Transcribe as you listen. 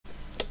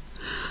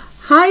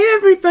Hi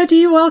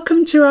everybody,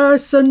 welcome to our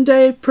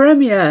Sunday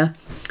premiere.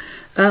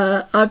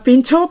 I've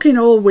been talking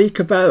all week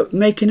about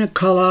making a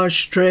collage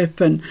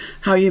strip and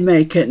how you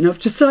make it, and I've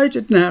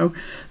decided now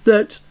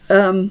that,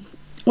 well,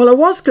 I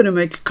was going to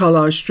make a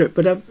collage strip,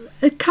 but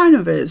it kind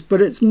of is,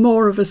 but it's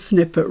more of a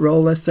snippet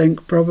roll, I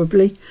think,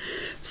 probably.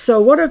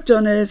 So what I've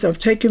done is I've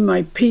taken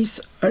my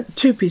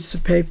two pieces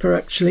of paper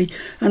actually,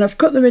 and I've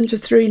cut them into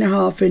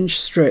 3.5 inch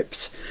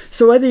strips.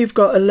 So whether you've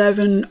got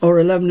 11 or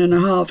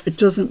 11.5, it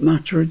doesn't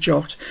matter a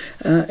jot.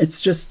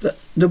 It's just that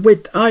the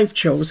width I've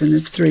chosen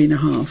is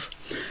 3.5.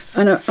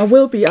 And I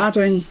will be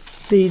adding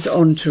these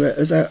onto it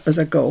as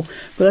I go.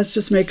 But let's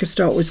just make a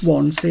start with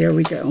one, see how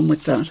we get on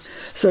with that.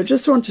 So I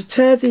just want to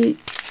tear the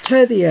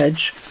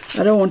edge.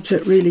 I don't want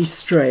it really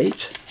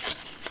straight.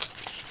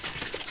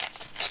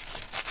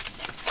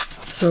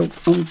 So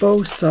on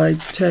both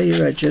sides, tear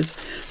your edges.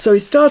 So we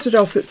started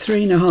off at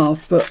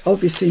 3.5, but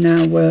obviously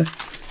now we're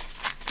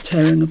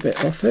tearing a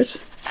bit off it.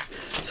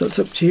 So it's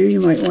up to you. You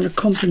might want to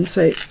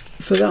compensate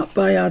for that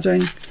by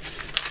adding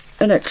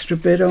an extra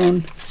bit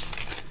on.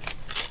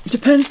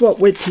 Depends what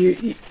width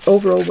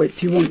overall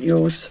width you want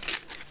yours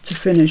to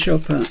finish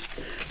up at.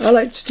 I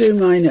like to do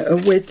mine at a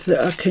width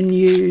that I can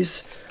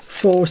use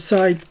for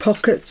side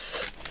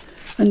pockets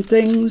and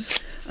things,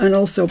 and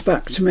also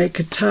back to make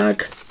a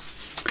tag.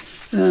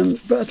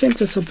 But I think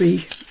this will be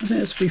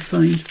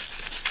fine.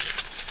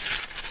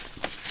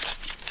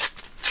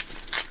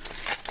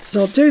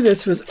 So I'll do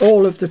this with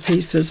all of the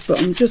pieces,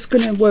 but I'm just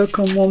going to work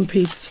on one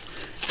piece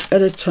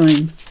at a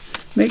time.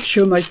 Make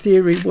sure my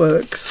theory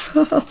works,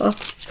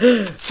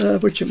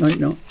 which it might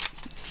not.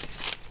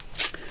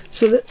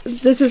 So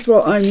this is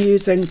what I'm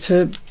using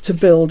to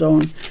build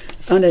on,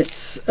 and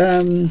it's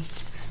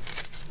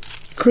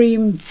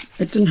cream.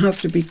 It doesn't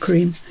have to be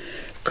cream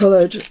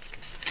coloured.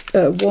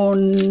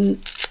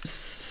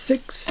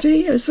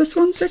 160. Is this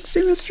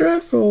 160, Mr.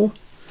 F, or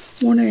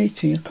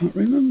 180? I can't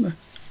remember.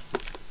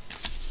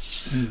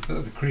 Is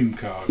that the cream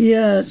card?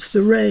 Yeah, it's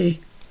the Ray.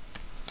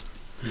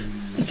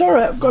 It's all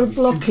right. I've got a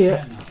block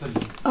here.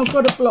 I've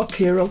got a block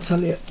here. I'll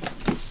tell you.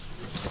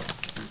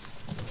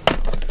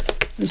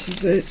 This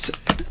is it.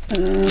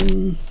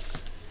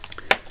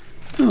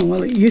 Oh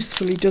well, it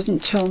usefully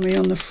doesn't tell me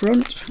on the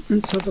front.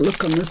 Let's have a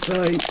look on the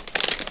side.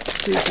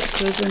 See if it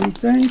says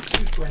anything.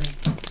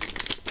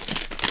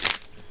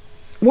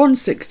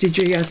 160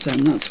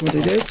 GSM. That's what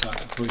it is.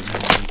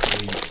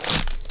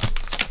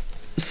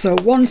 So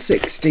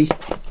 160.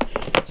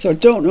 So I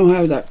don't know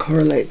how that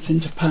correlates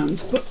into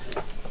pounds, but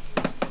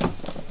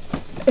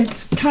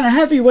it's kind of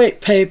heavyweight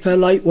paper,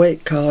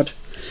 lightweight card.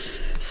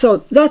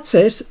 So that's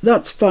it.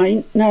 That's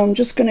fine. Now I'm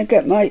just going to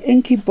get my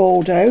inky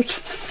board out.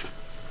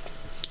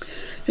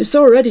 It's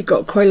already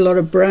got quite a lot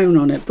of brown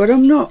on it, but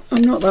I'm not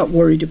that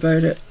worried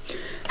about it.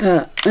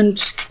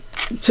 And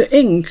to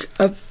ink,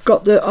 I've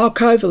got the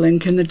archival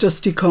ink in the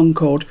Dusty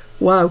Concord.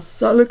 Wow,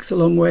 that looks a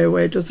long way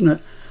away, doesn't it?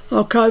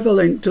 Archival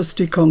ink,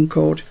 Dusty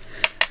Concord.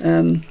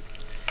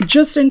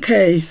 Just in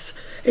case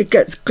it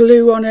gets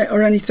glue on it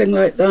or anything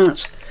like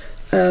that,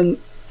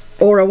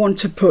 or I want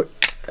to put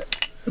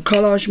a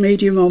collage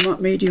medium or matte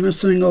medium or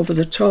something over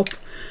the top.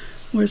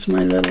 Where's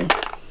my little...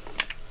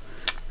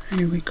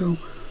 Here we go.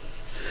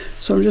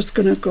 So I'm just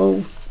going to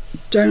go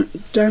down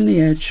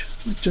the edge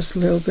with just a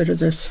little bit of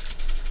this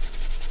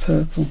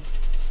purple.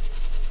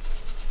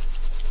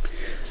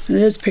 And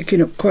it is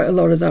picking up quite a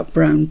lot of that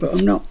brown, but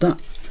I'm not that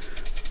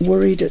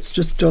worried. It's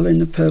just dulling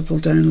the purple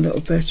down a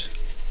little bit.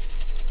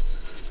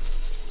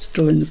 It's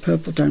dulling the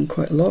purple down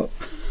quite a lot.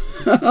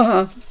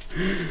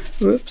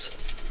 Whoops,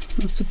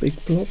 that's a big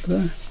blob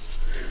there.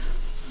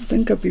 I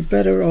think I'd be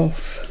better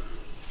off.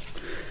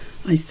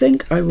 I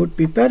think I would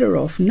be better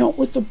off not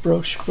with the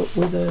brush, but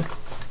with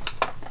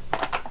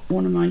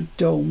one of my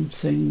dome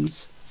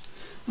things.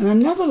 And I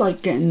never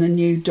like getting the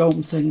new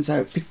dome things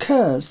out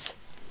because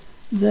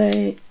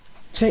they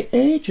take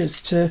ages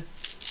to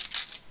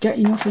get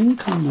enough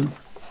ink on them.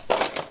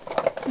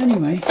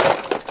 Anyway,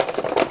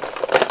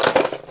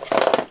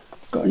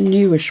 got a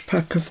newish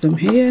pack of them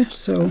here,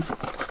 so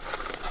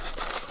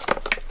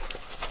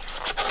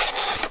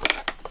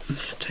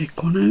let's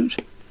take one out.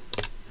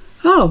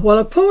 Oh, well,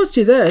 I paused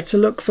you there to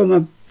look for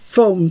my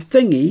foam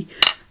thingy,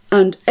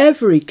 and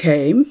Every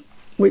came,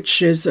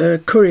 which is a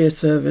courier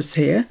service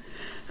here,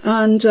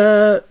 and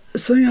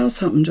something else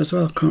happened as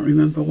well, can't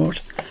remember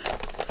what.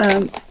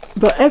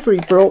 But Every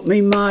brought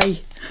me my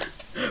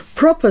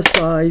proper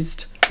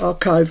sized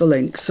archival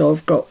ink. So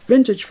I've got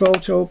Vintage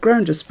Photo,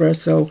 Ground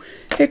Espresso,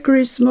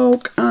 Hickory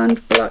Smoke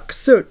and Black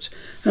Soot,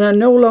 and I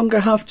no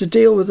longer have to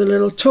deal with the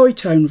little Toy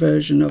Town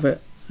version of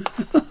it.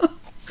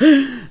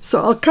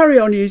 So I'll carry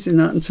on using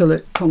that until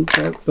it conks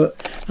out,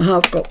 but I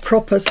have got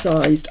proper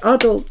sized,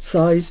 adult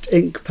sized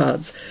ink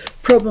pads.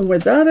 Problem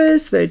with that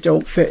is they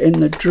don't fit in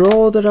the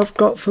drawer that I've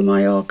got for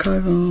my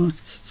archive. Oh,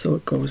 so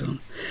it goes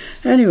on.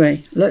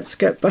 Anyway, let's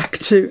get back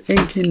to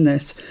inking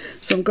this.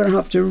 So I'm going to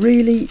have to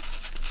really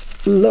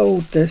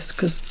load this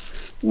because,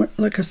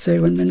 like I say,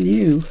 when they're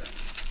new,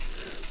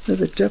 they're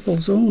the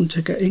devil's own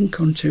to get ink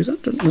onto.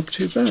 That doesn't look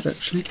too bad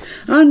actually.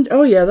 And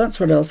oh yeah, that's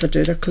what else I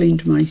did. I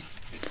cleaned my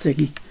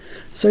thingy.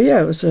 So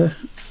yeah, it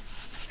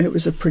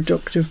was a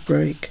productive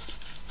break.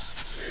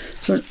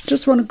 So I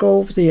just want to go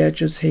over the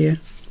edges here.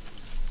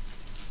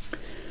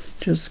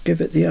 Just give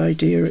it the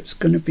idea it's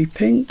going to be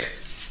pink.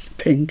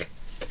 Pink.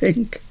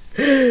 Pink.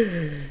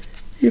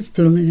 You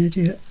blooming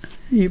idiot.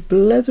 You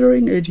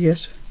blethering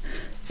idiot.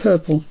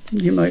 Purple.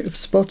 You might have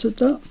spotted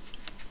that.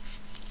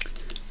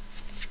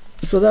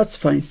 So that's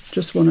fine.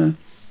 Just want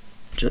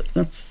to...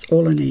 that's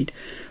all I need.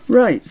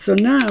 Right, so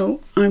now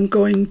I'm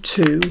going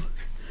to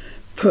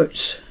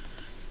put...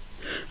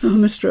 Oh,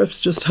 Mr. F's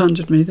just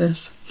handed me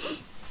this.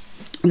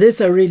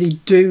 This I really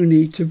do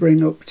need to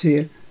bring up to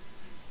you.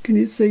 Can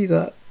you see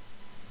that?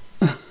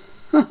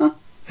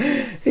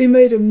 He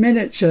made a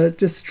miniature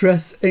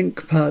distress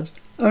ink pad.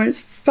 Oh, it's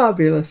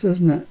fabulous,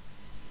 isn't it?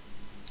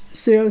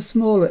 See how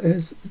small it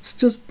is? It's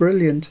just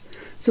brilliant.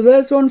 So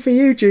there's one for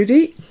you,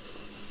 Judy.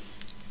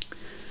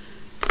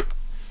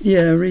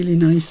 Yeah, really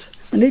nice.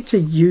 I need to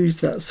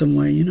use that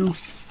somewhere, you know.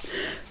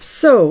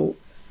 So,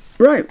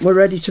 right, we're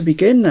ready to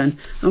begin then.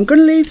 I'm going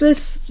to leave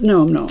this...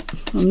 No, I'm not.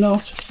 I'm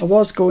not. I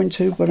was going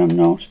to, but I'm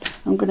not.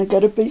 I'm going to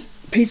get a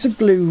piece of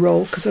blue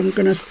roll because I'm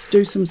going to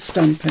do some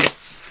stamping.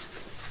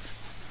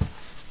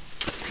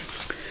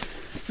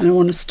 And I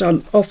want to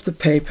stamp off the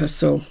paper.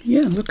 So,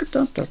 yeah, look at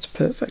that. That's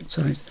perfect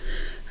size.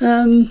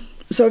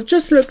 So I've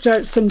just looked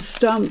at some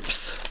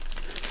stamps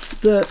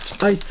that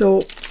I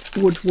thought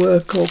would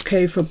work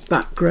okay for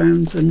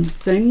backgrounds and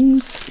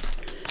things.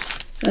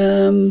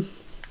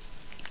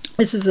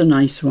 This is a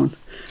nice one.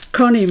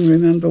 Can't even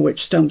remember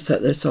which stamp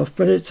set this off,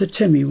 but it's a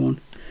Timmy one.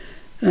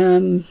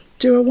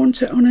 Do I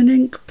want it on an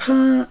ink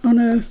pad, on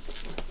a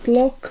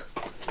block?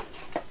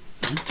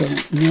 I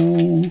don't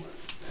know.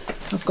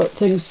 I've got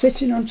things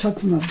sitting on top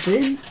of my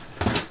bin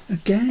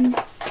again.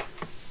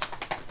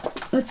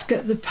 Let's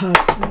get the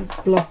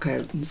block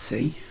out and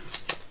see.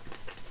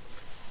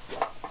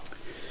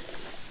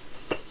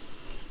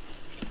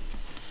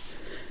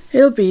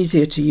 It'll be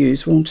easier to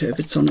use, won't it, if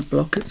it's on a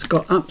block? It's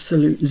got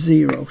absolute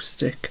zero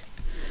stick.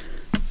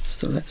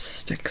 So let's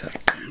stick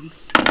that down.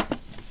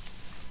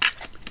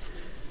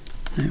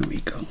 There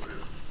we go.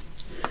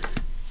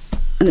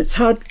 And it's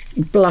had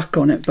black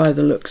on it by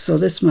the look, so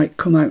this might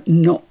come out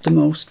not the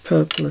most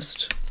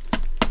purplest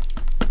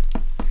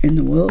in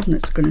the world, and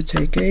it's going to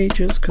take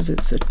ages because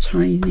it's a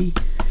tiny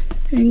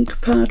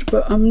ink pad,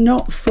 but I'm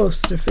not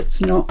fussed if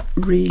it's not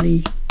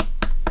really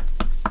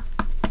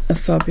a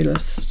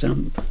fabulous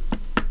stamp.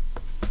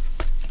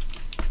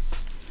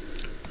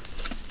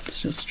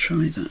 Let's just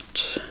try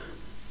that.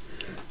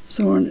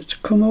 So I want it to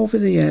come over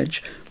the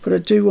edge, but I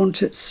do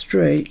want it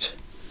straight.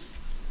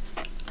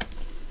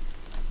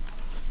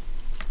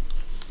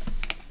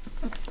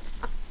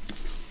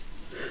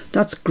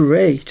 That's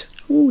great.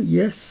 Oh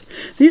yes,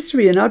 there used to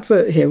be an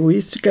advert here. We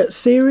used to get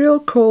cereal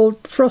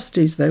called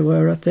Frosties, they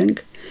were, I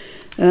think,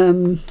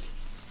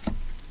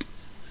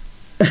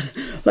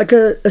 like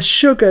a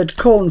sugared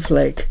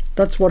cornflake.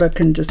 That's what I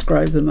can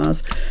describe them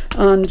as.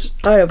 And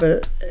I have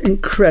an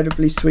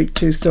incredibly sweet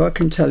tooth, so I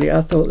can tell you I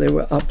thought they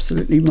were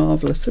absolutely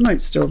marvellous. They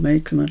might still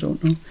make them, I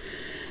don't know.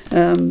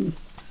 And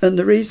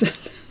the reason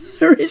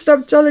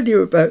I'm telling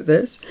you about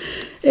this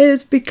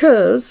is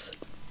because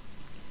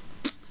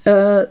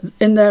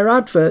in their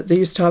advert they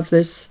used to have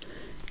this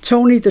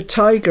Tony the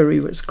Tiger, he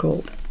was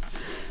called,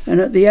 and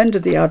at the end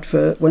of the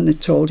advert, when they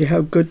told you how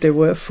good they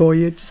were for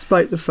you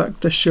despite the fact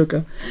they're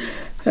sugar,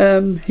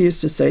 he used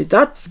to say,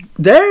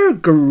 they're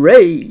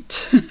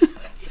great.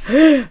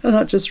 And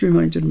that just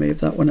reminded me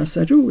of that when I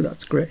said, oh,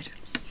 that's great.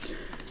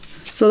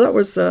 So that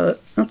was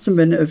that's a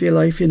minute of your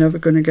life you're never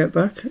going to get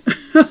back.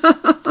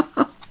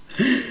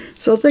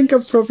 So I think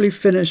I've probably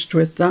finished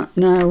with that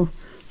now.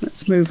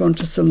 Let's move on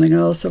to something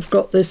else. I've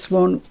got this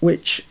one,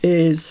 which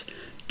is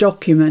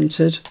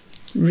documented.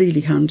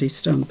 Really handy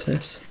stamp,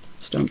 this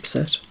stamp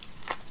set.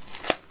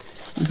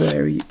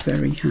 Very,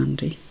 very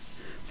handy.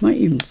 Might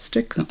even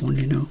stick that one,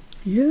 you know.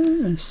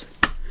 Yes.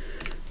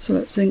 So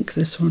let's ink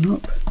this one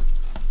up.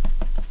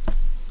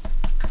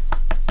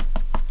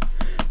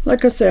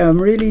 Like I say,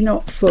 I'm really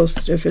not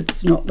fussed if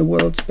it's not the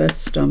world's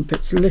best stamp.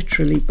 It's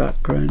literally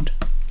background.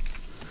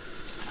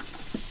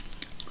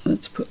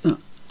 Let's put that...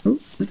 Oh,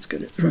 let's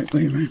get it the right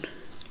way around.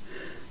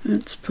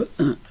 Let's put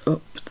that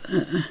up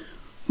there.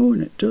 Oh,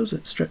 and it does.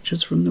 It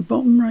stretches from the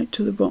bottom right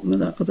to the bottom of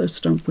that other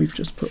stamp we've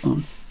just put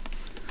on.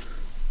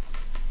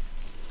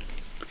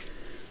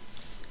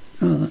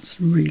 Oh, that's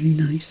really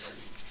nice.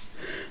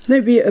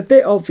 It'd be a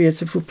bit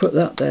obvious if we put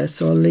that there,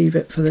 so I'll leave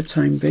it for the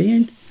time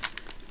being.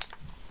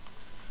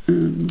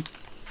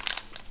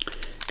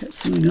 Get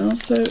something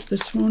else out.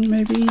 This one,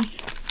 maybe.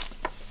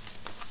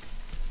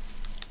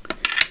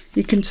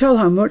 You can tell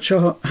how much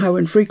or how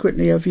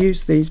infrequently I've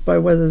used these by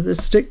whether they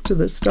stick to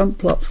the stamp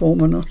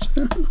platform or not.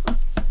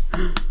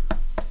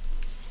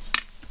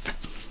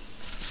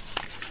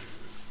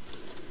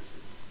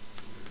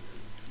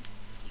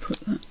 Put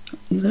that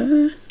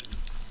there.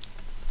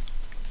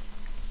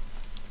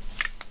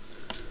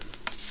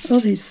 Oh,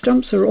 these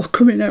stamps are all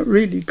coming out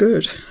really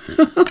good.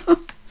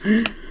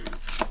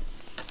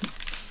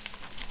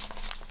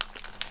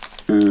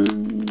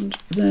 And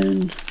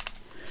then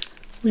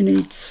we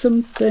need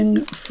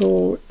something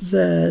for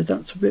there.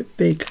 That's a bit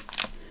big.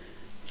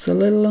 It's a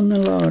little on the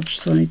large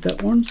side,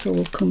 that one, so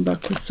we'll come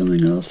back with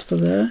something else for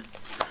there.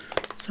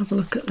 Let's have a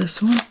look at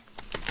this one.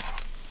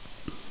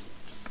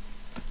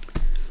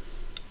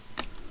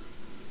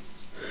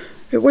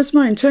 It was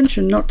my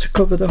intention not to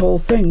cover the whole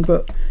thing,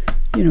 but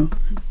you know,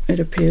 it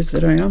appears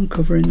that I am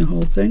covering the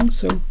whole thing,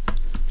 so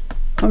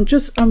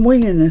I'm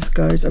winging this,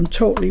 guys. I'm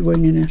totally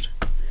winging it.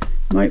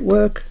 Might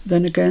work,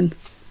 then again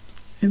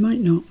it might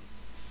not.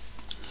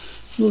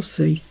 We'll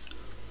see.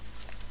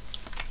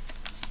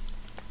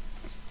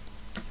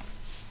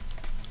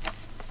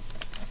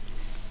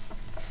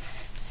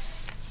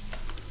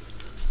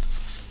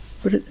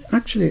 But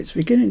actually it's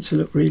beginning to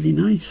look really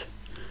nice.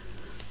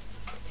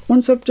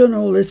 Once I've done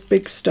all this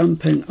big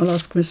stamping, I'll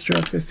ask Mr.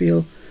 F if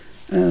he'll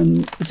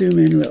zoom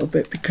in a little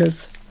bit,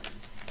 because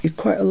you're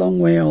quite a long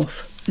way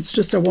off. It's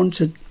just I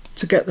wanted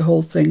to get the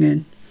whole thing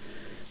in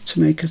to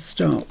make a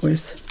start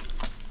with.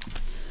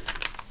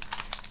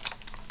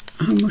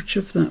 How much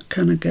of that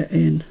can I get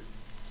in?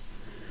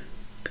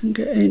 I can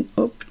get in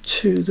up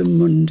to the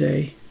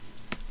Monday.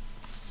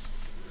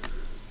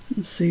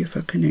 Let's see if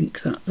I can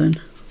ink that then.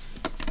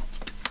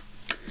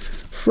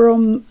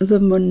 From the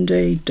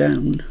Monday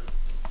down.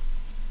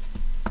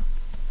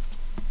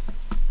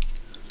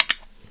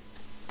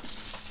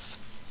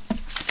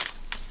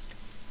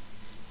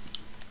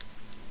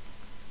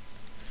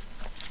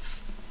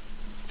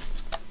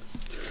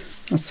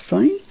 That's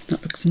fine,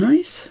 that looks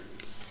nice.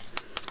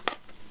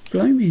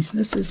 Blimey,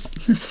 this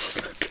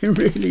is looking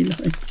really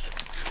nice.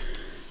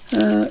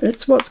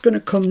 It's what's going to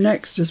come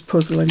next is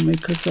puzzling me,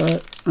 because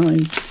I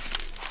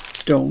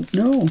don't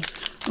know.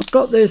 I've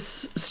got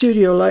this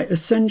Studio Light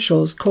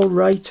Essentials called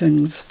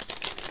Writings.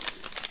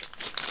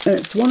 And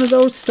it's one of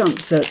those stamp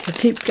sets I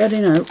keep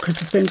getting out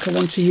because I think I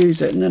want to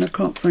use it, and then I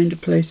can't find a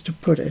place to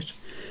put it.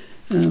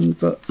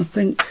 But I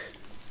think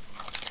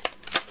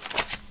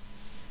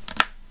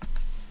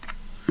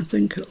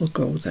it'll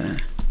go there.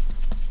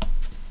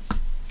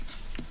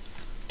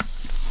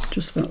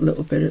 Just that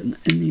little bit in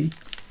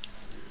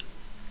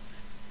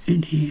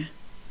here.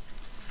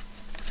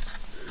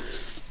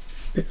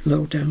 Bit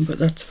low down, but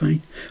that's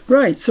fine.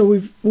 Right, so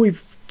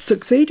we've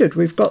succeeded.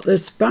 We've got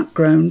this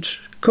background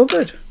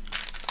covered.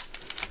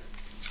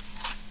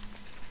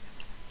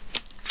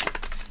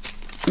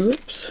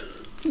 Oops.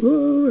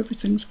 Whoa,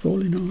 everything's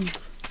falling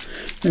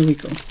off. There we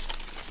go.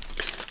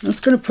 I'm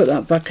just going to put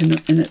that back in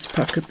its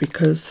packet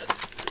because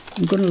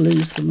I'm going to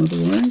lose them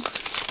otherwise.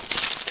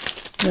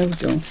 There we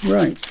go.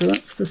 Right, so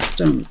that's the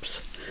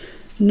stamps.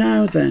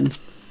 Now then,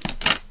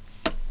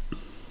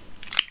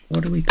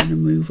 what are we going to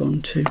move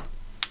on to?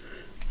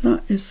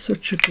 That is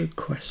such a good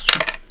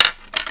question.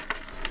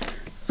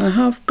 I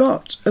have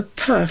got a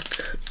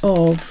pack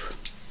of,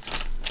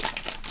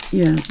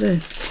 yeah,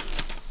 this.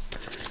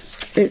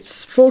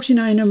 It's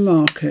 49 in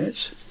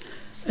Market.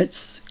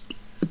 It's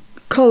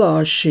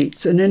collage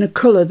sheets, and in a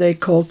colour they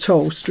call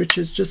toast, which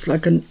is just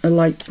like a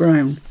light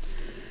brown.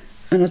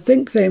 And I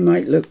think they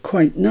might look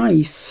quite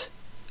nice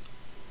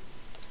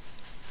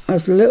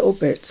as little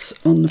bits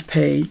on the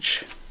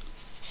page.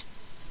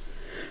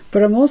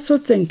 But I'm also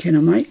thinking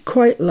I might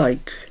quite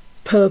like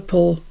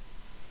purple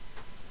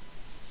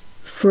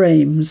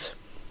frames.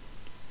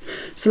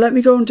 So let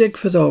me go and dig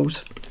for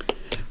those.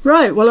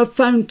 Right, well, I've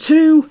found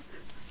two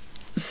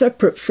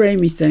separate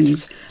framey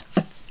things.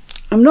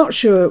 I'm not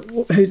sure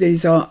who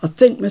these are. I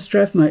think Mr.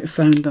 F might have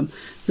found them.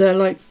 They're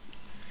like,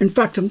 in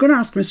fact, I'm going to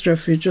ask Mr.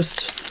 F to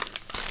just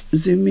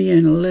zoom me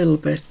in a little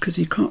bit because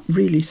you can't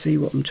really see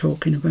what I'm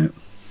talking about.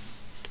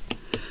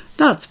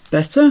 That's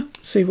better.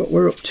 See what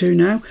we're up to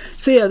now.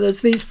 So yeah,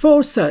 there's these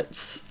four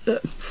stamps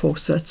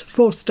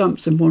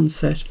in one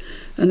set,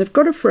 and they've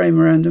got a frame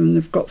around them, and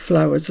they've got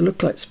flowers. They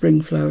look like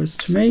spring flowers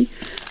to me.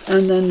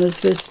 And then there's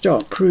this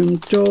darkroom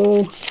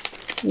door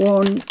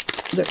one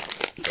that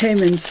came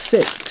in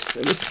 6.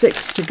 It was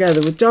 6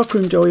 together. With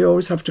darkroom door, you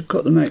always have to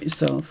cut them out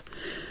yourself.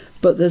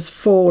 But there's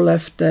 4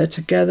 left there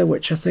together,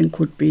 which I think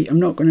would be, I'm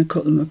not going to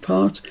cut them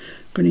apart.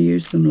 I'm going to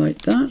use them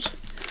like that.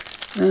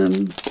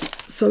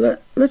 So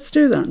let's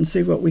do that and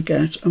see what we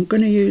get. I'm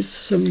going to use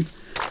some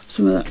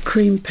of that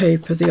cream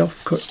paper, the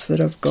offcuts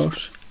that I've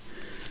got,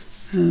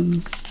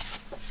 and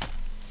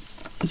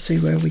see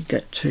where we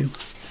get to.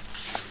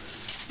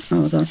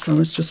 Oh, I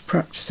was just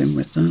practicing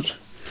with that,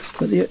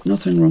 but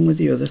nothing wrong with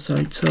the other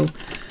side. So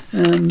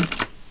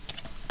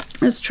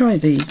let's try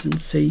these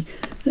and see.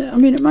 I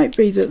mean, it might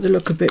be that they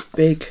look a bit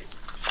big.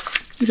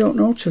 You don't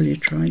know till you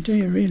try, do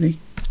you really?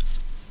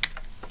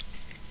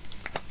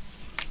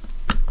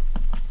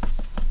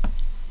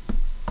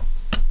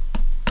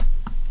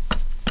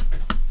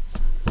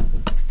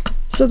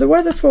 So the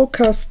weather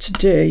forecast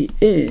today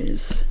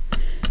is,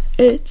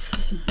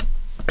 it's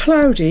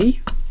cloudy,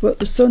 but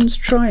the sun's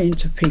trying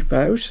to peep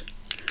out.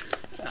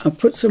 I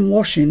put some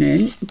washing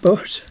in,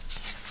 but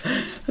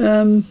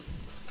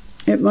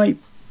it might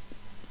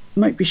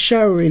be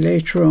showery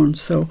later on,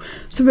 so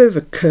it's a bit of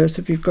a curse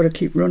if you've got to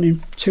keep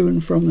running to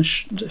and from the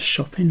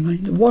shopping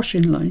line, the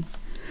washing line.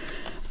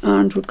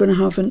 And we're going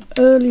to have an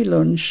early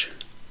lunch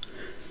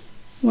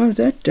Wow,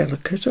 they're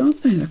delicate,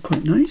 aren't they? They're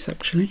quite nice,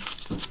 actually.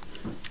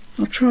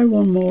 I'll try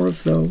one more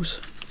of those.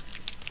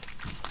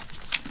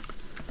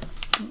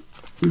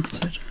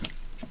 That's it.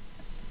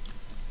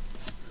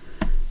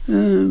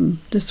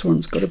 This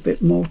one's got a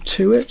bit more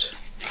to it.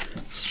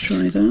 Let's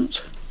try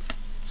that.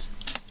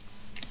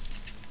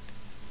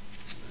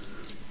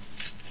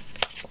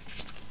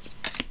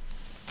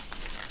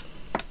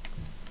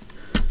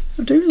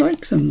 I do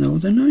like them though,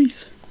 they're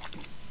nice.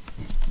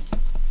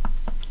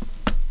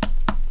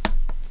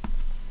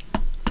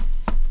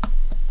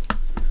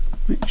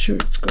 Make sure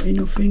it's got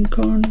enough ink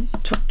on.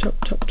 Top,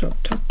 top, top,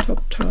 top, top,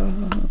 top,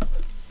 top.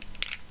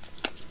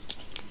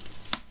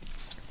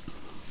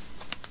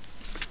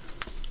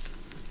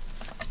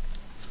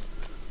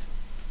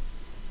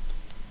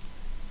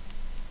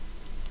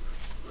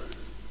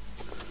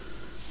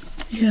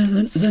 Yeah,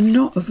 they're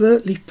not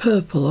overtly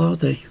purple, are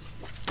they?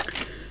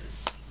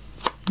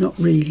 Not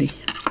really.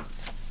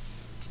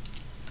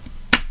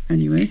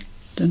 Anyway,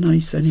 they're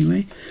nice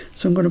anyway.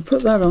 So I'm going to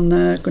put that on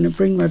there. I'm going to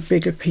bring my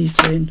bigger piece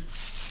in.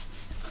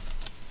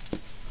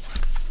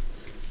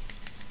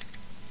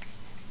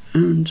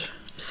 And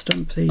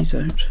stamp these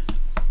out.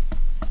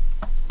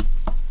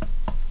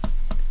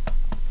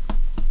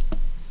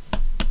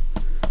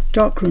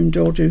 Darkroom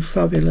Door do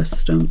fabulous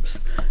stamps.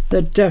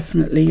 They're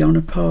definitely on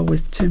a par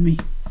with Timmy.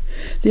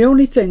 The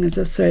only thing, as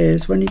I say,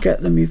 is when you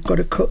get them, you've got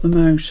to cut them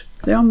out.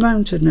 They are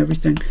mounted and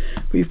everything,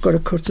 but you've got to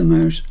cut them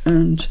out.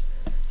 And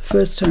the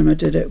first time I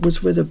did it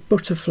was with a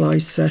butterfly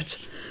set,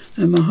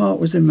 and my heart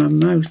was in my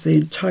mouth the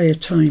entire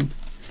time.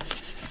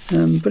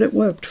 But it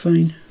worked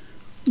fine.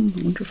 I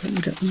wonder if I can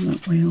get them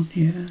that way on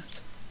here.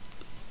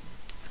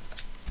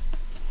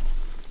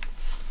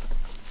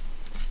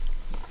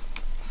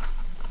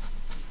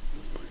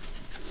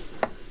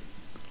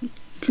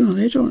 Oh,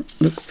 they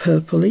don't look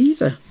purple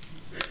either.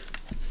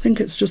 I think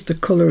it's just the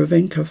colour of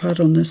ink I've had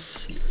on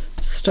this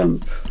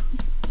stamp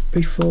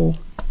before.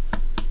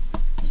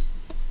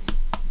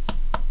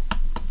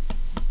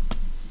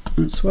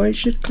 That's why you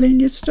should clean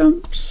your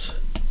stamps.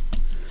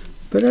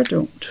 But I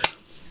don't.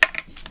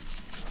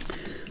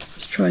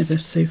 Let's try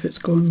this, see if it's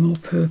going more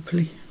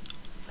purpley.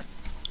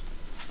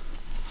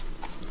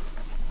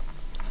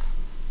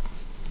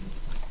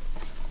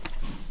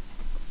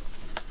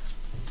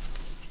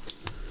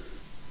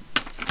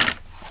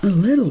 A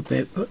little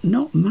bit, but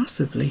not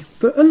massively,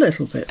 but a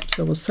little bit,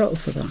 so we'll settle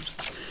for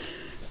that.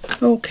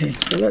 Okay,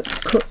 so let's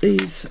cut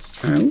these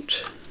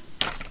out.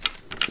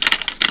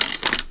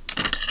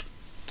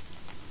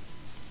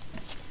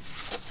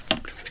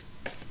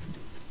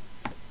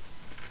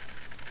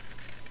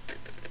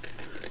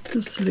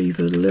 Just leave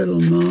a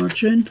little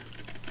margin,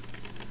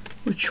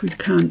 which we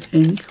can't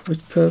ink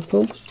with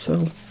purple,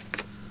 so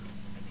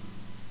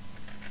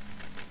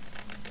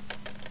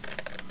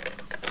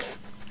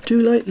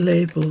do like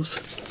labels,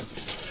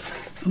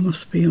 I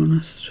must be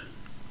honest.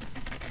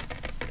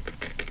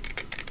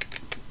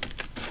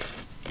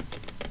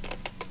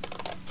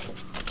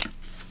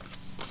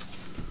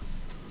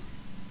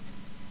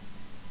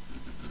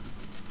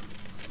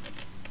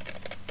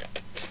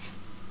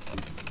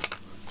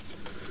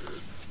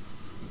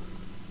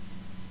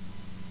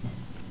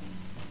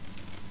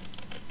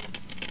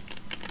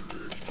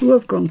 Oh,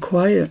 I've gone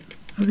quiet.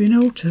 Have you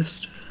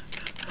noticed?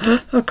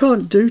 I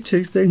can't do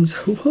two things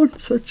at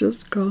once, I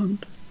just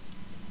can't.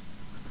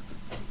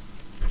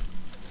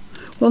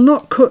 Well,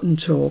 not cut and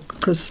talk,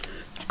 because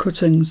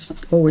cutting's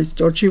always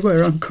dodgy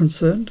where I'm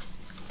concerned.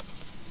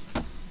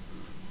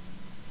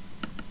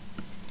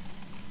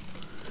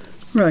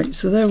 Right,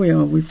 so there we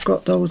are, we've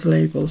got those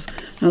labels.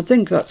 I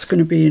think that's going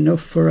to be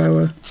enough for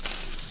our,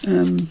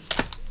 you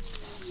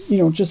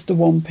know, just the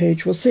one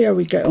page. We'll see how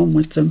we get on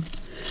with them.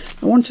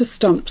 I want to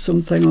stamp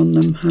something on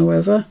them,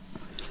 however.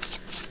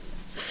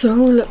 So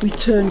let me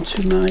turn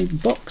to my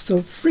box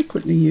of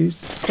frequently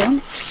used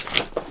stamps.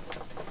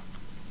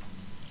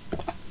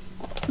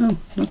 Oh,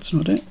 that's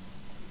not it.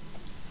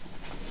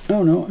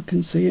 Oh no, I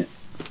can see it.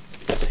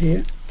 It's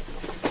here.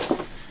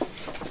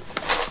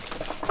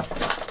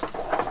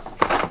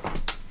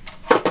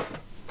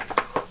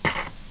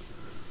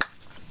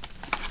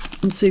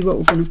 And see what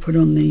we're going to put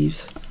on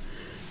these.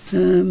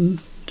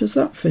 Does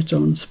that fit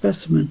on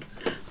specimen?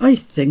 I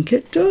think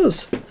it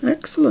does.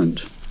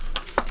 Excellent.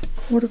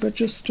 What have I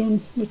just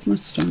done with my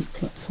stamp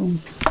platform?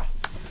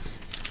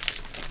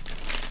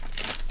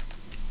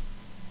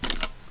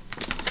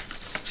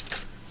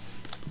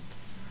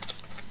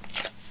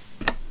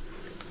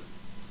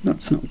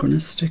 That's not going to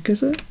stick,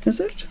 is it?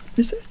 Is it?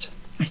 Is it?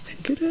 I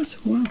think it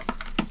is. Wow.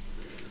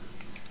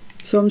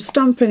 So I'm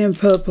stamping in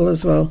purple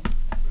as well.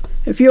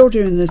 If you're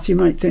doing this, you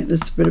might think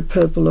there's a bit of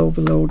purple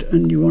overload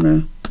and you want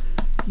to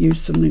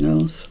use something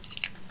else.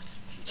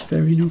 It's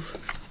fair enough.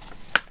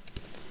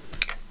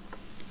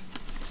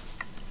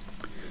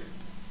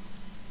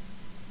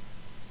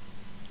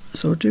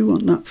 So I do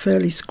want that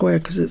fairly square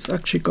because it's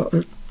actually got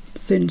a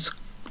thin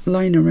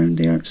line around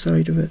the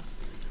outside of it.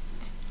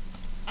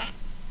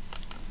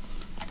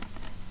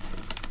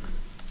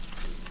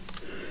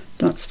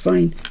 That's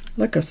fine.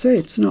 Like I say,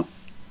 it's not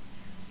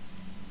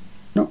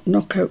not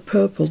knockout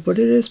purple, but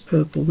it is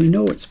purple. We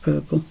know it's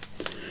purple.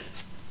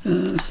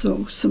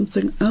 So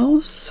something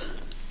else.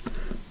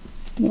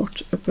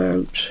 What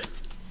about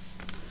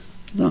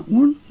that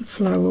one, the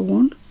flower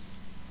one?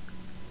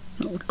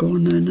 That would go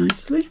on there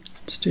nicely.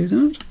 Let's do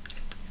that.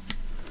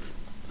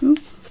 Oh,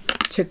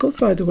 tickled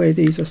by the way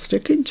these are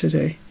sticking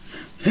today.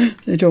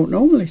 They don't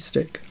normally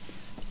stick,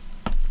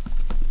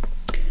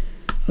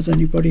 as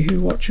anybody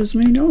who watches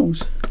me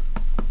knows.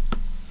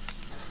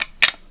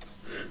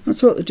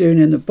 That's what they're doing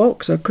in the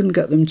box. I couldn't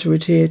get them to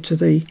adhere to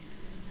the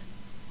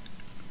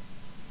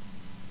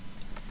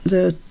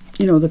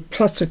you know, the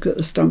plastic that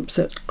the stamp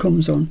set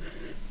comes on.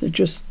 They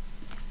just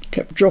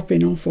kept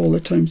dropping off all the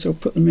time, so I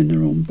put them in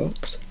their own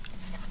box.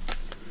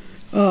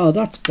 Ah,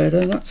 that's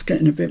better. That's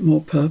getting a bit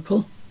more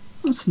purple.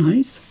 That's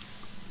nice.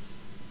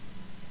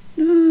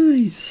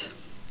 Nice.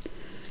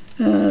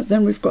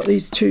 Then we've got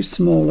these two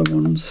smaller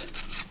ones.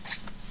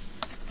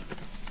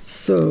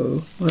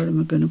 So, where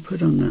am I going to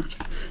put on that?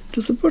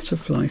 Does the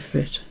butterfly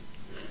fit?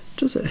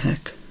 Does it,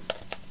 heck?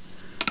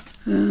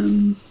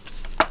 Let's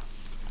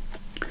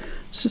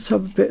just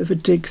have a bit of a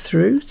dig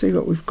through, see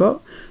what we've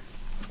got.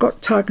 I've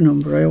got tag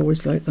number, I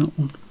always like that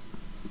one.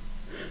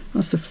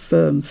 That's a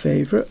firm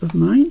favourite of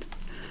mine.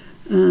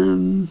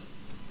 Oh,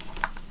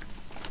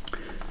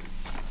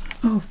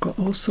 I've got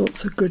all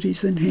sorts of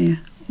goodies in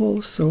here,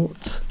 all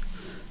sorts.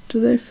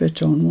 Do they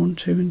fit on 1,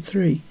 2 and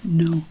 3?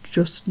 No,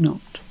 just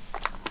not.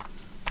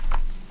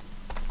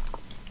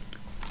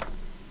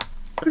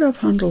 Could have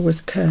handled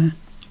with care.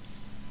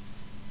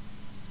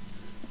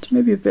 It's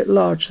maybe a bit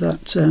large,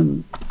 that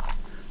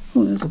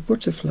oh, there's a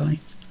butterfly.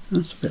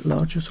 That's a bit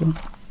large as well.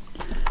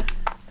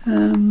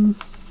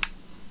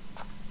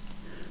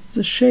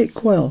 The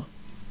shake well.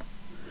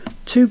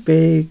 Too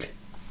big.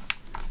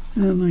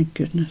 Oh my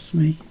goodness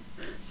me.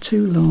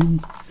 Too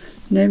long.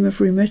 Name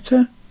of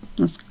remitter.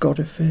 That's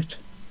gotta fit.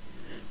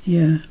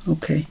 Yeah,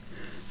 okay.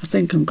 I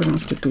think I'm going to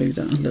have to glue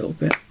that a little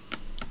bit.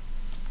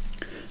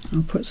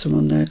 I'll put some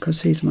on there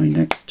because he's my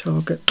next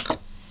target.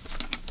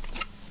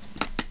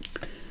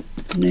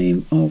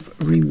 Name of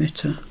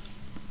remitter.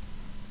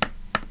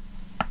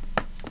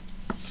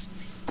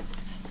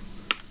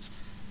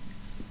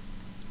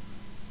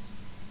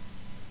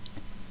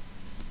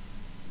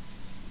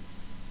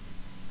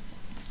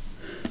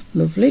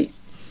 Lovely.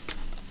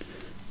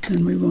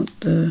 Then we want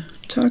the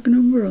tag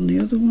number on the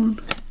other one.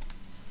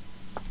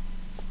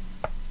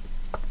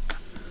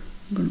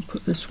 I'm going to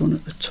put this one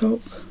at the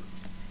top.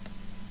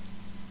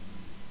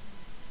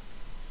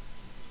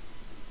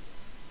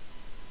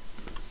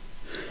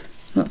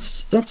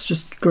 That's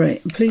just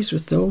great. I'm pleased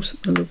with those.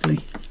 They're lovely.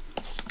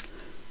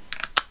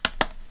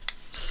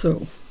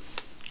 So,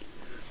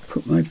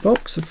 put my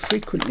box of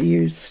frequently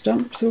used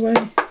stamps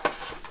away.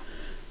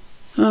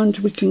 And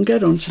we can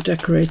get on to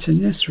decorating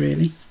this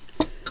really.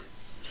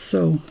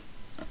 So,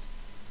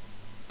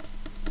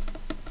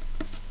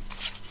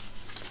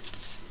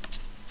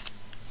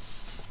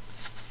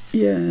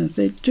 yeah,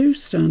 they do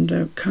stand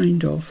out,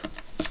 kind of.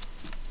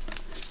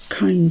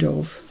 Kind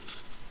of.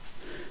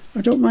 I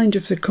don't mind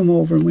if they come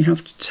over and we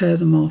have to tear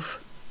them off.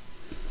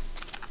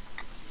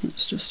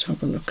 Let's just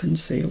have a look and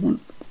see. I want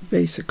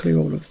basically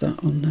all of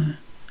that on there.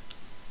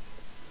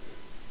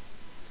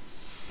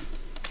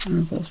 And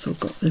I've also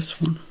got this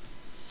one.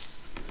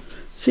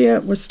 So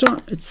yeah,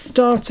 it's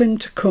starting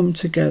to come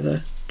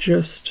together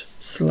just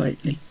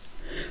slightly,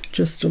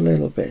 just a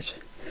little bit.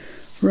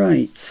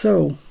 Right,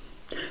 so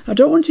I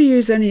don't want to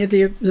use any of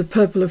the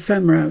purple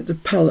ephemera out the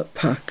palette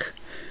pack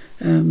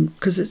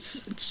because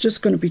it's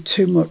just going to be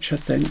too much, I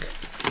think.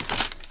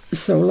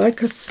 So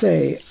like I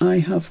say, I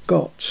have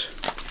got,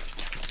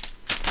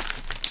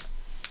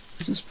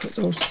 I'll just put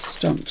those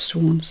stamps to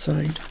one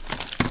side.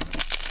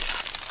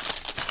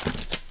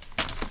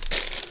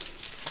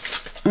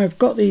 I've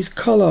got these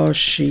collage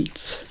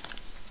sheets.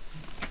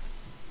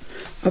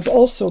 I've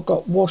also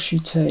got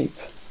washi tape.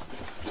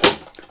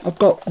 I've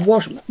got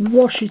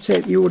washi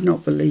tape you would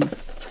not believe.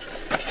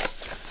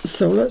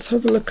 So let's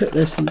have a look at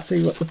this and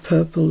see what the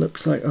purple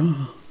looks like.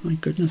 Oh my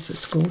goodness,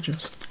 it's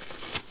gorgeous.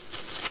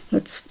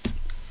 Let's,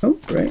 oh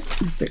great,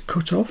 a bit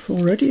cut off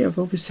already. I've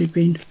obviously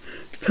been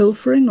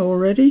pilfering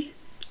already.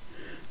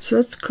 So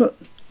let's cut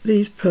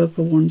these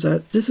purple ones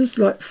out. This is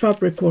like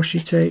fabric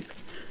washi tape.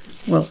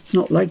 Well, it's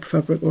not like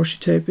fabric washi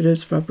tape, it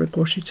is fabric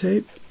washi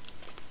tape.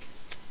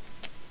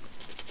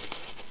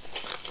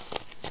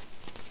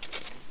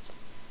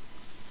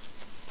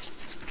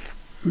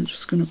 I'm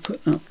just going to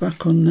put that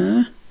back on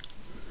there,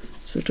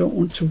 so I don't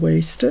want to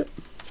waste it.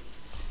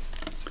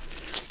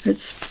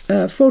 It's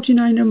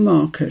 49 in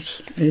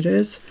Market, it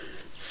is.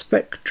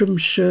 Spectrum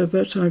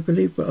Sherbet, I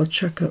believe, but I'll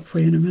check that for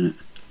you in a minute.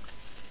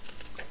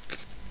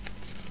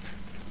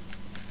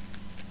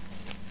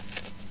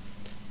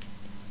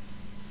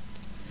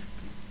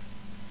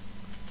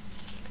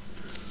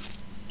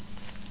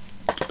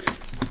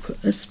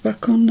 Put this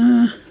back on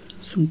there.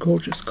 Some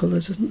gorgeous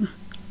colours, isn't there?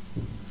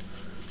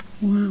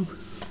 Wow.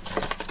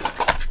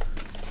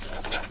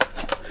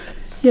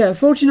 Yeah,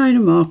 49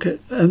 in Market.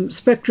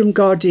 Spectrum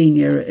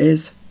Gardenia it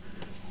is.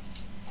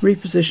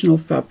 repositional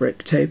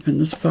fabric tape, and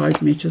there's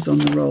 5 meters on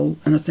the roll,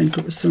 and I think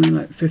it was something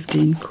like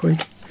 15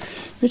 quid,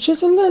 which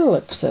is a little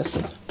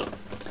excessive.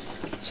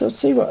 So let's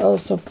see what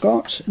else I've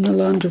got in the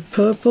land of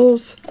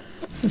purples.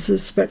 This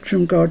is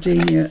Spectrum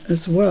Gardenia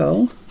as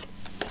well.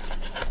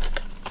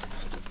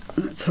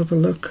 Let's have a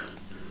look.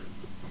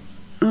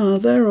 Oh,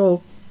 they're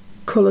all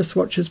colour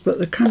swatches, but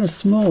they're kind of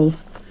small.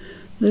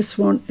 This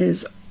one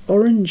is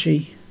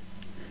orangey.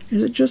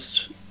 Is it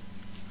just...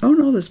 oh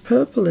no, there's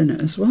purple in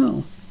it as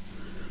well.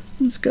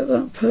 Let's get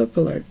that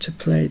purple out to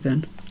play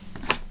then.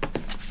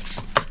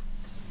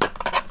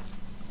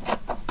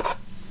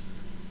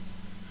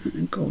 And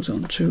it goes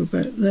on to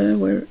about there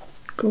where it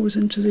goes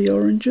into the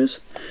oranges.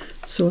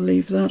 So I'll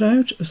leave that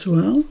out as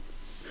well.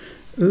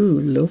 Ooh,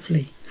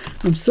 lovely.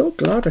 I'm so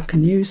glad I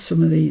can use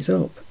some of these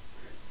up,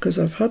 because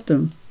I've had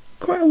them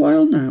quite a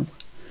while now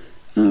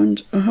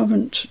and I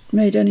haven't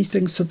made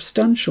anything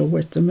substantial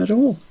with them at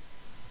all.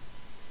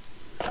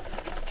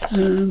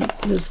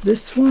 There's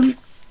this one.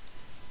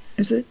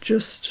 Is it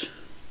just...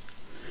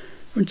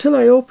 until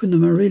I open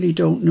them I really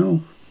don't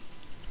know.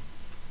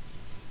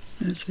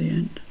 There's the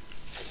end.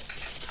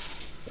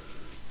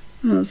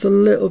 Oh, there's a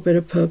little bit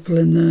of purple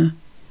in there.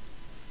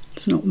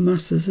 It's not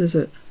masses, is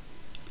it?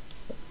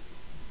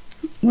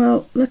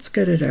 Well, let's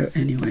get it out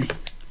anyway.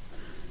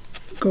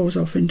 It goes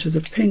off into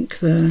the pink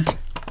there,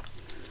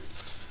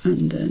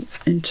 and then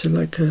into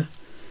like a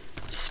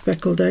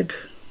speckled egg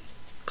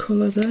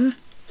colour there.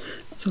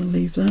 So I'll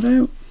leave that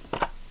out.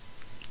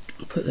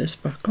 I'll put this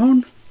back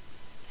on.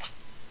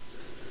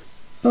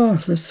 Oh,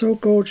 they're so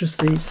gorgeous,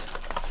 these.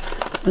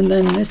 And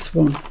then this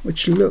one,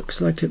 which looks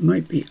like it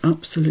might be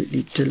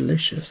absolutely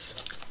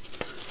delicious.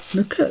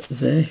 Look at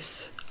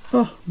this.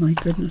 Oh my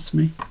goodness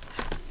me.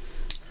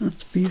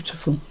 That's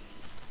beautiful.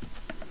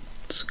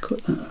 Just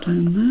cut that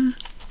down there.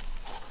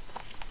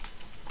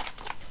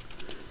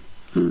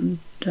 And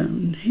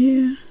down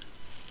here.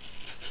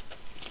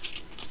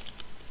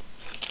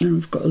 Then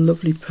we've got a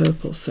lovely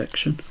purple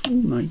section. Oh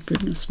my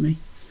goodness me.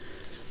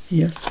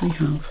 Yes, we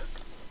have.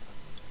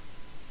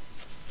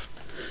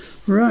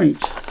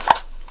 Right.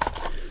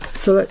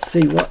 So let's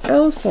see what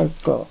else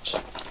I've got.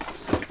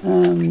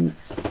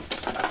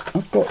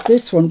 I've got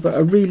this one, but I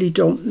really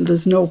don't,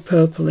 there's no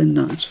purple in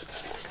that.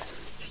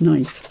 It's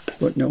nice,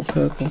 but no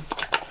purple.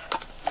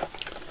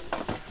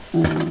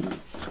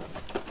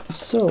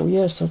 So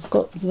yes, I've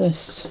got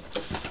this.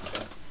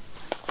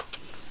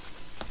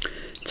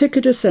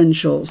 Ticket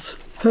Essentials.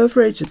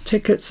 Perforated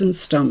tickets and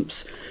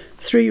stamps.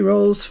 3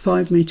 rolls,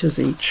 5 meters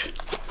each.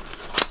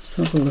 Let's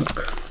have a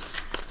look.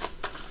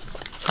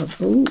 Let's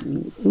have,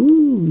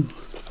 ooh.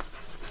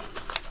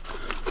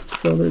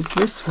 So there's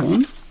this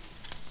one.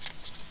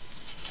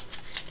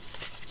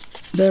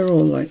 They're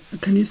all like,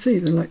 can you see?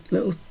 They're like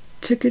little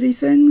tickety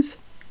things.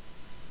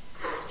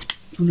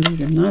 I'm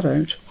leaving that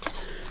out.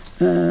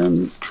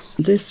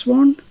 This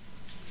one,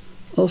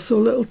 also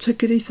little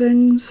tickety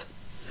things.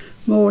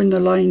 More in the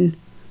line,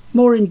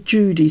 more in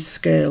Judy's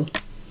scale.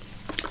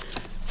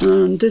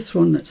 And this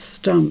one that's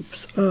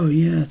stamps. Oh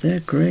yeah,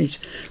 they're great.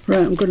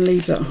 Right, I'm going to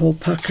leave that whole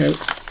pack out.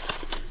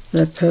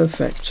 They're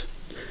perfect.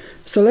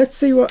 So let's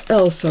see what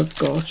else I've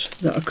got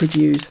that I could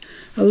use.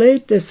 I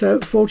laid this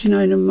out,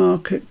 49 and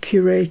Market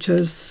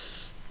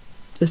Curators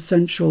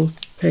Essential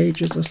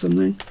Pages or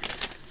something.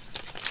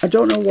 I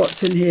don't know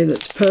what's in here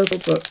that's purple,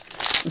 but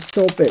I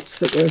saw bits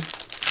that were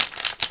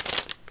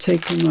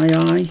taking my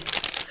eye.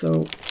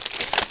 So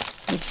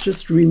let's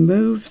just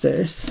remove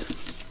this.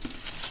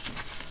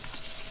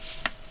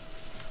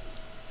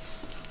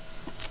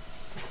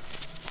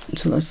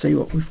 Until I see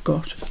what we've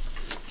got.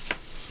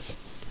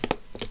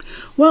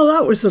 Well,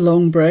 that was a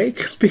long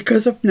break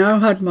because I've now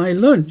had my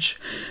lunch.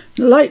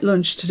 Light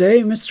lunch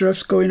today. Mr.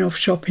 F's going off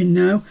shopping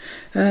now.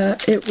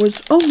 It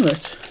was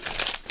omelette.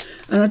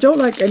 And I don't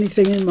like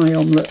anything in my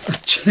omelette,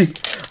 actually.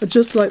 I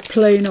just like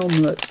plain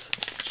omelettes,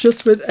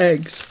 just with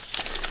eggs.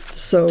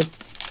 So,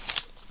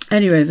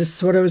 anyway, this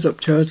is what I was up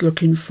to. I was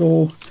looking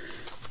for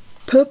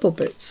purple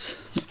bits.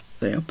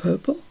 They are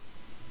purple.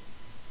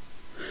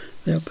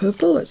 They are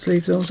purple. Let's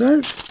leave those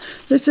out.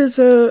 This is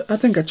a, I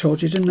think I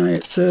told you, didn't I?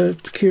 It's a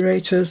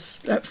Curators,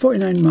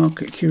 49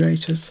 Market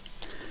Curators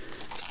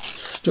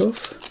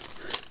stuff.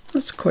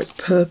 That's quite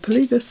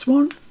purpley, this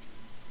one.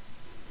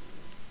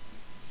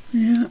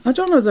 Yeah, I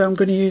don't know that I'm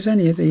going to use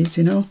any of these,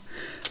 you know.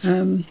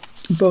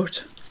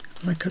 But,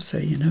 like I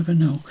say, you never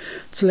know.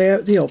 Let's lay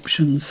out the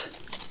options.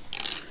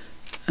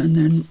 And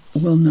then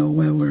we'll know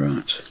where we're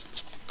at.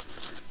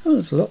 Oh,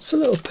 there's lots of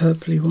little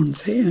purpley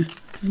ones here.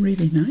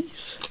 Really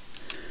nice.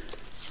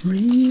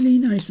 Really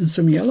nice. And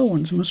some yellow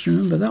ones. I must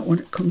remember that when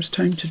it comes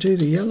time to do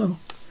the yellow.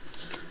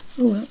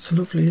 Oh, that's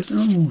lovely.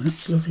 Oh,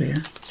 that's lovely.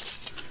 Yeah.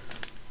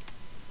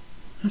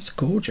 That's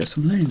gorgeous.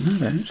 I'm laying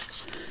that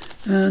out.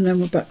 And then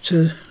we're back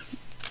to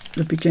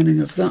the beginning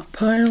of that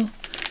pile.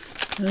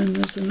 And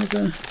there's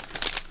another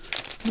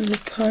little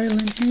pile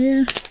in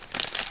here.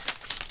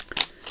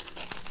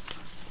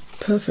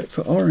 Perfect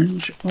for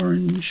orange,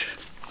 orange,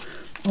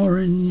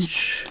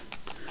 orange.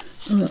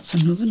 Oh, that's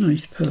another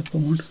nice purple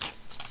one.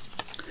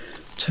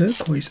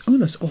 turquoise. Oh,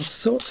 there's all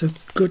sorts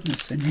of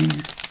goodness in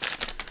here.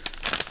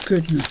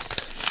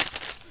 Goodness.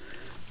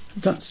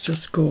 That's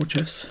just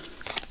gorgeous.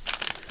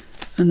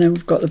 And then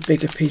we've got the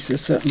bigger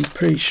pieces that I'm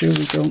pretty sure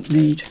we don't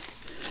need.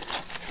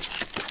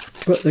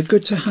 But they're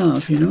good to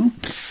have, you know.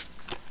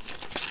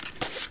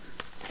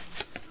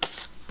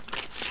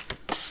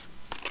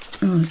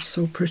 Oh, it's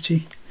so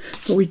pretty.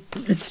 But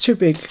it's too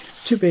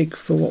big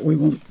for what we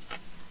want.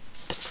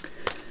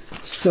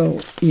 So,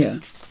 yeah,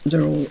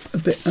 they're all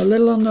a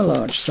little on the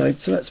large side.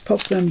 So let's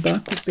pop them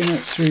back. We've been out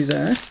through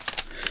there.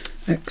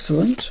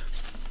 Excellent.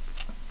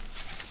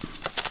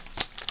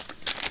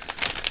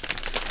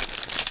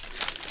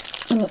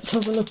 And let's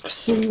have a look,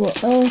 see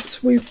what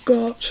else we've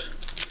got.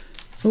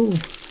 Oh,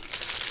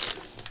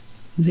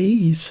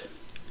 these.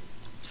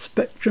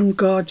 Spectrum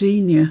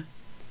Gardenia.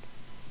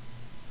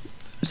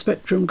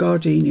 Spectrum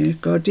Gardenia.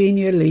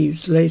 Gardenia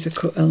leaves, laser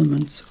cut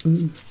elements.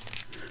 Ooh.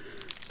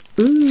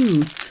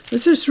 Ooh.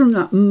 This is from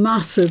that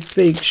massive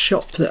big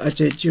shop that I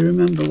did. Do you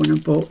remember when I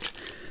bought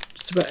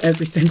just about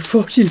everything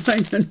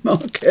 49 and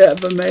Market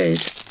ever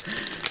made?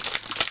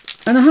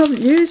 And I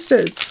haven't used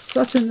it. It's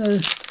sat in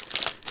the...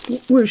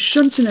 We were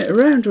shunting it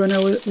around when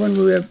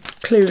we were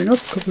clearing up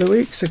a couple of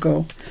weeks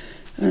ago.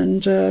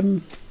 And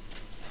so,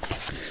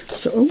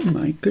 oh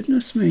my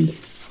goodness me.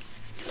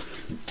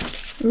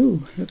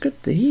 Oh, look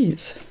at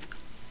these.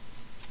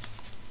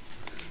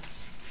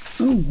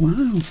 Oh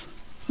wow.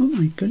 Oh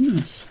my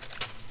goodness.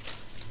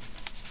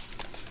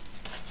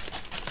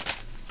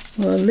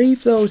 Well, I'll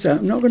leave those out.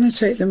 I'm not going to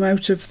take them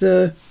out of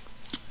the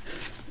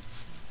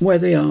where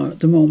they are at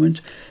the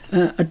moment.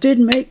 I did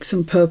make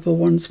some purple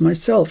ones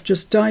myself,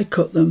 just die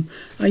cut them.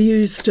 I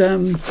used a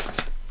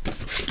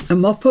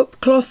mop-up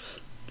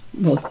cloth,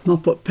 well,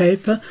 mop-up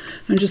paper,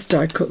 and just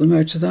die cut them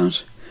out of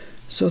that.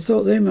 So I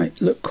thought they might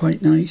look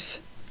quite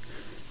nice.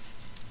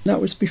 That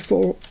was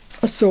before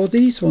I saw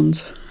these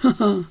ones.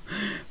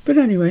 But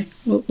anyway,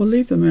 we'll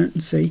leave them out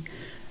and see.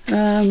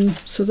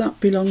 So that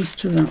belongs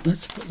to that.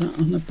 Let's put that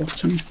on the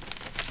bottom.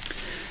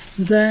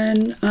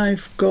 Then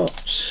I've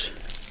got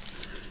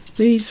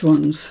these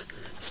ones.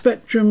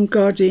 Spectrum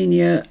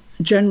Gardenia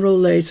General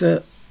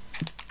Laser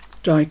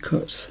die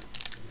cuts.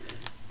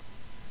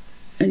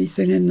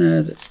 Anything in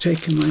there that's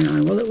taken my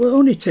eye? Well, it will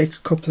only take a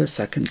couple of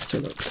seconds to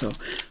look, so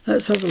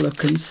let's have a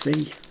look and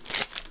see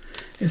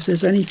if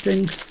there's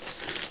anything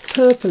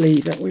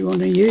purpley that we want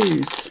to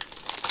use.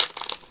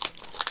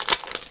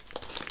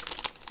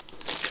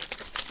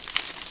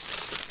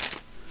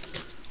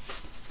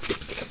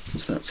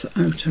 So that's the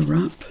outer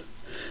wrap.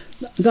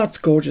 That's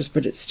gorgeous,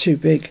 but it's too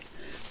big.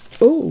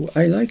 Oh,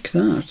 I like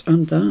that,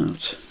 and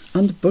that,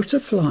 and the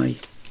butterfly.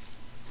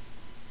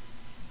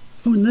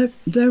 Oh, and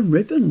they're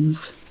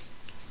ribbons.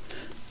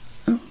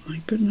 Oh my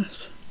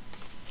goodness.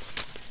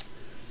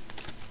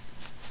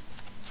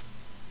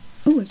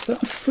 Oh, is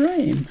that a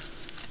frame?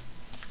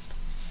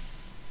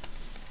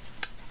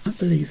 I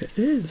believe it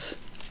is.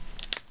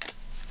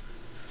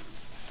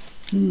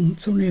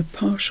 It's only a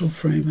partial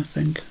frame, I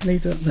think.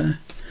 Leave that there.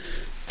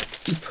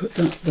 You put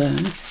that there.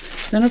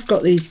 Then I've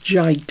got these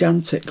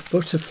gigantic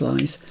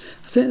butterflies.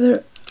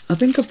 I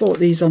think I bought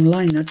these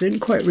online. I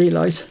didn't quite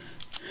realise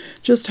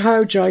just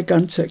how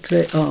gigantic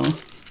they are.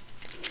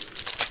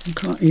 I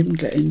can't even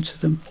get into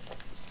them.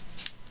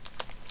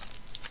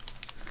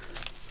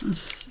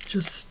 That's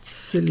just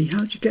silly.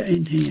 How'd you get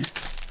in here?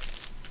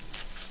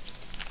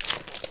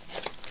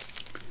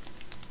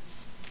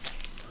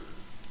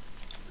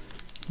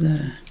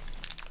 There.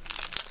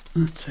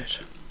 That's it.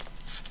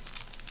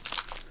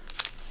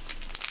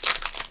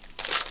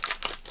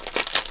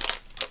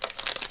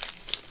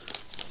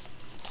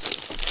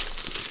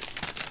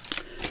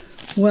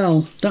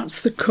 Well, that's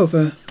the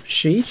cover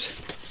sheet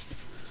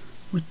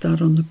with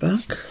that on the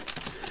back.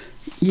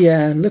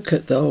 Yeah, look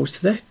at those.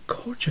 They're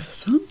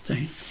gorgeous, aren't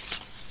they?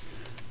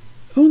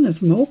 Oh, and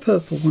there's more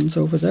purple ones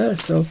over there.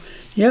 So,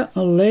 yeah,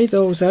 I'll lay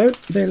those out.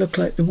 They look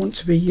like they want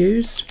to be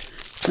used.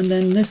 And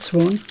then this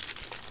one.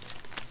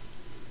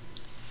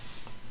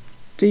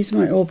 These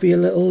might all be a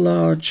little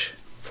large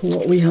for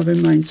what we have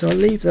in mind. So I'll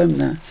leave them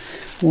there.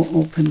 Won't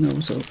open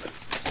those up.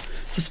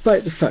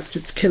 Despite the fact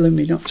it's killing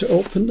me not to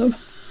open them.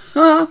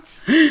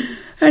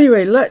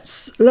 Anyway,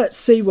 let's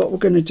see what we're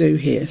going to do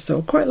here. So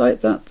I quite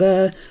like that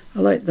there. I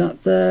like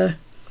that there.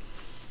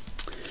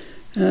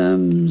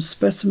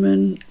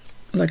 Specimen,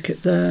 I like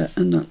it there,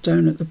 and that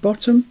down at the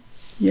bottom.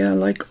 Yeah, I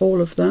like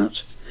all of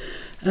that.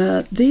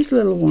 These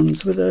little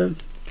ones with the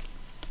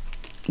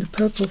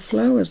purple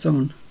flowers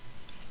on.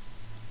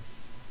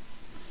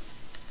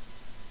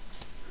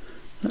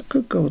 That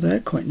could go there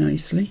quite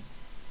nicely.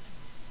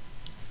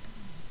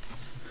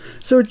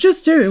 So we're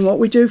just doing what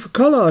we do for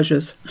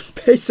collages,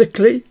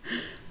 basically.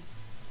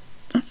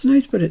 That's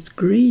nice, but it's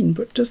green,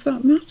 but does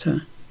that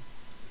matter?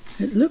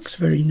 It looks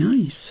very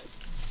nice.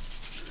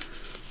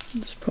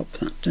 Let's pop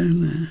that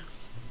down there.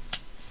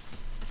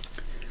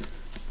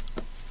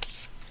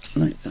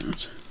 Like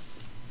that.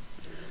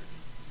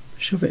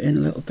 Shove it in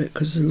a little bit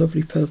because there's a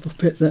lovely purple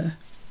bit there.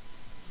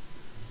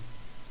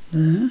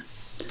 There.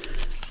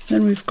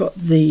 Then we've got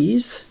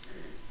these.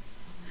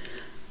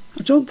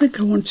 I don't think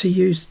I want to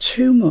use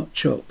too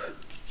much up,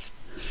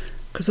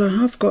 because I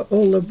have got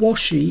all the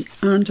washi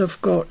and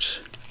I've got,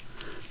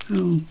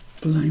 oh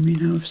blimey,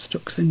 now I've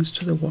stuck things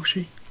to the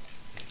washi.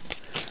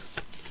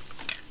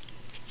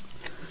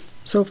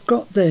 So I've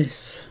got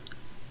this,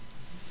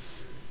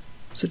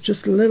 so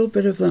just a little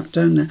bit of that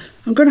down there.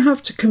 I'm going to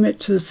have to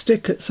commit to the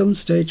stick at some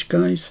stage,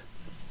 guys,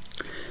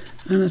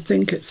 and I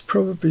think it's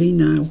probably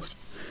now.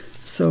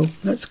 So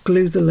let's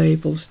glue the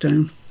labels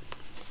down.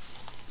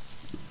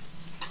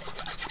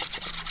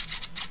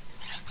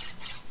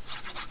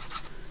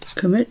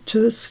 Commit to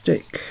the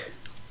stick.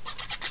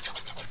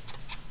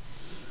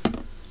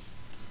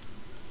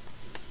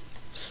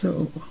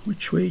 So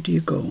which way do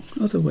you go?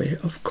 Other way,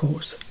 of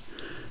course.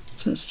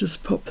 So let's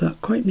just pop that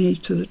quite near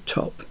to the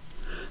top.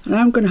 And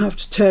I'm going to have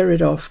to tear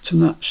it off to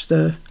match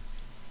the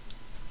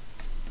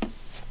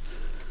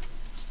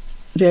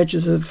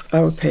edges of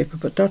our paper,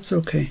 but that's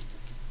okay.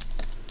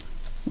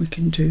 We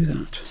can do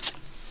that.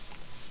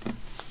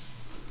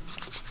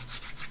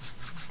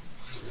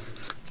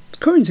 It's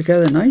coming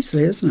together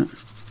nicely, isn't it?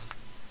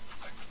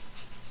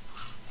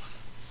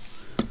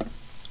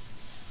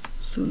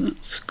 So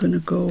that's going to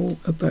go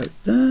about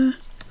there.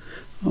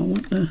 I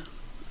want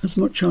as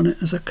much on it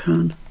as I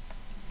can.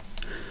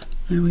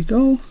 There we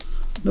go,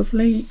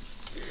 lovely.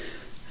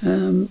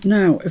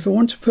 Now if I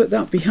want to put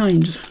that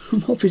behind,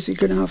 I'm obviously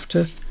going to have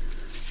to,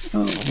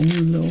 oh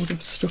Lord,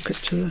 I've stuck it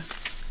to the,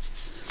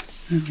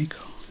 there we go.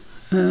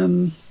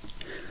 I'm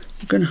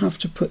going to have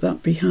to put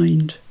that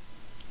behind.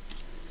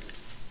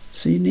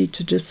 So you need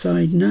to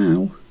decide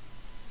now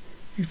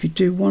if you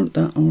do want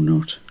that or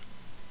not.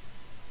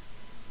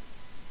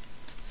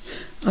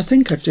 I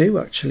think I do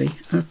actually,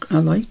 I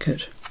like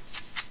it.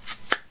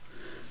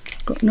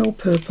 Got no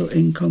purple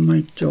ink on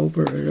my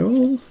dauber at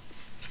all.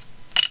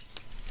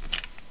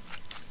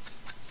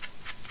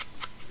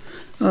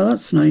 Oh,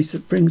 that's nice,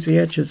 it brings the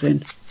edges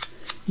in.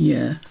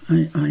 Yeah,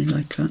 I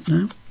like that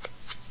now.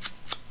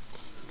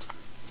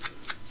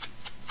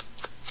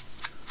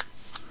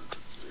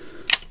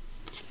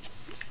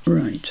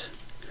 Right,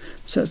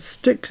 so let's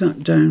stick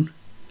that down.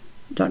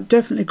 That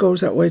definitely goes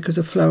that way because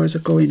the flowers are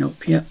going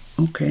up. Yeah,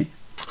 okay.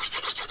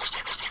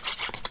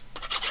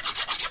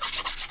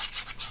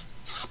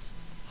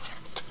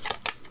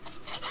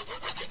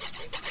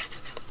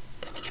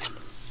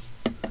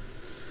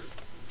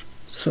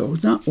 So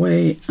that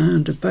way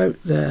and about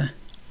there.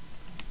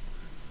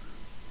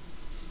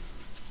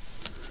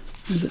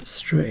 Is it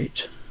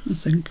straight? I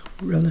think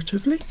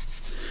relatively.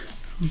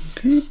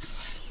 Okay.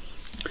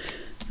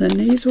 Then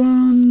these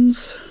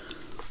ones.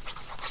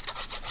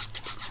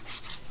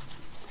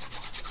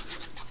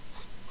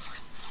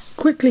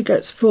 Quickly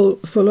gets full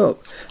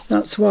up.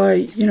 That's why,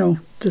 you know,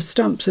 the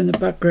stamps in the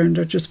background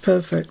are just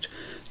perfect.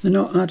 They're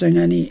not adding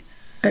any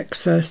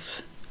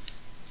excess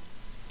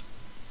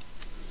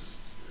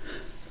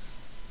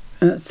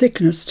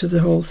thickness to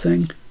the whole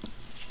thing.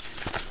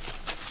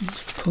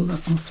 Just pull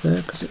that off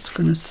there because it's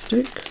going to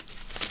stick.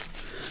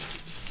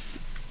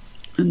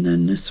 And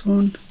then this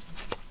one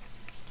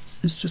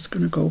is just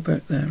going to go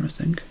back there, I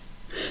think.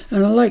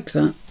 And I like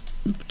that.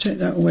 I'll take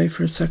that away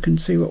for a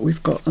second, see what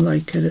we've got. I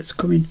like it. It's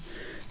coming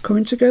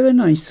together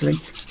nicely.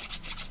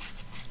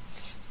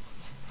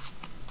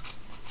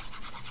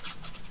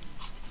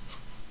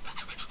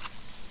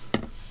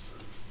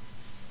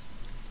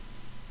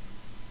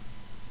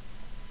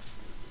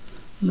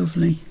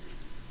 Lovely.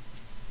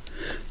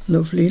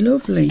 Lovely,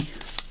 lovely.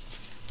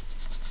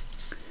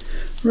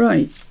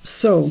 Right,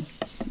 so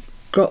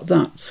got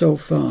that so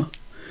far.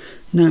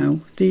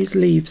 Now these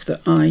leaves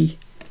that I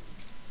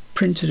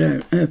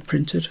painted,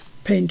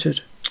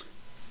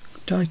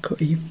 die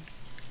cut even.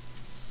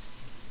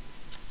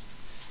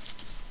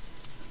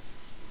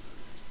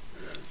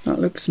 That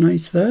looks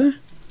nice there.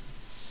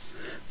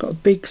 Got a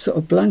big sort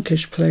of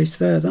blankish place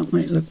there. That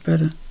might look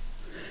better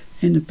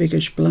in a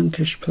biggish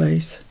blankish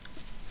place.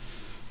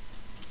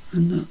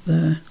 And that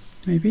there,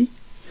 maybe.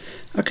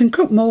 I can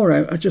cut more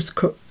out. I just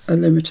cut a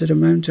limited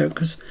amount out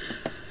because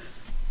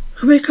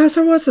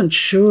I wasn't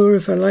sure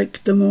if I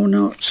liked them or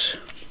not.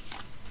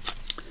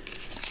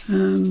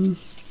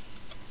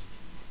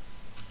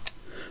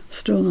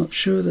 Still not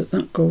sure that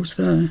that goes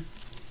there.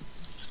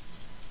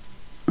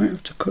 Might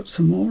have to cut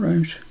some more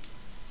out.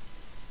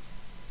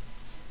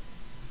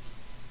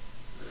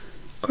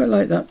 Quite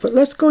like that, but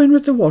let's go in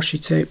with the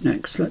washi tape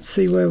next. Let's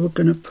see where we're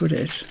going to put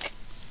it.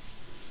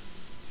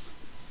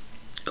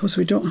 Of course,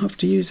 we don't have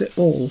to use it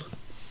all,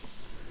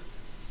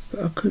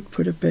 but I could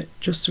put a bit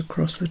just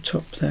across the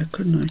top there,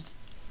 couldn't I?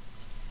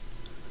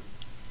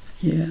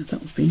 Yeah,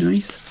 that would be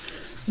nice.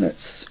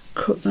 Let's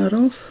cut that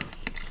off.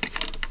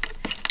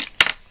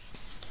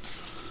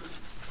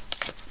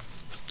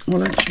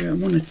 Well, actually, I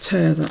want to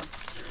tear that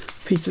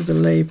piece of the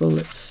label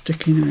that's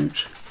sticking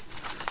out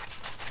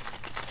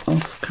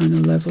off, kind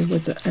of level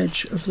with the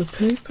edge of the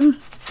paper.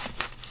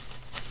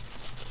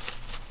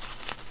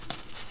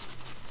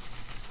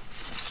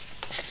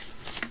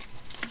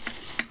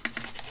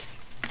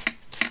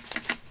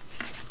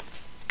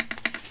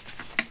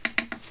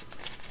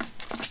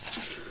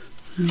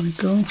 There we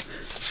go.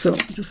 So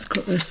just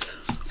cut this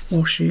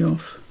washi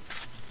off.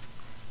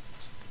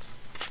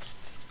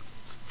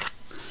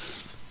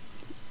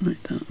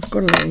 Like that. I've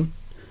got a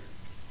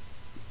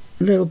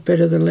little bit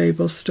of the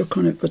label stuck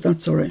on it, but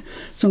that's alright.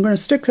 So I'm going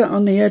to stick that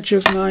on the edge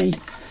of my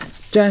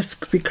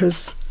desk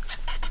because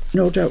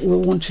no doubt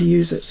we'll want to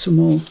use it some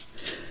more.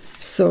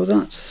 So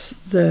that's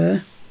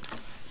there.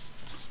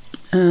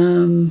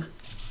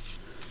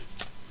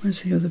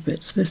 Where's the other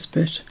bits? This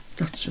bit.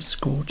 That's just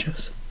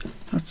gorgeous.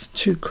 That's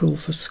too cool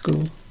for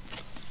school.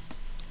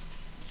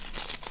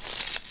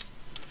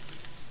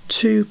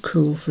 Too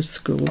cool for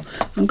school.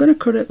 I'm going to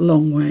cut it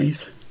long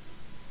ways.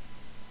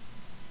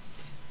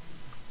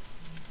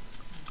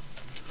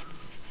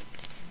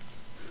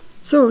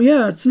 So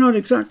yeah, it's not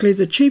exactly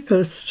the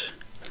cheapest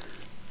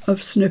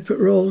of Snippet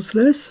rolls,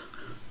 this,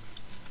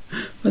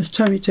 by the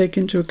time you take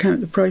into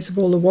account the price of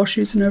all the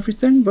washes and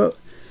everything, but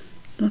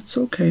that's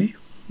okay.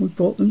 We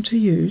bought them to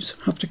use.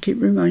 Have to keep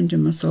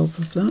reminding myself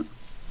of that.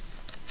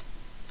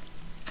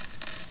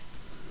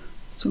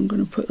 So I'm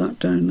going to put that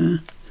down there.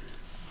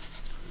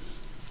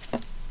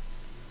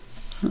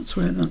 That's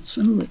where that's,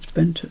 oh, it's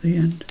bent at the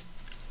end.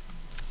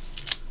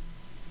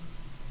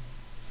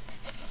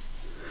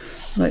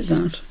 Like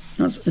that.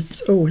 That's,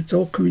 it's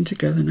all coming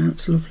together now.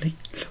 It's lovely.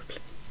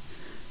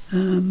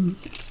 Lovely.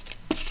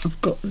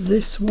 I've got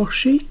this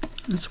washi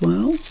as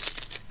well,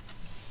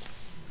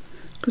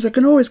 because I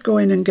can always go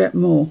in and get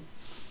more.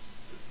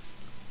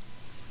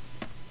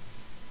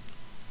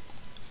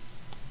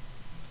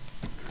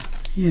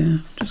 Yeah,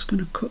 I'm just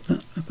going to cut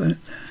that about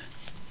there.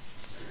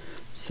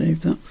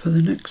 Save that for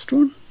the next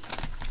one.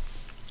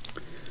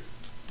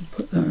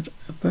 Put that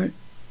about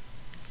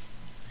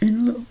in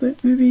a little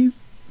bit, maybe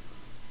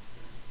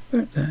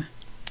about there.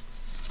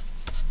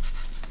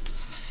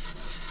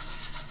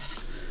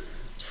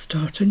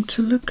 Starting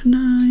to look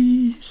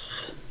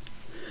nice.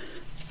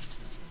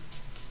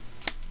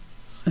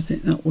 I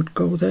think that would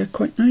go there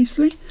quite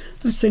nicely.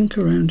 Let's ink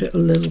around it a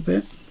little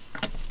bit.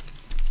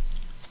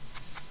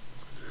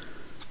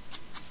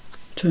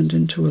 Turned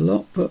into a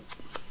lot, but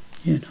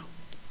you know.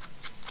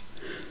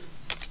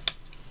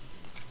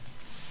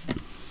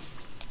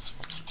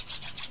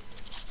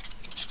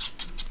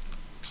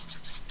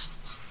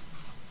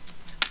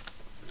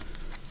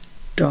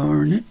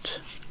 Darn it.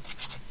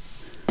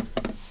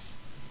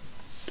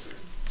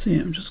 So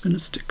yeah, I'm just going to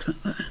stick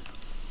that there,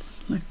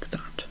 like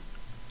that.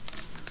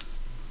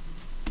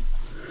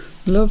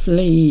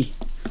 Lovely.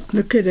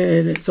 Look at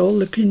it, it's all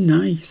looking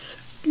nice.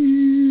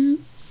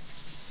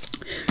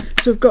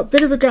 So we've got a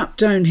bit of a gap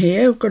down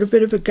here, we've got a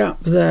bit of a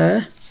gap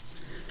there.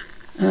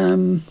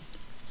 And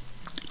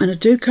I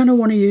do kind of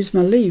want to use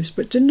my leaves,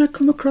 but didn't I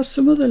come across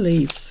some other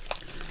leaves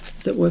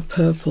that were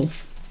purple?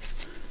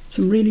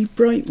 Some really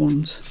bright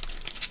ones.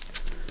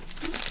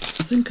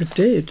 I think I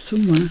did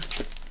somewhere.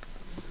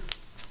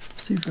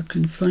 See if I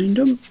can find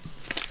them.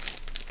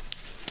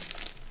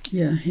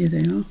 Yeah, here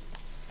they are.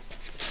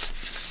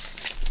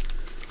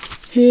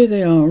 Here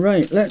they are.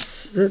 Right,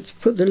 let's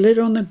put the lid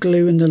on the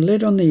glue and the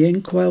lid on the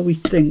ink while we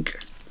think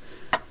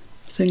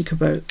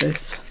about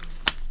this.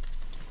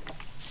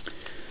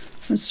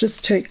 Let's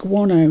just take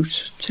one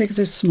out. Take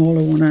this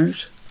smaller one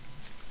out.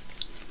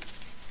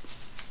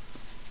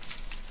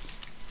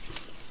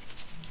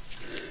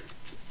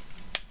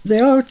 They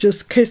are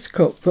just kiss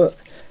cut, but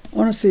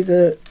honestly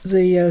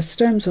the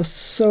stems are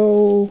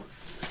so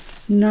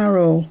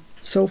narrow,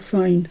 so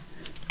fine,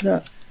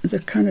 that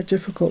they're kind of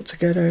difficult to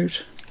get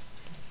out.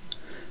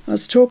 I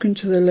was talking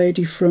to the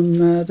lady from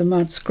the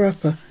Mad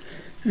Scrapper,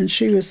 and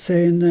she was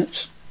saying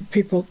that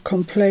people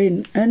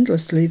complain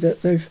endlessly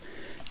that they've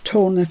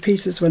torn their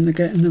pieces when they're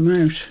getting them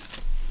out.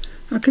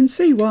 I can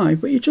see why,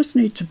 but you just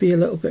need to be a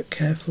little bit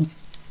careful.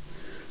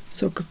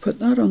 So I could put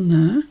that on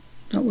there.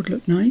 That would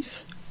look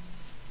nice.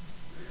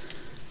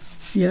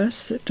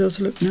 Yes, it does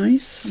look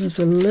nice. There's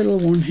a little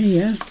one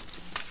here.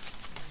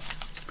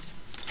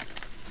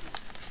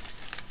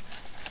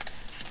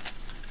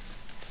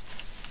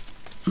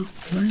 Oh,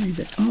 blimey,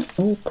 they are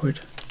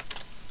awkward.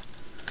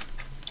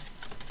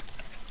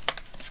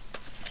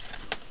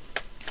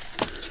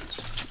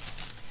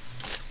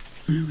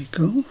 There we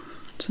go.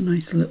 It's a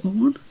nice little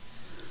one.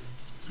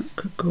 That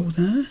could go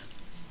there.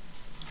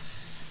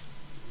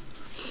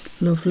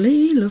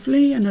 Lovely,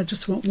 lovely. And I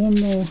just want one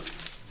more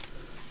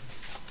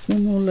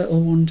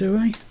little one, do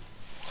I?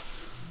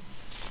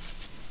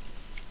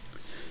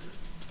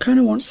 Kind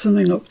of want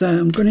something up there.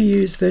 I'm going to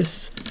use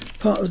this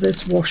part of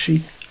this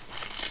washi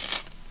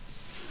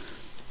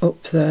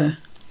up there.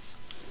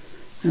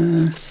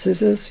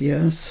 Scissors,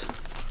 yes.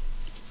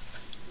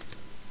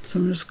 So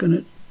I'm just going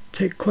to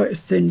take quite a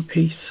thin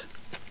piece.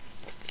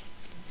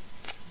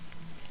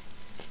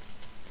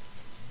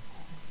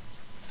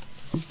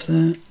 Up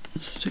there.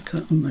 Stick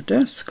that on my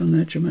desk, on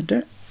the edge of my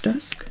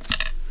desk.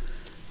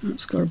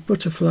 That's got a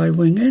butterfly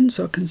wing in,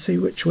 so I can see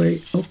which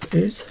way up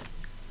is.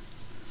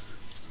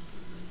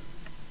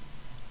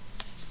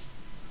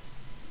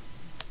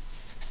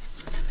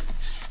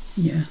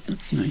 Yeah,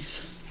 that's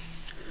nice.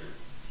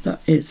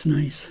 That is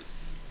nice.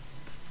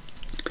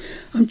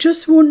 I'm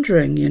just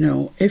wondering, you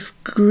know, if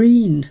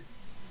green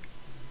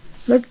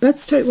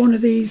Let's take one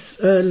of these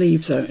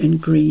leaves out in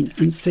green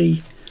and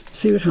see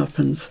what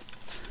happens.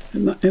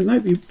 It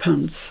might be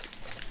pants,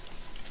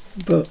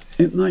 but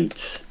it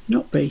might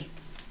not be.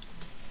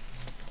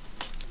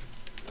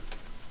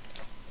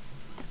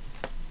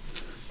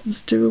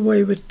 Let's do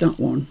away with that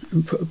one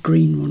and put a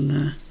green one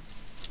there.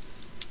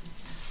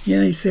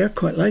 Yeah, you see, I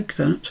quite like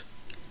that.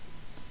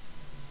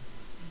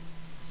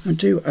 I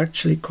do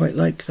actually quite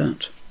like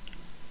that.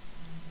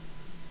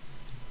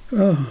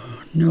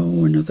 Oh,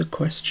 no, another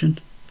question.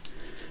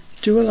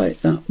 Do I like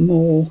that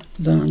more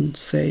than,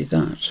 say,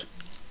 that?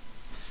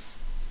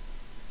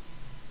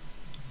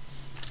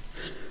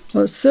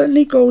 Well, it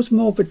certainly goes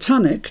more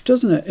botanic,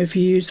 doesn't it, if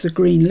you use the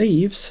green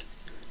leaves?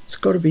 It's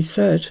got to be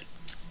said.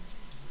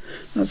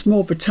 That's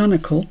more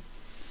botanical.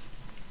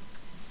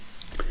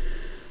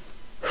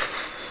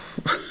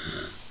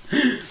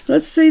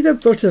 Let's see the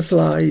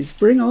butterflies.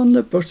 Bring on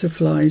the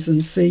butterflies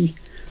and see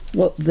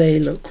what they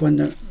look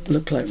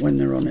like when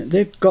they're on it.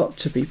 They've got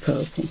to be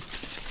purple.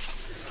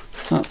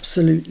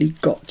 Absolutely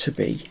got to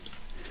be.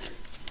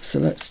 So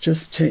let's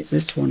just take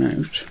this one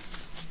out.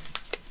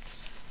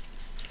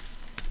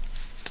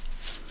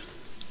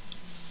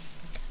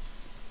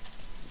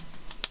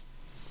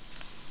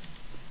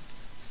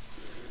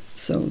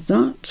 So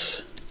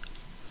that,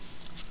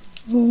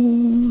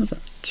 or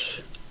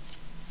that,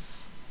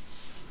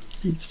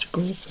 needs to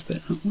go up a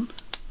bit, that one.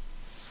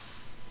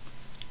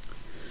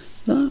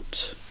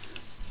 That,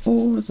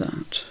 or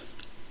that.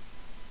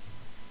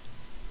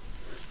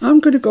 I'm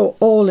going to go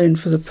all in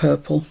for the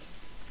purple.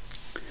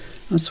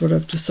 That's what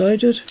I've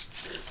decided. I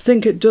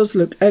think it does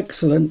look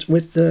excellent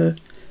with the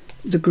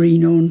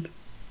green on,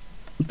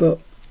 but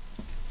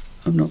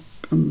I'm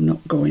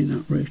not going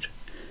that route.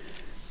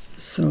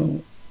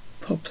 So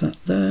pop that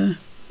there,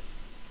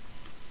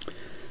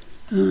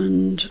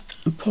 and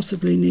I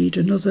possibly need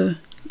another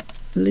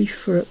leaf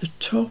for at the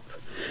top,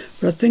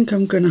 but I think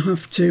I'm going to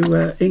have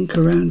to ink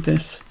around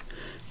this.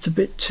 It's a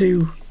bit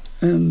too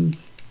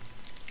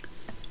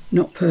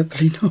not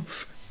purple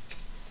enough.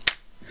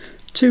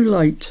 Too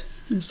light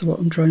is what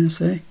I'm trying to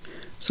say.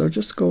 So I'll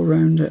just go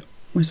around it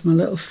with my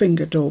little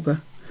finger dauber,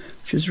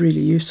 which is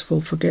really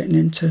useful for getting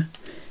into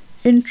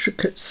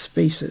intricate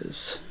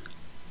spaces.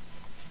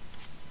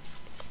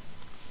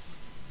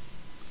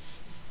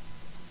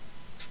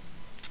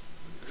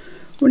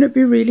 Wouldn't it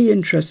be really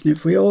interesting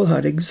if we all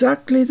had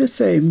exactly the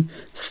same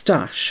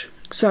stash,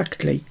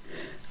 exactly,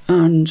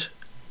 and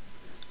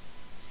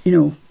you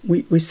know,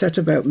 we set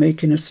about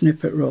making a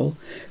snippet roll,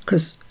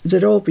 because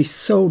they'd all be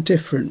so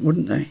different,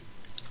 wouldn't they?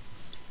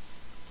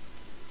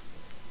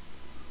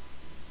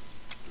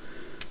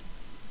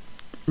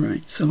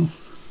 Right, so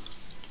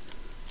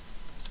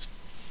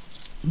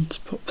let's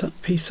pop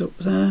that piece up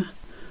there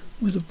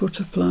with a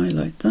butterfly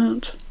like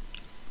that.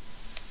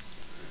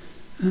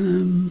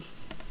 And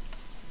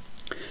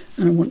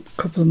I want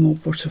a couple more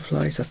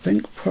butterflies, I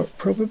think,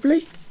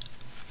 probably.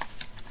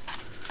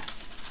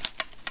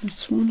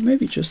 This one,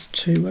 maybe just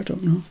two, I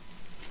don't know.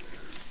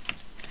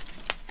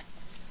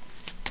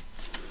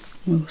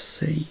 We'll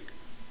see.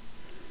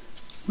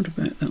 What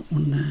about that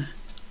one there?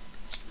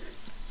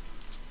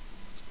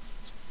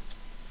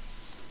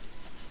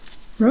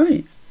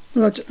 Right,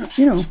 well, I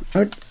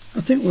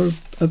think we're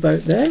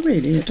about there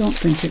really. I don't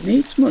think it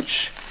needs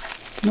much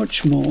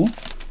more.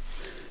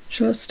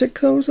 Shall I stick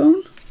those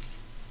on?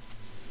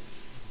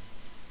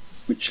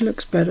 Which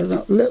looks better,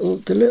 the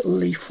little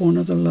leaf one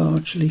or the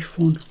large leaf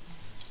one?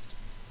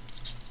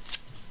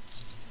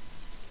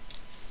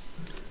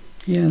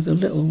 Yeah,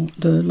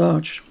 the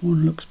large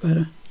one looks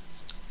better,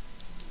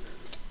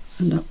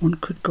 and that one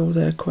could go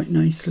there quite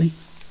nicely.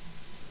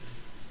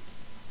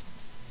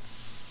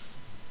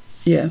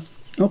 Yeah,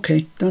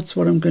 okay, that's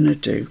what I'm going to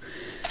do.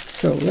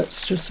 So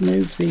let's just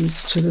move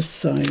these to the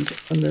side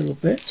a little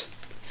bit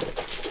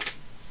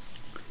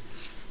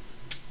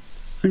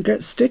and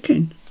get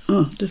sticking.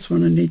 Oh, this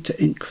one I need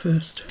to ink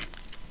first.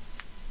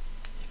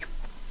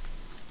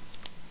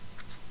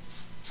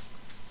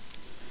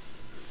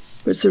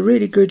 But it's a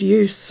really good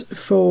use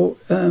for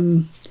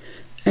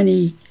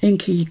any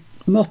inky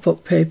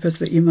mop-up papers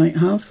that you might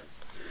have.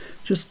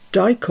 Just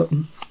die cut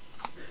them.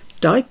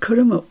 Die cut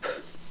them up.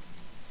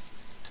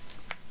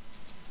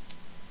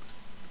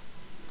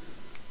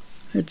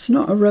 It's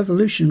not a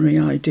revolutionary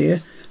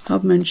idea.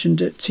 I've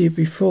mentioned it to you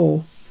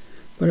before,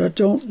 but I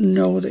don't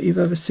know that you've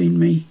ever seen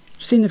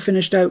the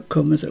finished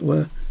outcome, as it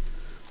were.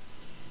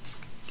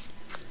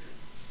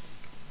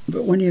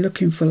 But when you're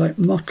looking for like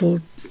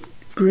mottled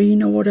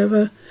green or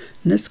whatever,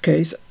 in this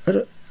case,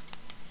 I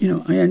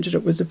ended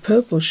up with the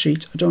purple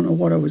sheet. I don't know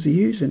what I was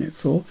using it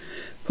for,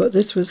 but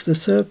this was the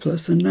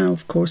surplus, and now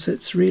of course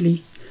it's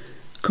really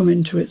come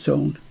into its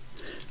own.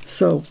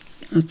 So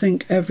I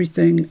think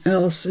everything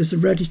else is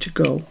ready to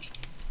go.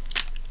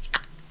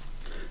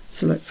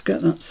 So let's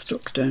get that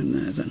stuck down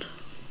there then.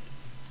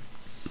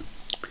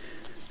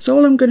 So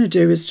all I'm going to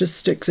do is just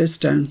stick this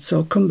down, so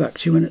I'll come back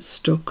to you when it's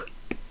stuck.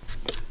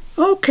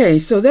 Okay,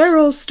 so they're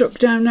all stuck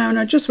down now, and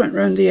I just went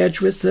round the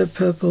edge with the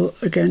purple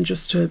again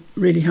just to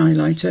really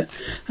highlight it.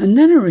 And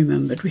then I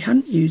remembered we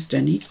hadn't used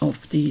any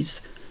of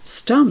these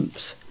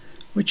stamps,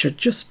 which are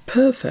just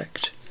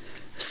perfect.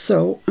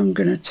 So I'm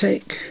going to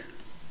take,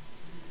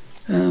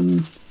 I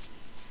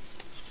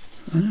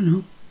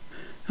don't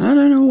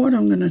know what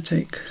I'm going to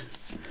take,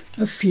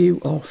 a few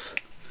off,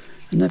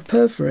 and they're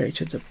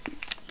perforated, they're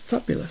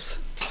fabulous,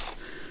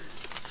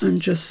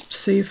 and just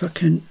see if I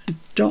can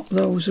dot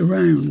those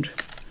around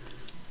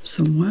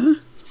somewhere,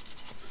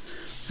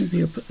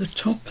 maybe up at the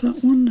top,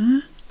 that one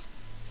there.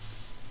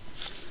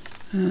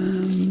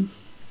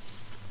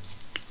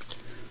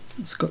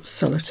 It's got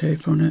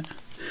sellotape on it,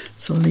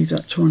 so I'll leave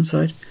that to one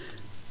side.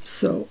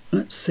 So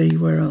let's see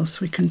where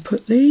else we can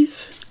put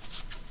these.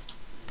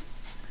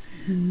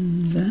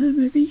 In there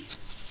maybe.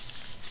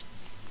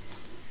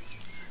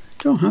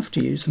 Don't have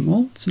to use them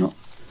all, it's not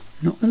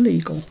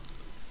illegal.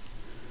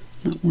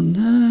 That one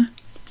there.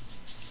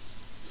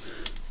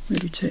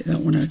 Maybe take that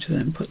one out of there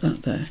and put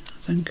that there, I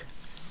think.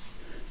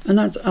 And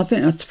I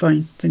think that's fine,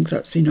 I think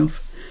that's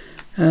enough.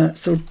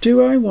 So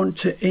do I want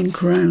to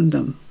ink around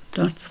them?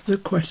 That's the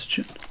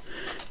question.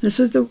 These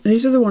are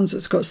the ones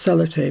that's got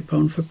sellotape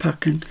on for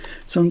packing.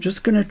 So I'm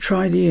just going to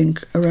try the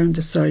ink around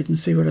the side and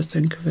see what I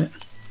think of it.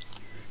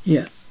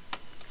 Yeah,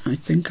 I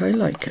think I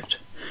like it.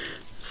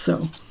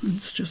 So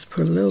let's just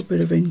put a little bit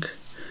of ink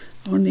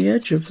on the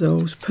edge of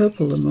those,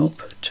 purple them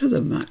up to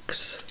the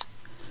max.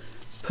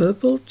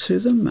 Purple to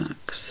the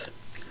max.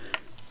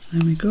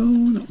 There we go,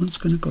 that one's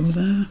going to go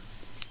there.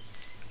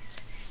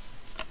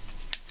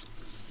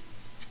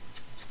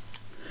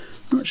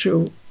 Not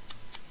sure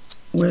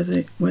where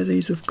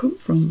these have come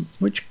from,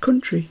 which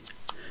country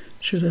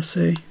should I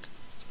say.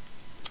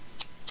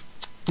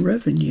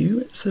 Revenue,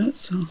 it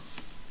says, so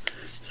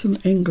some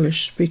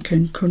English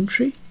speaking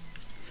country.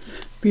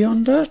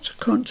 Beyond that,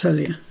 can't tell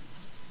you.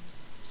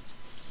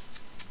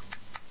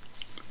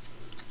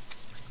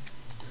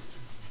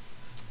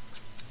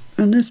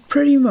 And this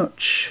pretty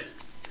much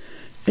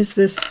is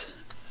this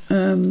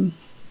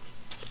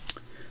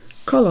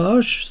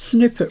collage,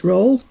 snippet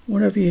roll,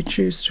 whatever you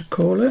choose to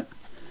call it.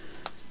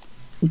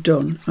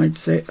 Done, I'd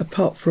say,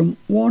 apart from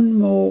one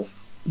more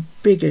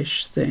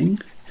biggish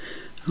thing.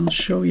 I'll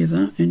show you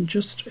that in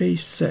just a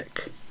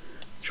sec.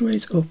 Which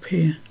way's up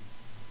here?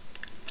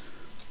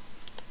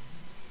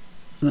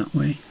 That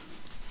way.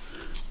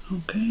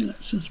 Okay,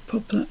 let's just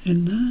pop that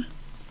in there.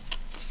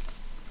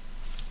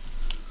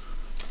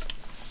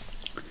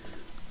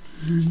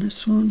 And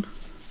this one,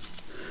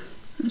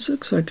 this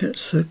looks like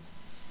it's a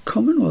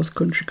Commonwealth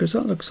country, because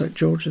that looks like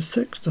George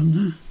VI on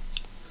there.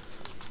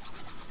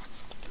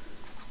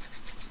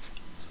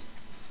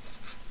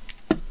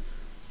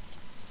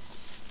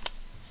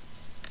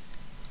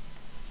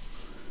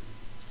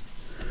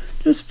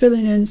 Just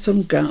filling in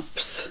some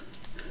gaps,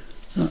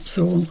 that's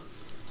all.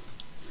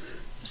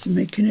 Just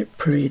making it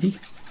pretty.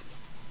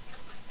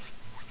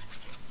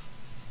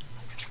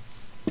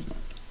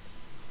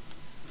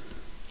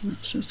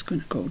 That's just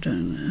going to go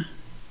down there.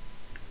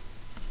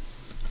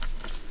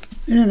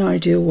 In an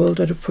ideal world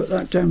I'd have put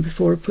that down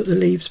before I put the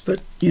leaves,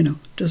 but you know,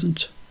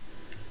 doesn't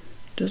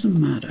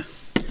matter.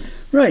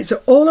 Right,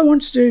 so all I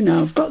want to do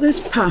now, I've got this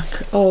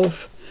pack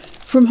of,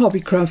 from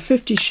Hobbycraft,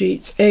 50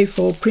 sheets,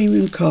 A4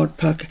 premium card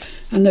pack,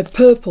 and they're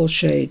purple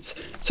shades.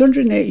 It's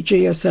 180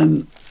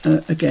 GSM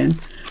again,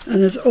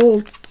 and there's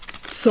all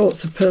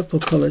sorts of purple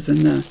colours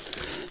in there.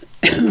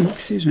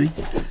 Excuse me.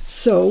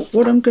 So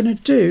what I'm going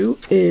to do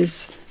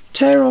is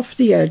tear off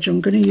the edge.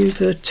 I'm going to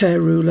use a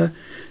tear ruler,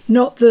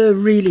 not the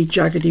really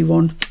jaggedy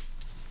one,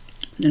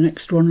 the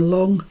next one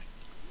along,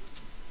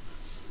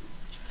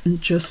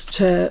 and just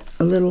tear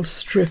a little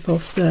strip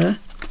off there.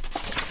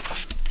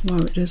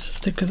 Wow, it is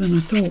thicker than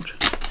I thought.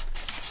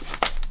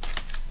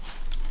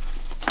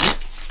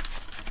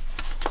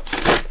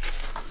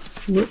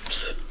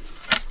 Whoops.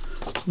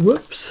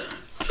 Whoops.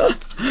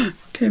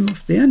 Came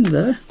off the end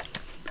there.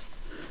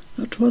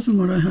 That wasn't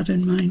what I had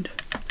in mind.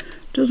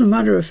 Doesn't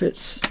matter if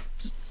it's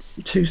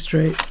too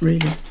straight,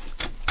 really.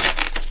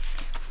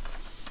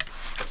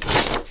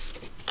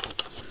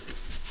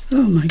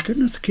 Oh my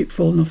goodness, I keep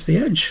falling off the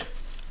edge.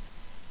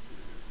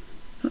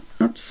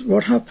 That's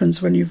what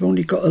happens when you've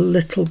only got a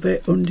little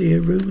bit under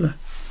your ruler.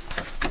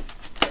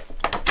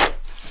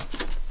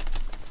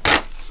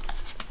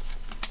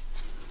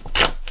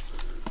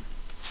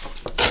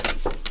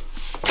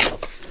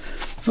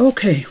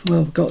 Okay,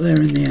 well, got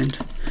there in the end.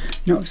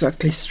 Not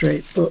exactly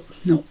straight, but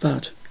not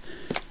bad.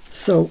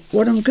 So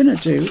what I'm going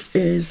to do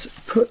is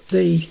put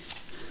the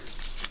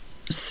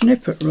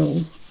snippet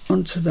roll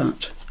onto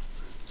that,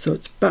 so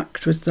it's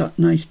backed with that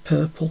nice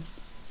purple.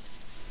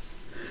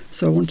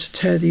 So I want to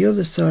tear the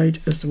other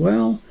side as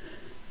well,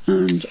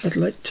 and I'd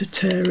like to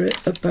tear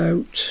it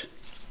about,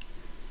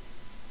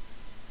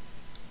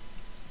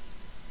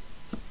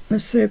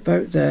 let's say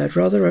about there. I'd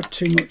rather have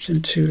too much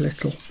than too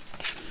little.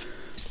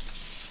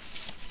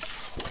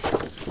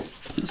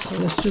 So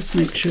let's just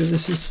make sure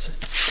this is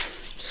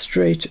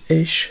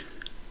straight-ish.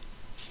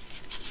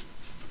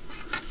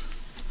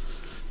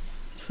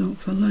 So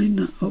if I line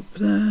that up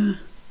there,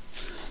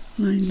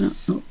 line that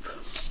up,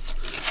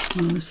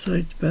 well, this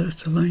side's better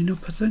to line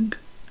up, I think.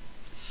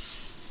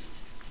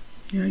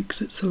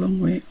 Yikes, it's a long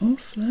way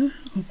off there.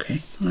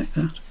 Okay, like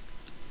that.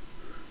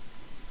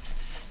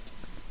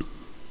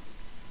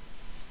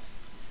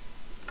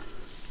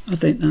 I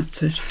think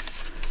that's it.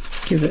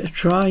 Give it a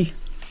try.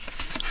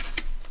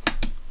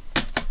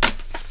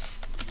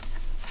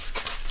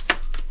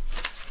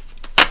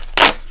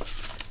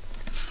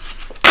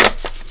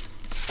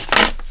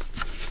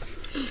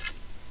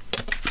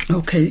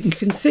 Okay, you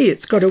can see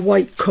it's got a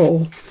white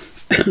core,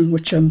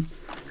 which I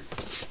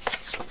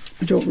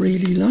don't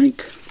really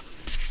like,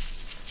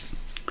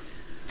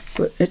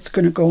 but it's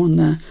going to go on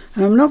there.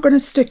 And I'm not going to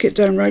stick it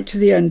down right to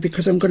the end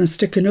because I'm going to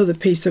stick another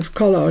piece of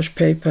collage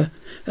paper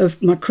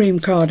of my cream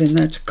card in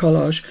there to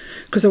collage,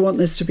 because I want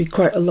this to be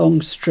quite a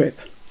long strip.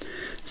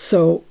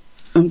 So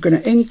I'm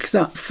going to ink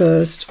that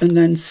first and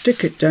then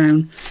stick it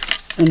down,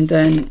 and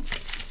then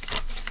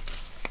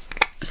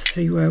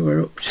see where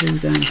we're up to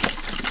then.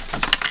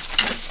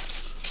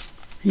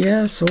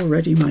 Yes,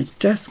 already my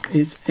desk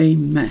is a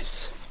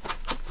mess.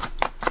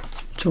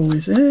 It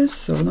always is,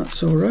 so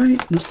that's all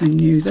right. Nothing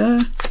new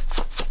there.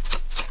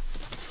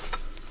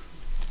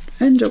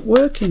 End up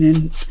working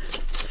in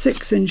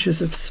 6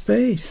 inches of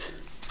space.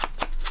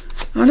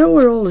 I know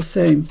we're all the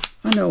same.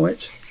 I know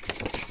it.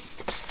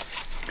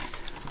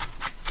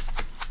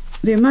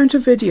 The amount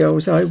of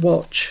videos I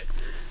watch,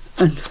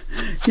 and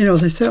you know,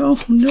 they say,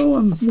 oh no,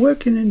 I'm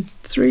working in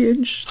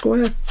 3-inch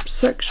square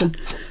section.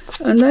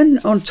 And then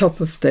on top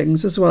of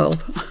things as well.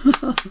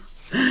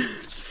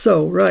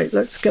 So, right,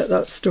 let's get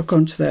that stuck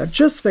onto there. I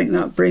just think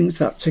that brings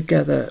that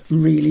together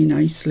really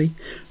nicely.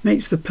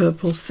 Makes the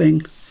purple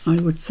sing, I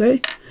would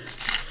say.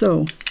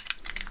 So,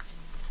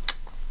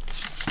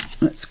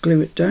 let's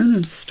glue it down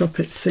and stop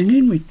it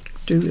singing. We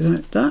do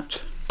without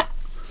that.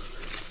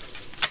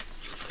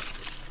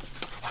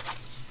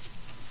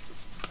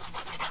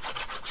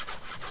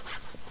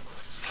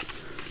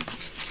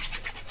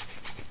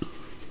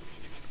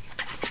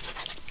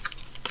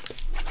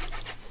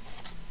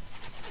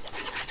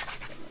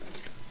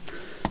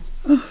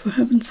 Oh, for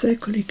heaven's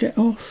sake, will you get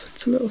off?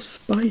 It's a little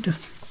spider.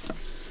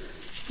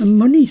 A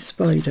money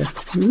spider.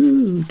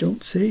 Ooh,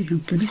 don't say.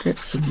 I'm going to get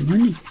some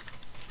money.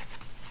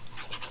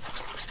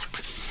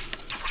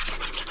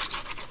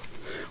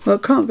 Well,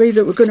 it can't be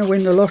that we're going to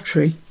win the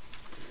lottery,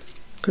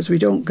 because we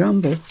don't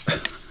gamble.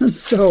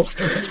 So,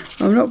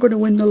 I'm not going to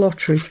win the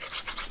lottery.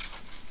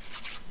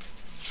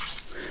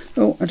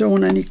 Oh, I don't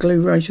want any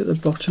glue right at the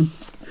bottom.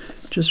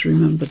 Just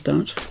remembered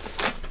that.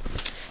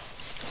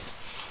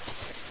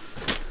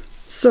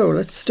 So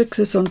let's stick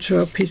this onto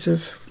our piece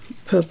of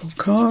purple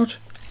card,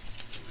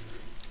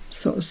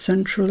 sort of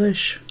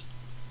central-ish.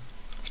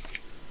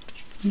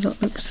 Does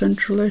that look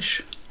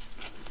central-ish?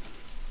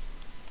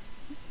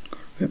 Got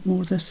a bit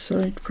more this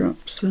side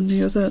perhaps than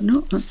the other.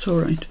 No, that's all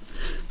right.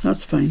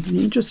 That's fine. And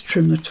you just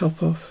trim the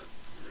top off.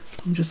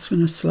 I'm just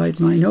going to slide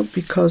mine up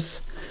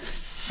because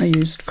I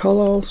used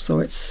Collage,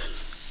 so it's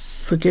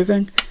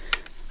forgiving.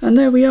 And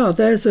there we are.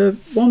 There's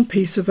one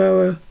piece of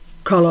our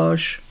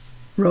collage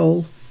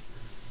roll.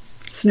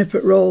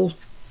 Snippet roll,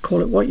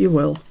 call it what you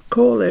will.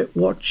 Call it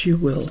what you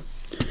will.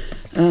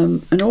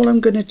 And all I'm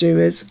going to do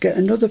is get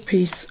another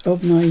piece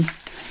of my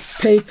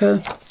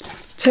paper,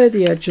 tear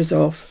the edges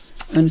off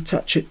and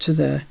attach it to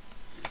there.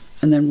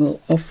 And then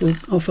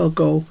off I'll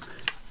go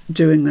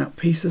doing that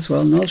piece as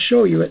well. And I'll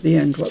show you at the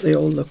end what they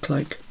all look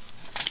like.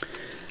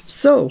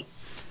 So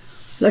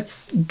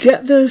let's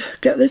get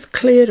this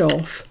cleared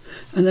off,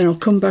 and then I'll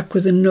come back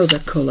with another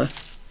colour.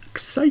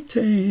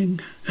 Exciting!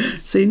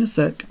 See you in a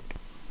sec.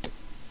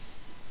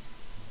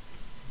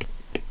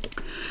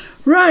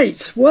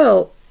 Right,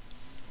 well,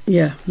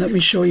 yeah, let me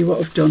show you what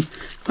I've done.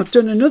 I've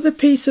done another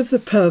piece of the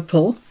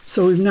purple,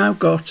 so we've now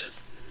got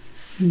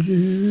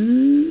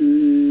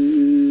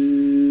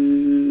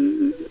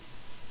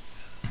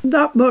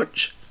that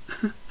much.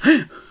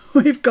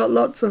 We've got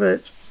lots of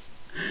it.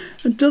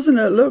 And doesn't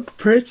it look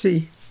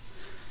pretty?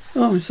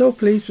 Oh, I'm so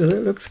pleased with it.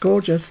 It looks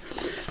gorgeous.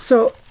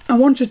 So I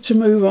wanted to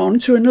move on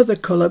to another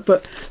colour,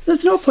 but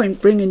there's no point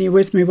bringing you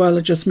with me while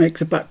I just make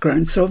the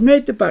background. So I've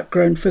made the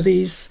background for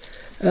these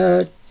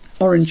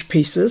orange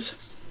pieces.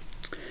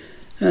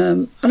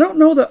 I don't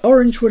know that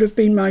orange would have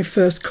been my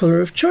first colour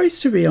of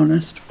choice, to be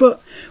honest,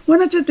 but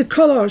when I did the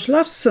collage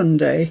last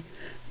Sunday,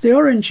 the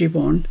orangey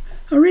one,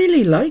 I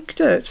really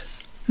liked it.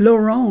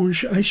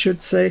 L'orange, I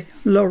should say.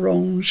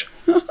 L'orange.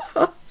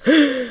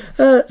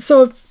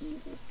 So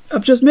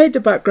I've just made the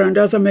background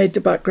as I made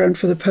the background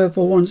for the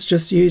purple ones,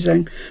 just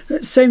using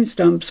same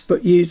stamps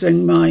but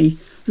using my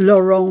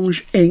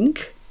L'orange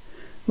ink,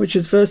 which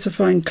is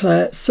Versafine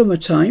Clair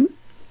Summertime.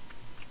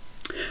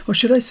 Or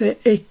should I say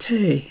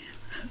été,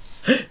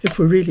 if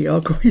we really are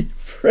going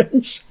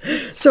French.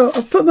 So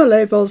I've put my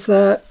labels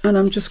there and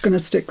I'm just going to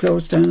stick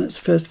those down. That's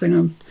the first thing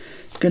I'm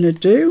going to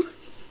do.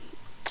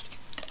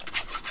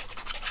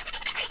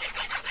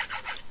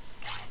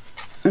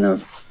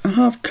 And I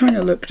have kind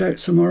of looked out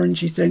some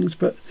orangey things,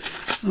 but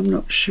I'm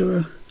not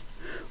sure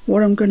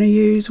what I'm going to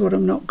use, what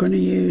I'm not going to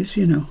use,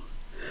 you know.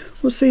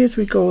 We'll see as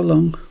we go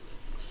along.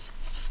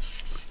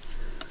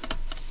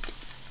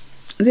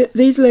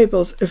 these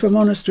labels, if I'm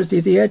honest with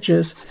you, the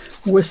edges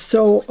were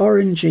so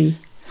orangey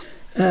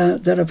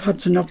that I've had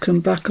to knock them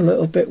back a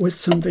little bit with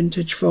some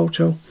vintage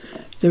photo.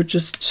 They were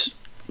just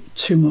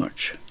too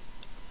much.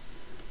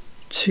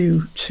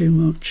 Too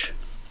much.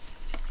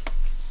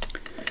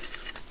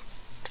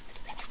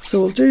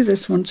 So we'll do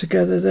this one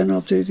together, then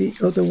I'll do the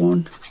other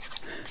one,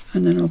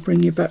 and then I'll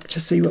bring you back to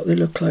see what they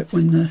look like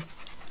when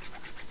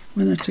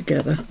they're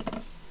together.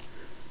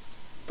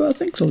 But I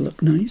think they'll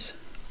look nice.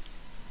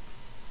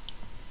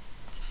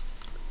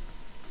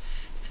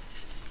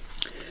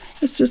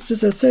 It's just,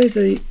 as I say,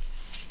 the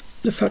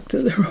fact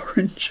that they're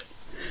orange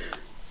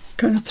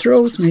kind of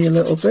throws me a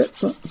little bit,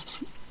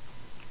 but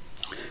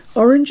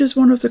orange is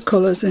one of the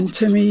colours in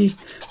Timmy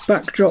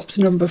Backdrops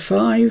number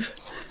 5,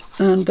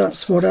 and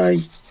that's what I,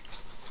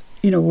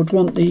 would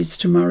want these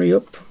to marry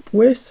up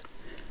with,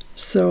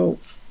 so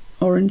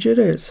orange it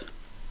is.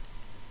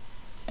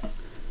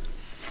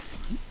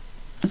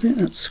 I think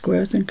that's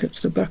square. I think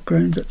it's the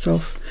background that's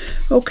off.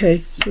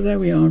 Okay, so there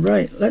we are.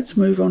 Right, let's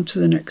move on to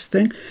the next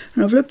thing.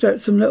 And I've looked at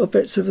some little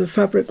bits of the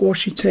fabric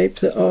washi tape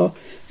that are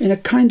in a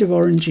kind of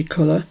orangey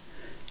colour.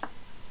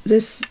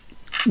 This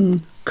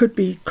could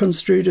be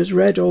construed as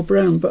red or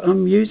brown, but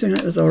I'm using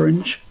it as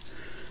orange.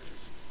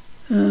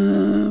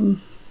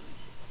 I'm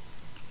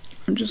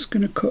just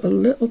going to cut a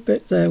little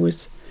bit there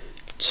with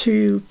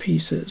 2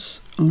 pieces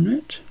on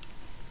it.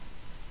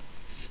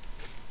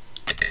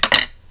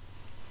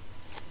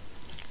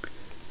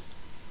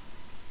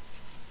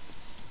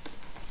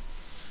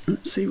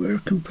 Let's see where I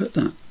can put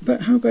that.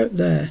 But how about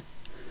there?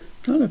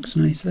 That looks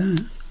nice there.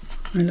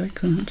 I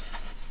like that.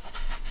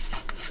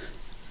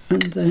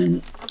 And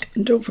then,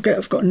 don't forget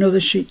I've got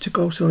another sheet to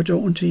go, so I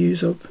don't want to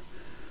use up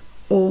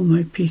all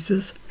my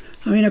pieces.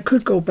 I mean, I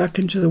could go back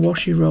into the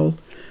washi roll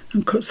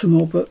and cut some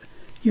more, but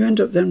you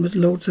end up then with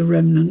loads of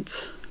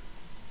remnants.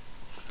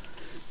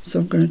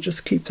 So I'm going to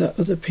just keep that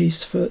other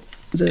piece for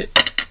the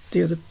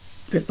other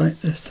bit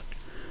like this.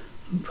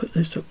 And put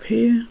this up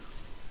here.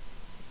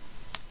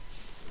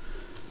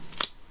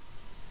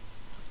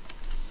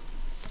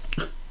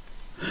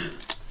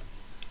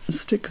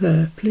 Stick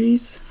there,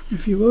 please,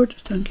 if you would.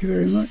 Thank you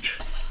very much.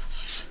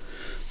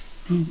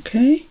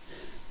 Okay,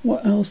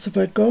 what else have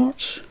I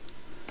got?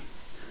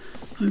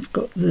 I've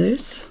got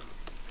this.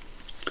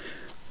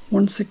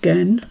 Once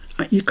again,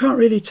 you can't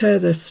really tear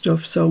this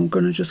stuff, so I'm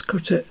going to just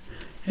cut it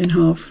in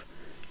half,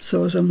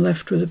 so as I'm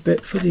left with a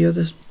bit for the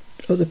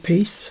other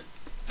piece.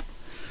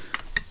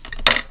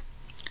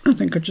 I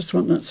think I just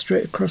want that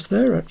straight across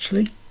there,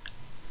 actually.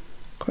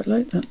 Quite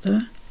like that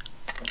there.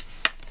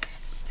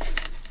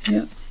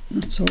 Yeah.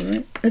 That's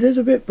alright. It is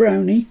a bit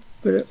browny,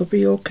 but it'll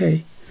be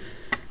okay.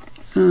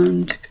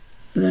 And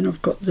then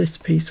I've got this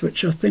piece,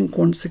 which I think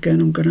once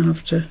again I'm going to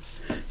have to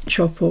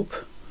chop up.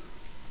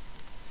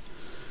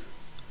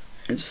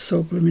 It's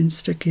so blooming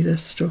sticky,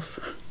 this stuff.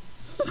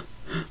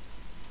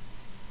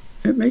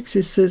 It makes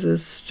his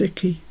scissors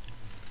sticky,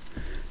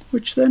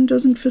 which then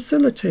doesn't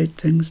facilitate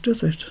things,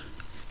 does it?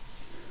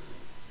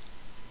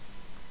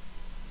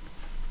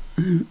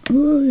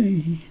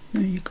 Oy,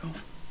 there you go.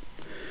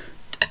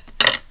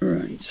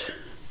 Right,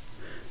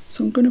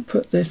 so I'm going to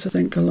put this, I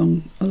think,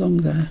 along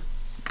there.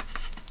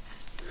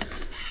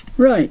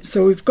 Right,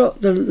 so we've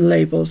got the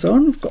labels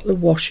on, we've got the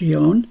washi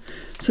on.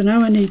 So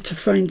now I need to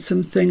find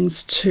some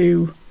things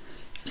to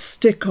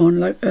stick on,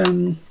 like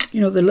the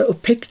little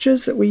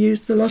pictures that we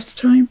used the last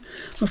time.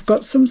 I've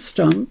got some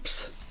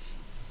stamps,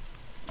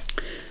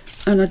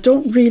 and I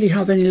don't really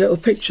have any little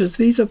pictures.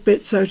 These are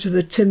bits out of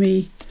the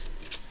Timmy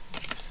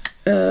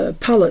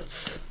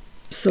palettes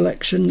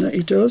selection that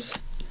he does.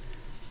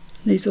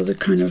 These are the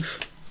kind of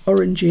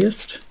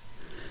orangiest.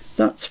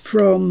 That's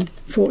from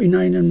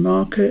 49 and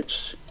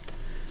Market.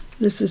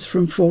 This is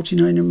from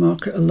 49 and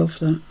Market. I love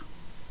that.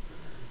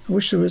 I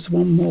wish there was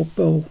one more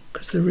bow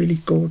because they're really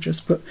gorgeous,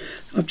 but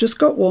I've just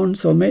got one,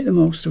 so I'll make the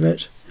most of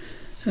it.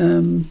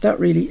 That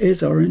really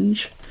is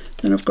orange.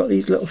 Then I've got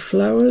these little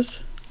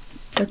flowers.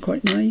 They're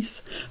quite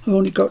nice. I've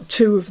only got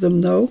 2 of them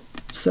though,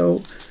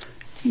 so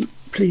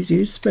please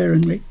use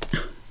sparingly.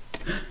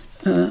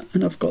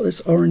 And I've got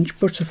this orange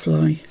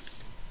butterfly.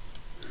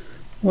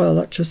 Well,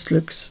 that just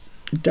looks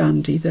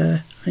dandy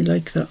there. I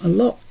like that a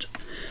lot.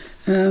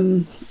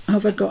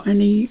 Have I got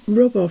any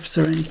rub-offs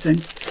or anything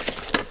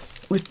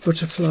with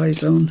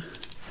butterflies on?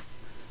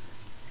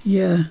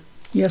 Yeah,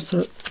 yes,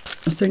 I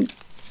think,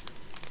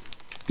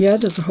 yeah,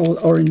 there's a whole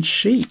orange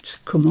sheet.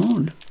 Come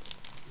on.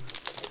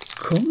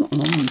 Come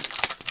on.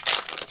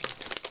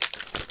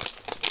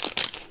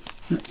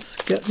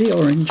 Let's get the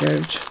orange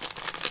out.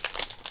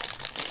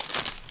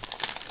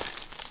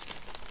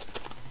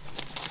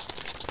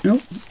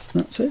 Nope,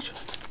 that's it.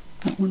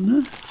 That one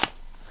there.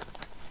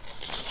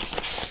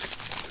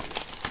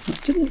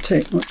 That didn't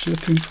take much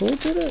looking for,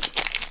 did it?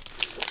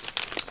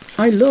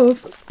 I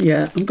love,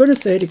 yeah, I'm going to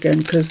say it again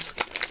because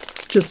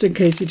just in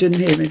case you didn't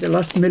hear me the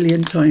last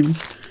million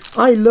times,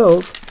 I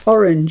love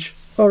orange,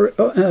 or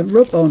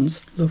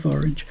rub-ons. Love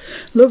orange.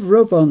 Love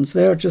rub-ons.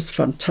 They are just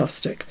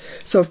fantastic.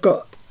 So I've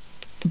got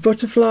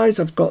butterflies,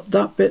 I've got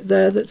that bit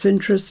there that's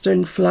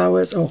interesting,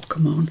 flowers. Oh,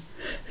 come on.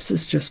 This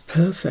is just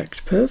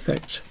perfect,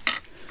 perfect.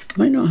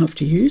 Might not have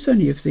to use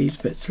any of these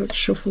bits. Let's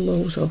shuffle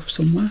those off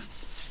somewhere.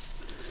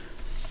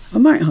 I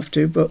might have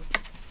to, but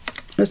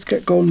let's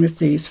get going with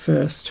these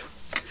first.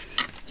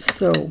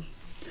 So,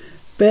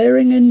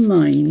 bearing in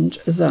mind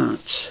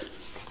that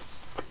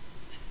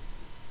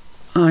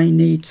I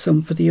need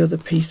some for the other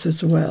piece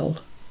as well.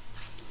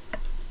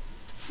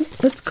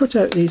 Let's cut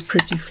out these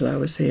pretty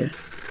flowers here.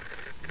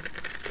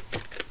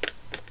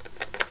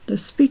 They're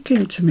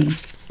speaking to me,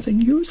 saying,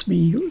 use me,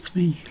 use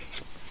me.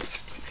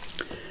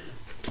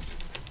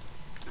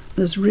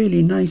 There's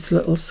really nice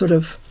little sort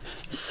of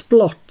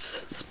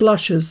splots,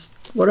 splashes,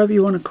 whatever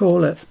you want to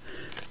call it,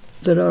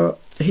 that are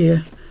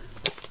here.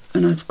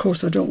 And of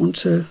course I don't want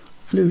to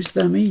lose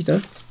them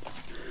either.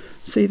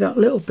 See that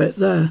little bit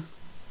there?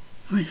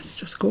 I mean, it's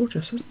just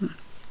gorgeous, isn't it?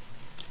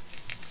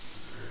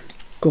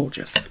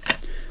 Gorgeous.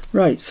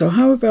 Right, so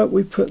how about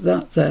we put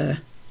that there?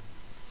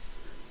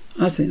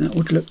 I think that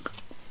would look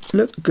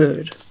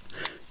good.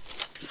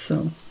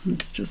 So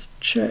let's just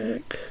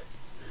check.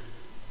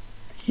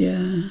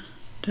 Yeah,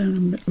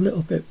 down a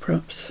little bit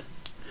perhaps.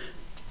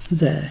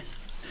 There.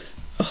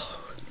 Oh,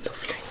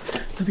 lovely.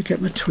 Let me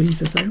get my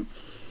tweezers out.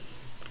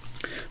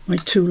 My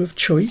tool of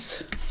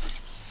choice.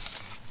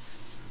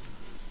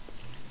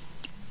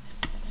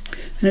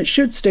 And it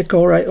should stick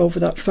all right over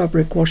that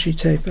fabric washi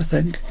tape, I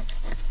think.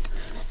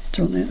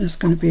 Don't think there's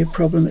going to be a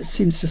problem. It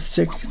seems to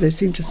stick, they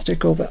seem to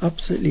stick over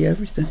absolutely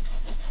everything.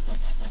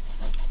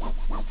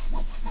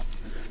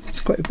 It's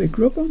quite a big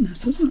rub on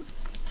this, isn't it?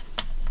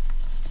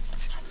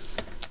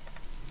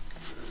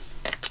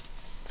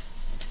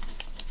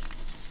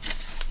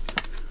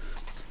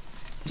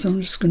 So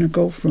I'm just going to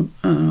go from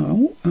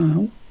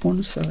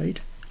one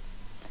side.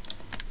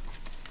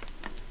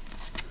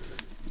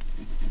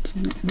 It's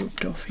not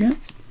rubbed off yet.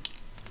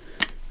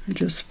 And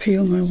just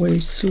peel my way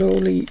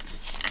slowly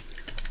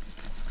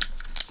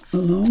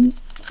along.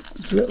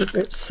 There's little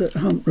bits that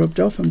haven't rubbed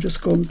off. I'm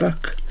just going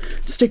back,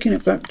 sticking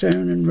it back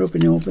down and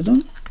rubbing over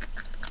them.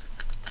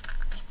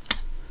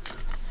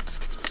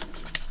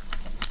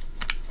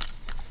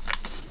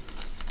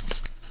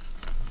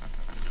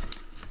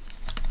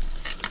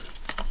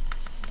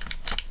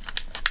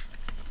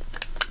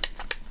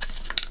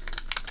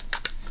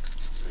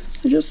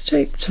 They just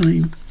take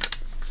time.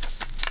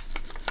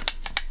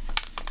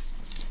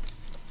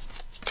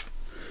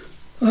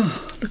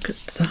 Oh, look at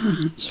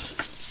that.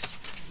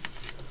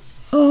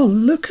 Oh,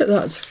 look at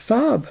that. It's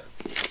fab.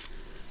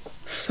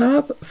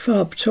 Fab,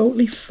 fab,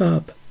 totally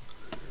fab.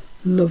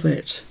 Love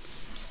it.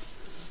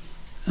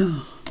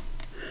 Oh.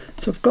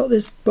 So I've got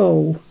this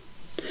bow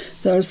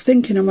that I was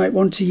thinking I might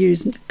want to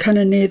use kind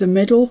of near the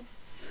middle.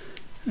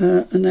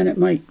 And then it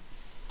might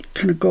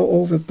kind of go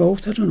over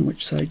both. I don't know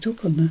which side's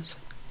up on this.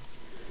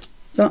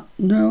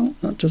 No,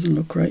 that doesn't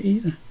look right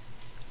either.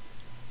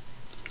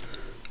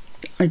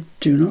 I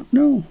do not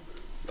know.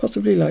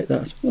 Possibly like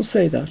that. We'll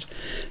say that.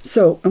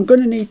 So I'm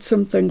going to need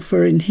something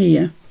for in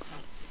here.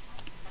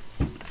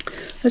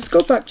 Let's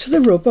go back to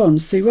the rub-on,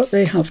 see what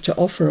they have to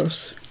offer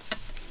us.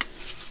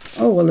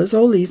 Oh, well, there's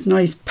all these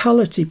nice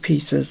pallety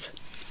pieces.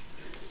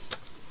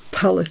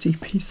 Pallety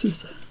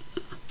pieces.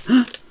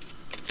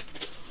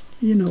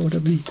 You know what I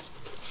mean.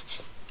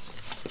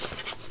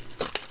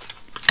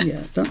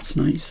 Yeah, that's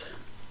nice.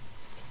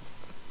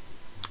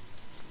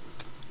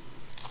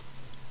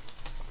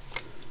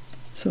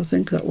 So I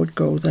think that would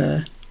go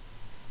there.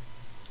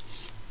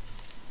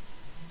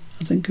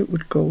 I think it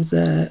would go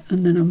there,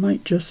 and then I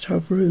might just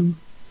have room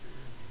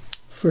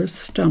for a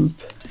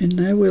stamp in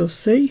there. We'll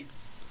see.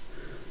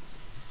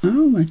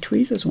 Oh, my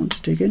tweezers want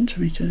to dig into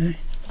me today.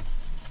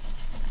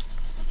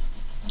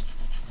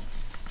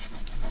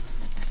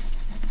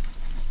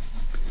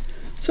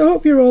 So I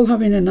hope you're all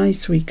having a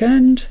nice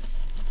weekend.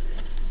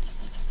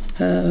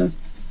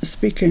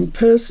 Speaking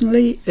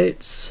personally,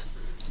 it's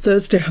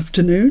Thursday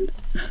afternoon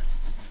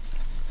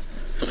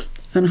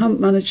and I haven't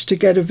managed to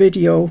get a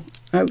video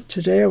out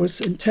today. I was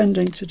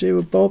intending to do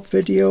a bob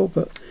video,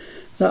 but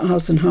that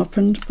hasn't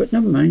happened. But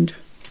never mind,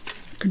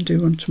 I can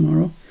do one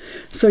tomorrow.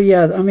 So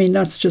yeah, I mean,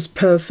 that's just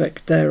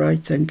perfect there, I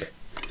think.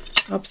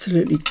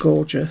 Absolutely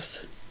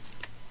gorgeous.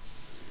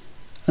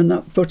 And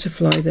that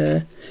butterfly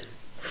there,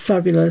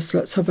 fabulous.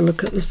 Let's have a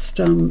look at the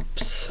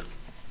stamps.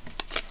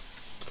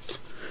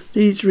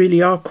 These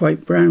really are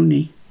quite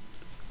browny,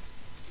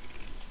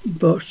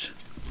 but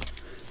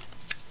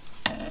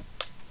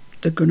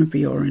they're going to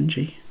be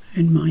orangey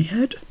in my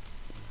head.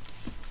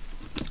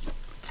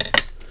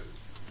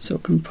 So I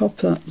can pop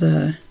that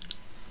there.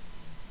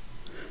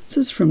 This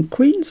is from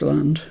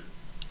Queensland.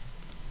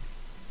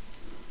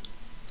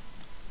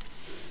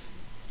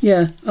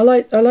 Yeah, I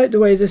like the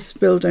way this is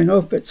building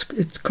up. It's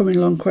coming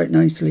along quite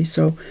nicely.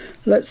 So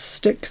let's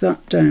stick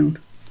that down.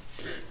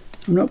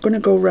 I'm not going to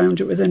go around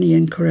it with any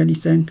ink or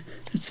anything.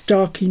 It's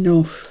dark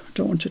enough. I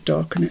don't want to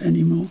darken it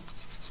anymore.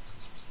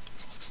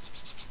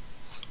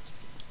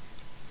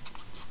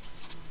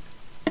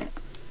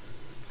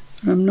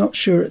 I'm not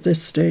sure at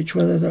this stage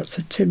whether that's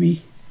a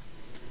Timmy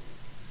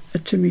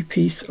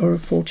piece or a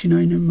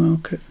 49 in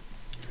market.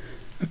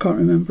 I can't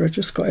remember. I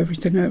just got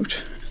everything out.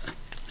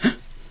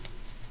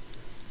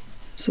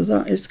 So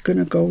that is going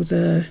to go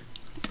there.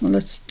 Well,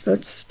 let's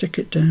stick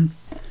it down.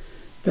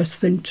 Best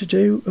thing to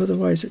do,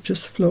 otherwise it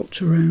just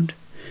floats around.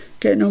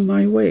 Getting on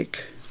my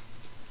wick.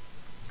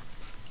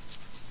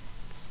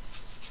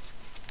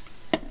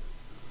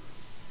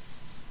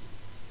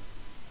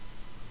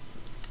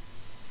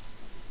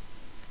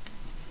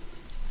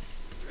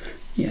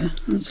 Yeah,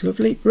 that's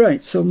lovely.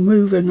 Right, so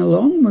moving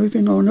along,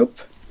 moving on up.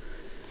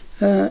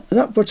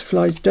 That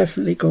butterfly's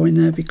definitely going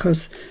there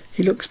because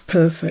he looks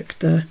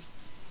perfect there.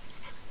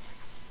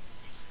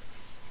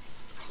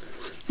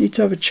 Need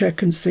to have a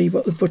check and see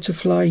what the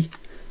butterfly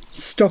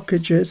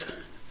stockage is.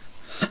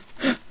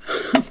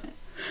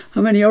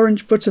 How many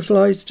orange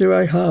butterflies do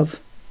I have?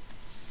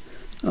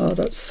 Oh,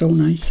 that's so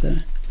nice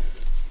there.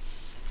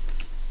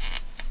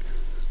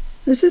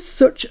 This is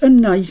such a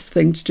nice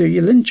thing to do.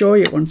 You'll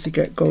enjoy it once you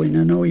get going,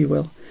 I know you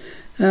will.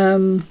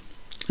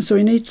 So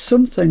we need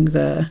something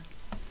there.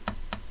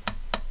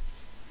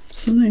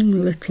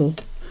 Something little.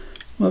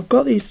 Well, I've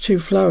got these two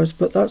flowers,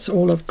 but that's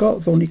all I've got.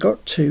 I've only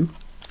got two.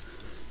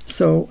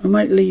 So I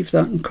might leave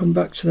that and come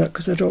back to that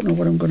because I don't know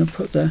what I'm going to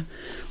put there.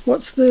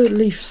 What's the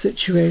leaf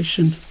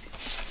situation?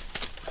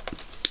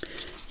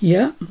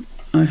 Yeah,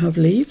 I have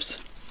leaves.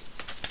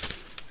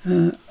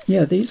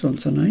 Yeah, these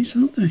ones are nice,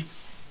 aren't they?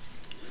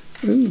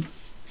 Ooh.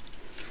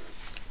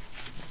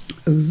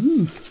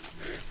 Ooh,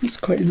 that's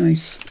quite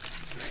nice.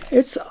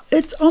 It's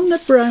on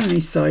the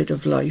brownie side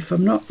of life,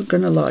 I'm not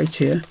going to lie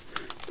to you,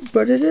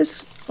 but it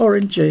is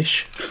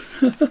orangish.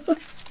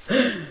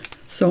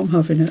 So I'm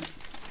having it.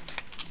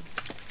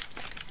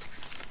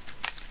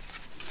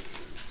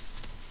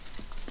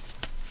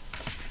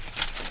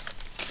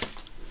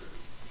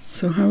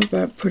 So how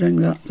about putting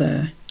that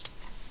there?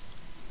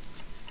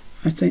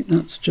 I think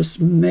that's just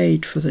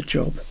made for the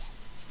job.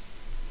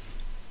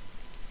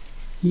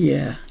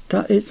 Yeah,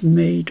 that is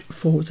made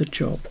for the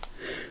job.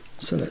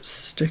 So let's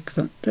stick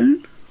that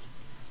down.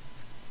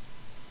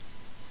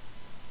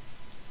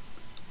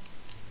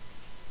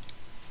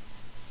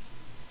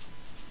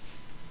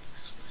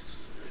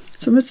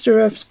 So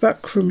Mr. F's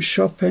back from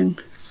shopping,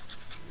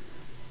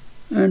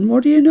 and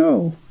what do you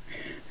know?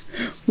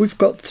 We've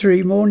got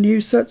 3 more new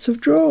sets of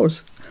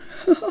drawers.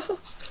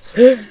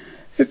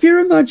 If you're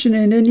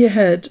imagining in your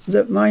head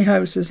that my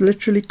house is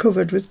literally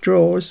covered with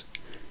drawers,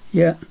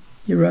 yeah,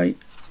 you're right.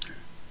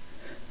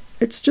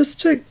 It's just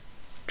to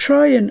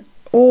try and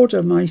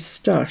order my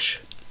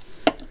stash.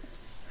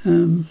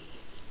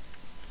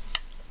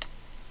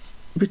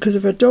 Because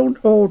if I don't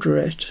order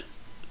it,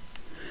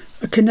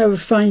 I can never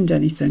find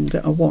anything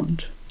that I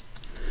want,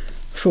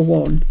 for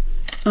one.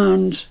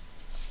 And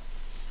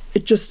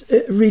it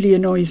really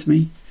annoys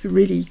me. It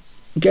really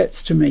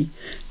gets to me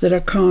that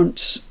I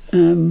can't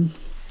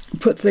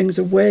put things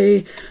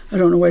away. I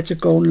don't know where to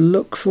go and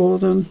look for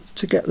them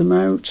to get them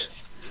out.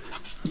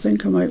 I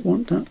think I might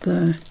want that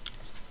there.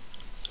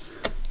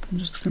 I'm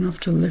just going to have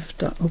to lift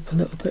that up a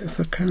little bit if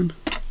I can.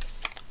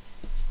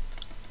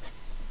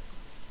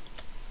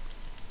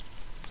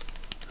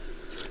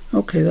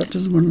 Okay, that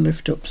doesn't want to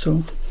lift up,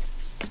 so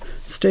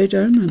stay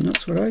down, and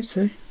that's what I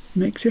say.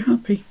 Makes you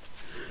happy.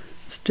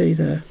 Stay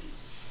there.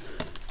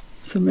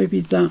 So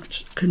maybe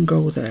that can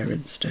go there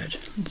instead.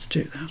 Let's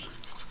do that.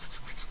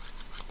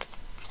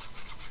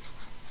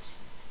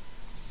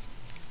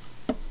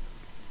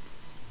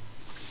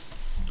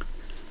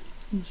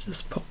 Let's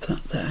just pop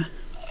that there.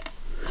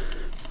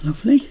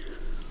 Lovely.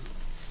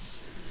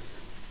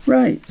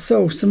 Right,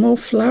 so some more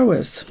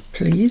flowers,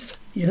 please.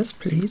 Yes,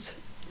 please.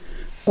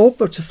 Or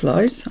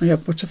butterflies. I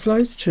have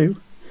butterflies too.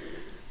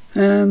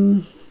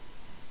 I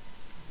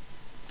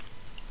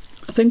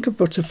think a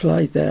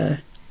butterfly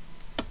there.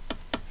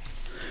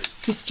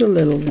 Just a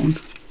little one.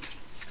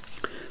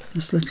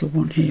 This little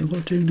one here will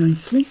do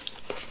nicely.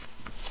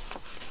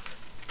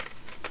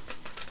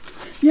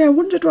 Yeah, I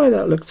wondered why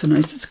that looked so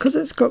nice. It's because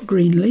it's got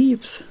green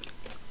leaves.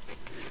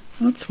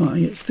 That's why.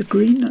 It's the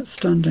green that's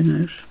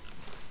standing out.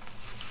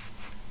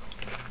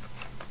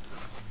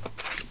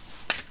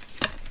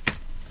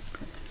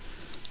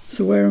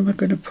 So where am I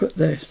going to put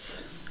this?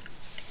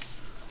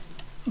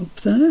 Up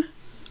there?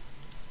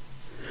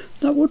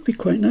 That would be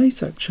quite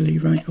nice actually,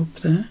 right up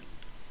there.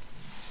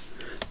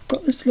 I've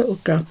got this little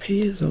gap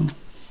here though.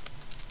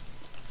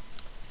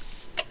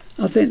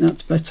 I think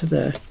that's better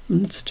there.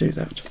 Let's do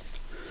that.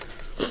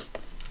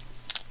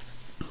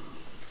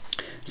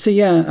 So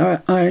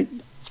yeah, I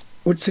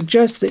would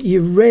suggest that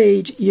you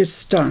raid your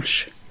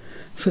stash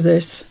for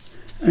this,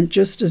 and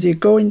just as you're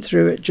going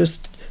through it,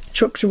 just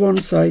chuck to one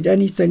side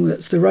anything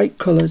that's the right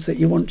colours that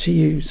you want to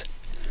use,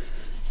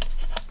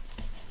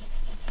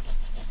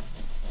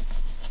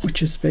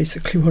 which is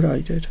basically what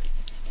I did.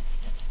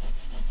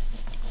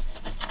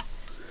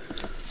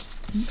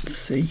 Let's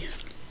see,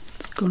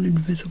 it's gone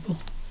invisible.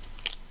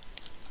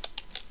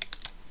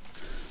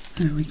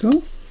 There we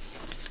go.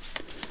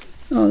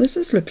 Oh, this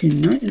is looking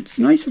nice. It's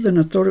nicer than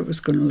I thought it was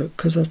going to look,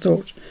 because I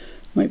thought it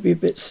might be a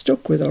bit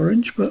stuck with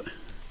orange, but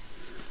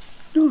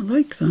no, I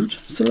like that.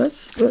 So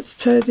let's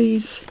tear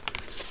these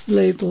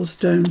labels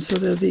down so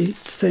they're the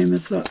same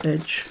as that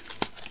edge.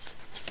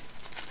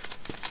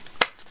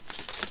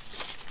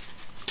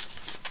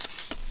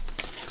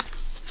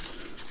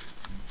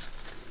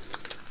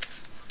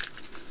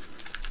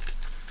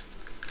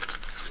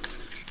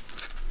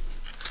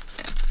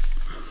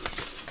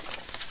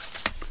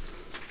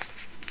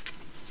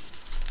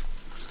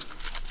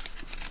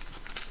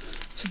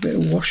 It's a bit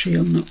of washy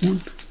on that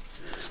one.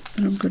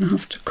 Then I'm going to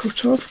have to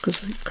cut off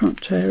because I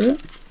can't tear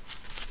it.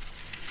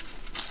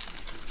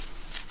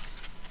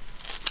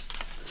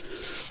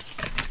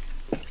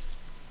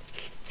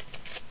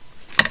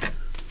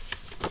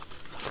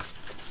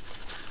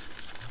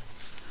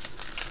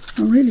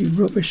 I'm really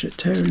rubbish at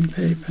tearing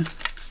paper.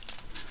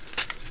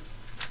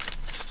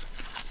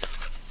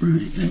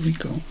 Right, there we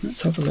go.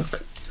 Let's have a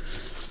look.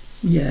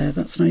 Yeah,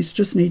 that's nice.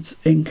 Just needs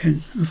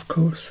inking, of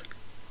course.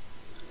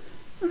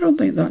 I don't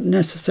think that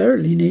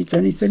necessarily needs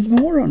anything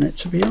more on it,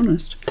 to be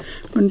honest.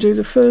 I'm going to do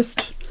the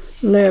first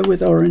layer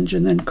with orange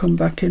and then come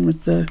back in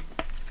with the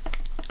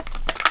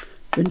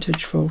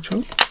vintage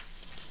photo.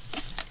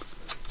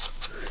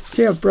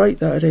 See how bright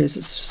that is?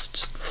 It's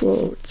just,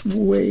 oh, it's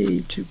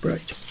way too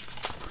bright.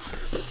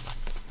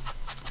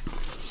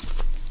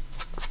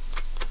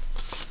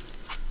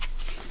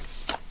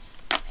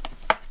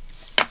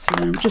 So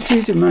then I'm just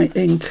using my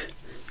ink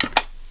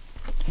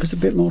because it's a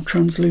bit more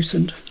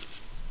translucent.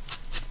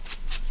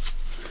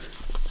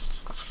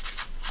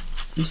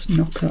 Just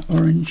knock that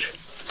orange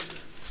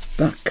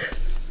back.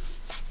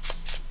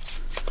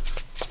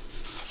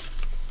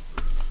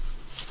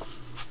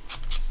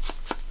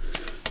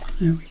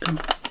 There we go.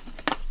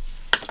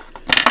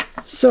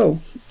 So,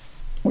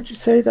 would you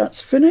say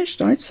that's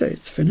finished? I'd say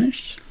it's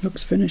finished.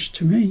 Looks finished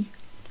to me.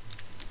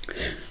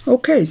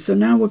 Okay, so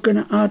now we're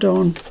going to add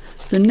on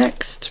the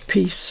next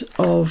piece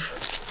of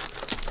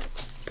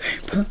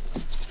paper,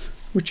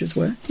 which is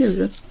where? Here it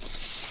is.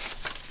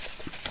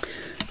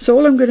 So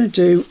all I'm going to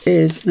do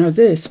is, now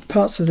this,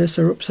 parts of this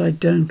are upside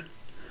down.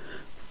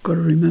 I've got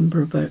to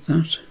remember about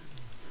that.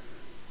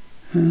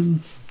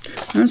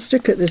 I'll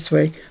stick it this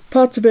way.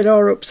 Parts of it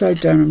are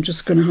upside down. I'm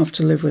just going to have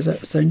to live with it,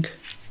 I think.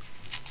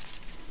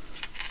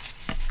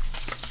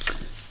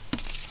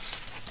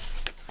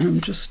 I'm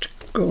just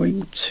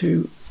going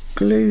to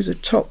glue the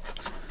top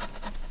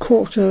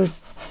quarter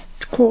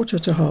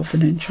to half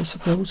an inch, I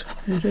suppose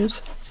it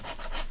is.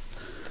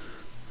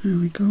 There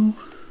we go.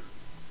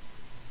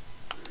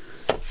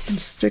 And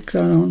stick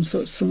that on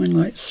so it's something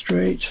like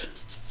straight.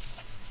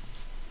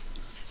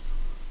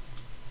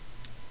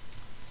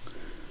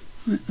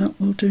 Like that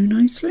will do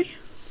nicely.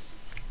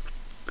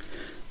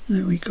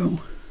 There we go.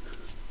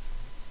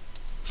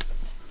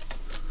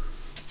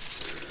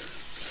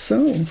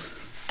 So,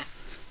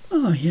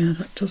 oh yeah,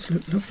 that does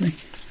look lovely.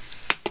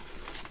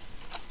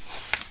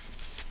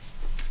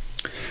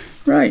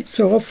 Right,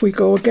 so off we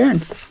go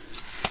again.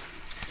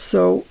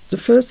 So the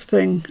first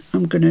thing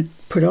I'm going to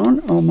put on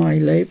are my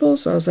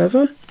labels, as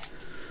ever.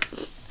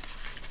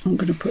 I'm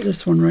going to put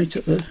this one right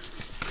at the,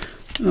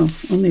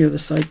 on the other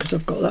side because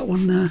I've got that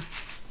one there.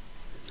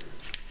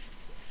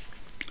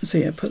 So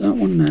yeah, put that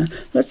one there.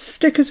 Let's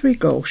stick as we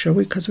go, shall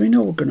we? Because we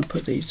know we're going to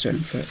put these down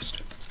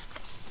first.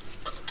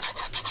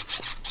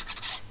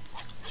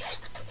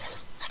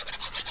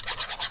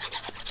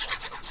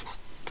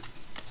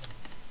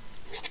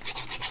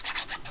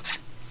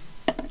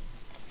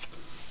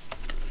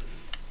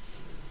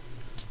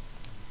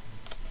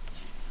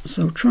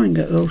 So try and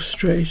get those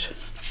straight.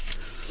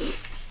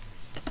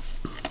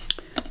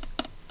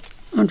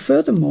 And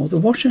furthermore, the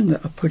washing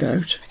that I put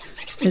out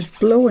is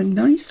blowing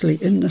nicely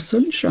in the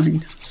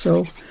sunshine.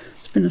 So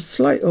it's been a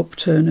slight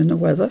upturn in the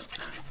weather.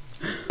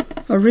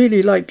 I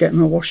really like getting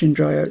my washing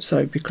dry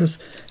outside because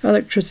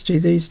electricity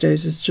these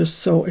days is just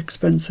so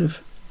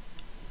expensive.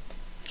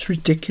 It's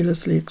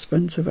ridiculously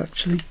expensive,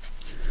 actually.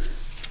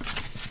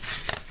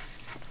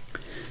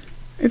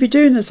 If you're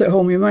doing this at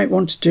home, you might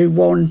want to do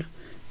one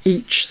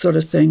each sort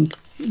of thing,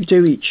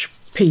 do each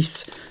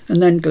piece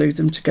and then glue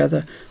them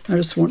together. I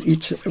just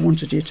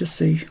wanted you to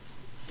see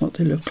what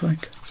they look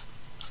like.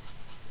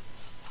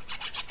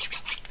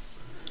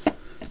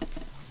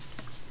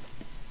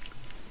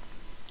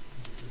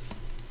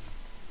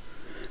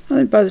 I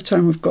think by the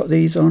time we've got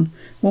these on,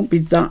 it won't be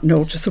that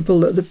noticeable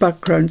that the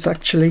background's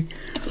actually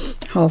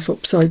half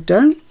upside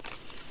down.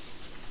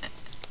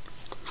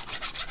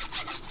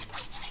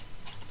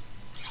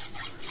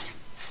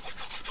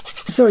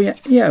 So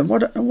yeah,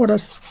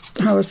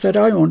 how I said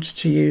I wanted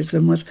to use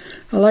them was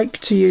I like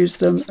to use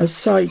them as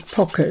side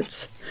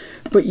pockets,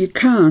 but you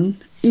can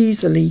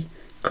easily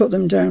cut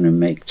them down and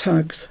make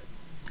tags,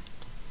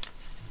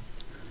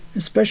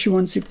 especially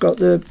once you've got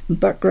the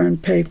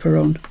background paper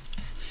on.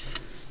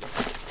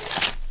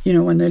 You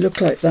know, when they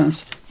look like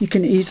that, you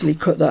can easily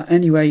cut that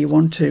anywhere you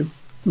want to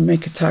and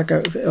make a tag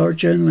out of it, or a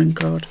journaling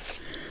card.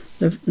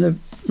 They're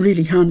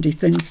really handy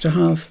things to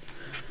have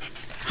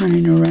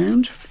hanging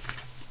around.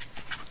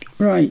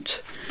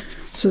 Right,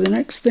 so the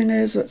next thing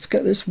is, let's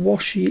get this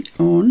washi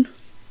on.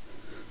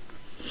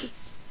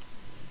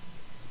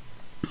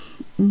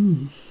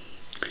 I'm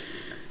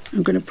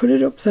going to put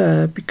it up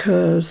there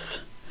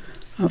because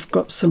I've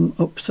got some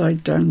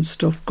upside down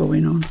stuff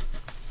going on.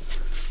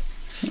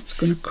 That's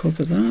going to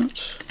cover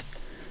that.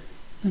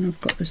 Then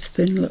I've got this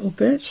thin little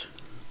bit.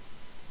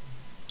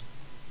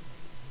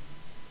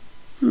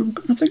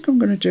 I think I'm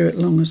going to do it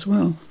long as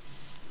well.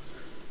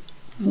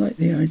 I like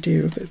the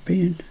idea of it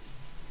being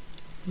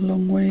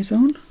long ways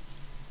on.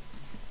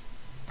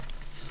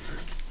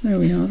 There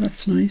we are,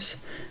 that's nice.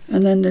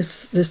 And then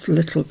this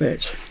little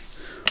bit.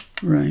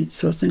 Right,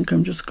 so I think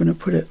I'm just going to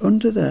put it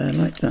under there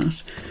like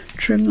that.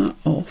 Trim that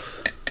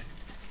off.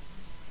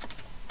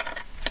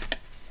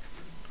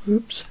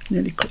 Oops,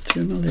 nearly cut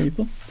through my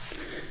label.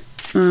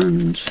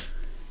 And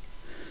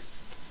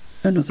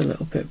another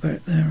little bit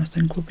about there I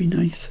think will be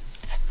nice.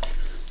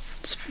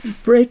 It's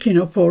breaking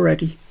up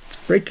already. It's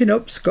breaking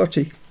up,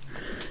 Scotty.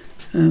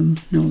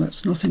 No,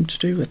 that's nothing to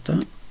do with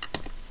that.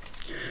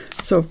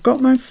 So I've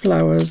got my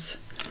flowers.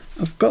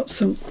 I've got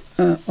some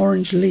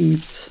orange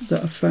leaves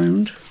that I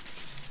found.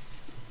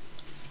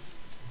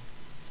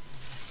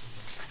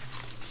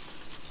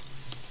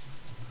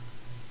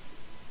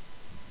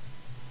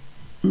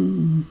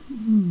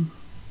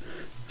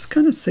 It's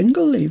kind of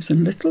single leaves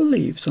and little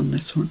leaves on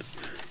this one.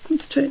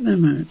 Let's take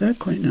them out, they're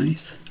quite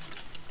nice.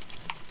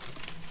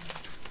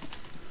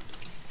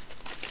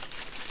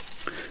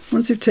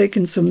 Once you've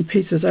taken some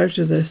pieces out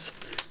of this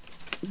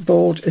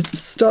board, it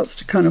starts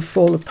to kind of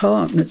fall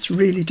apart and it's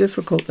really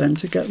difficult then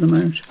to get them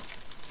out.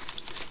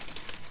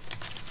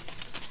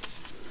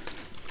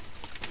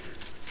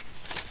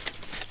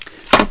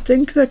 I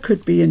think there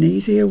could be an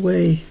easier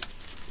way.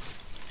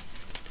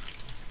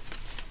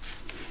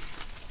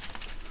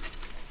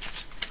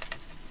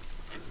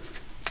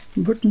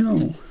 But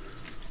no.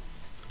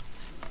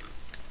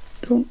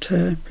 Don't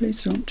tear,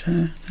 please don't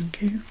tear,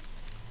 thank you.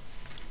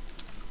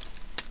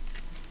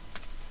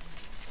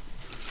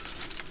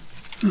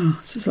 Oh,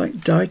 this is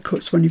like die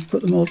cuts when you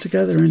put them all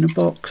together in a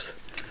box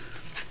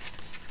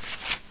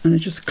and they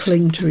just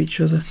cling to each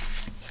other.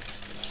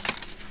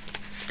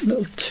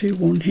 Little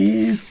 2-1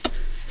 here,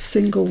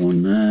 single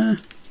one there,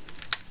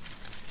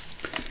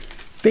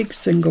 big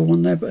single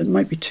one there, but it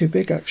might be too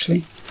big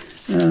actually,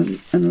 and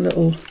a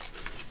little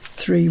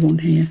 3-1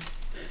 here,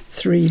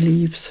 3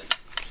 leaves.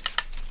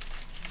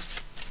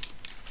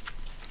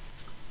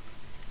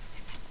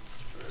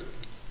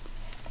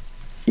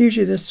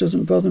 Usually this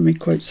doesn't bother me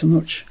quite so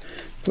much,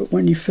 but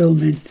when you're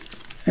filming,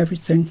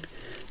 everything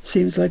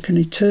seems like an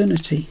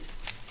eternity.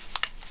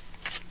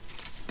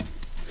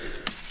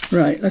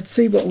 Right, let's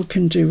see what we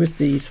can do with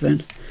these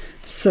then.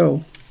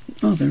 So,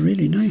 oh, they're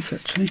really nice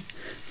actually.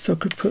 So I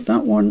could put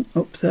that one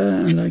up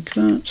there like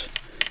that.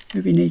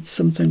 Maybe needs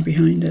something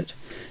behind it.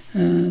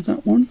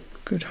 That one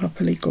could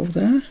happily go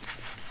there.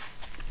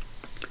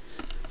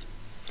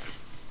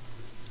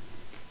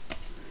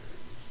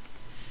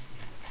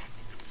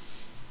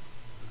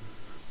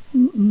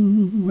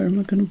 Where am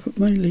I going to put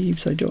my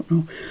leaves? I don't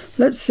know.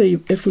 Let's see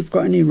if we've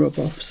got any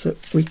rub-offs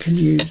that we can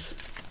use.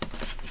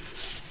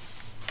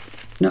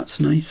 That's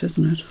nice,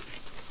 isn't it?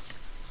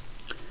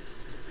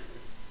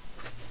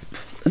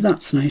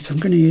 That's nice. I'm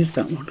going to use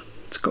that one.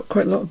 It's got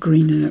quite a lot of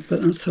green in it,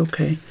 but that's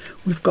okay.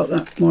 We've got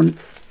that one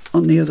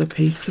on the other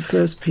piece, the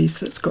first piece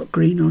that's got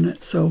green on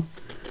it, so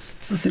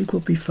I think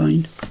we'll be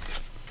fine.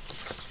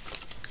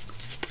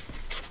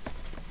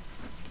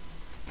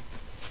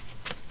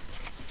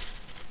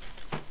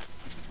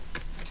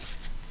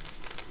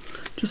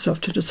 Just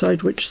have to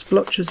decide which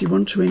splotches you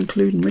want to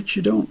include and which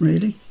you don't,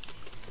 really.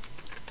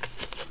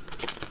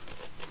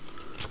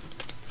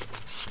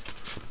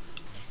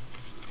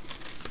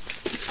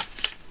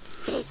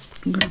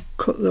 I'm going to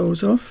cut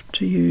those off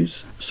to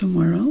use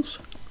somewhere else.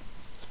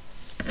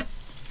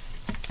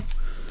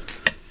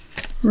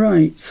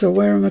 Right, so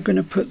where am I going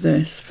to put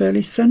this?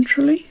 Fairly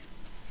centrally?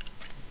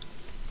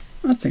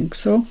 I think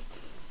so.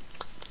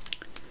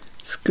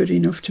 It's good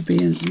enough to be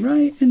in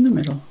right in the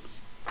middle.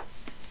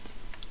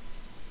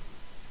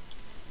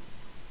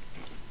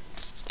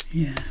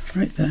 Yeah,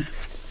 right there.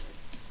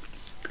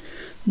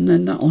 And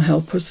then that'll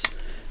help us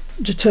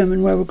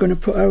determine where we're going to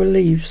put our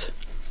leaves.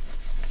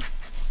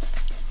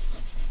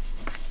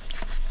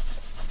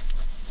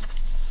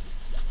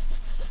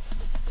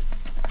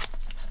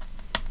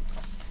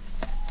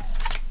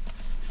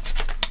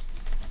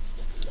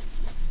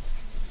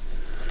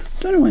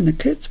 Don't know when the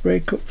kids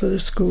break up for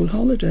the school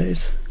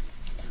holidays.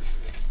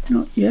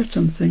 Not yet,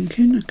 I'm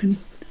thinking.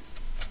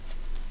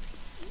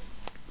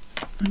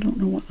 I don't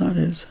know what that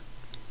is.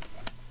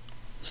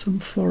 Some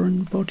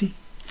foreign body.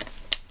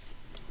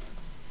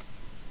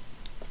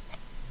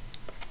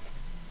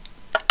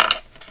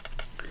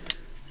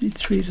 These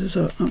tweezers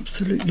are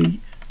absolutely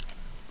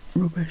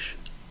rubbish.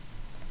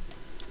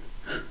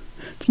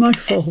 It's my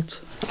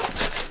fault.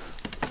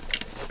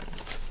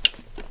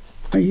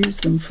 I use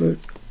them for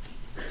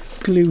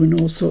glue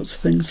and all sorts of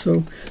things,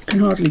 so I can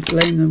hardly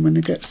blame them when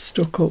they get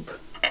stuck up.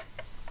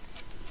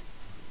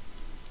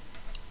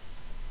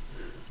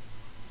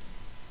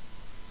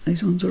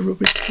 These ones are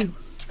rubbish too.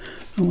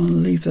 I want to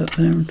leave that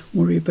there and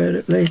worry about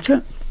it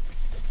later.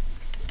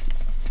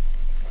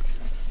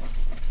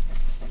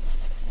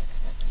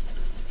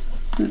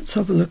 Let's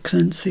have a look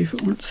then, see if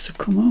it wants to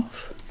come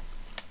off.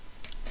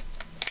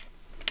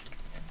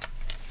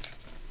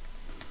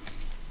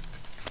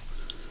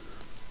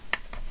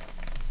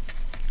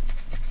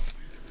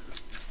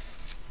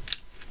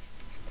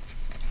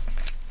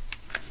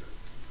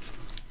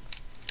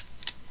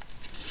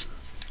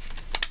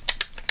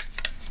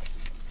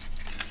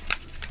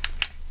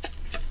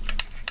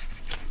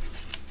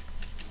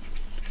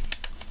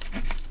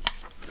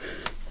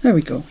 There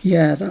we go.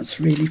 Yeah, that's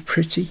really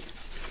pretty.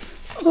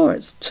 Oh,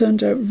 it's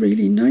turned out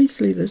really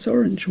nicely, this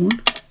orange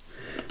one.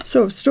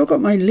 So I've still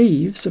got my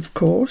leaves, of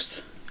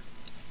course.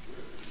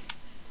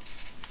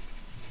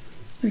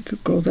 They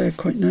could go there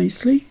quite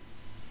nicely.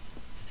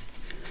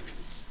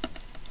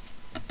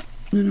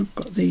 Then I've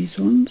got these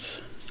ones.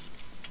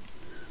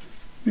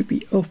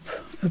 Maybe up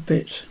a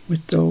bit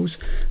with those.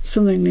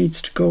 Something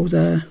needs to go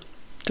there.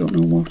 Don't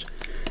know what.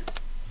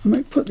 I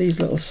might put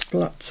these little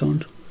splats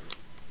on.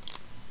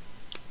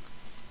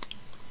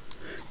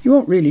 You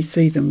won't really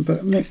see them, but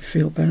it'll make me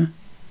feel better.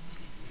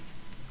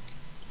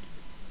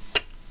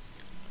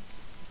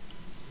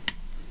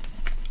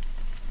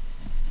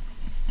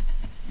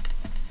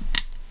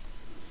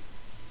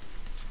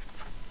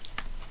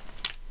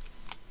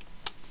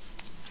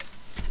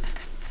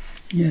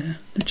 Yeah,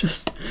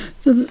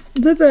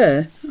 they're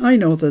there. I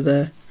know they're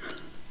there.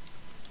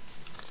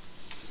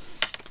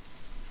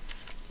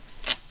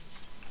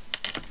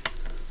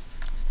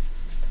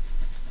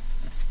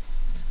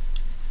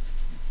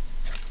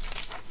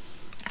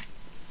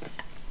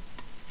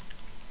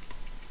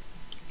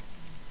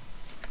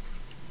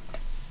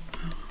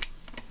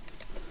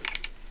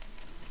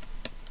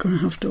 Gonna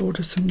have to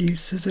order some new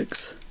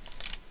Sizzix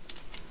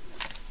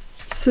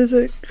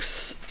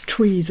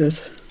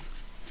tweezers.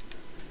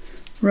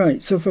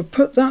 Right, so if I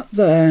put that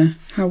there,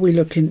 how we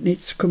looking? It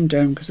needs to come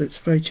down because it's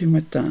fighting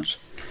with that.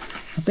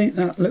 I think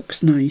that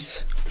looks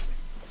nice.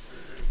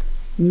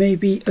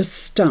 Maybe a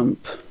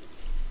stamp.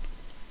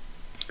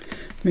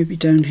 Maybe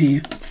down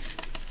here.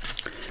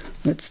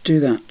 Let's do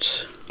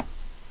that.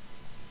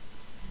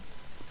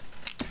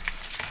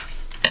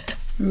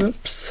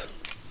 Whoops.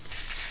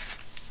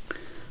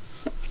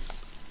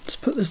 Let's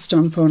put the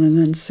stamp on and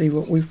then see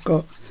what we've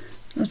got.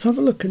 Let's have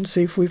a look and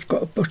see if we've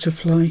got a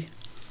butterfly.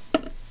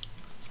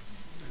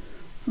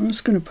 I'm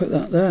just going to put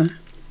that there,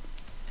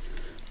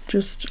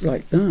 just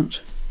like that.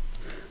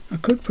 I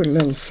could put a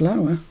little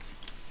flower.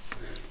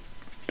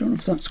 Don't know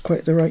if that's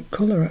quite the right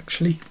colour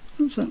actually.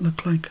 What does that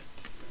look like?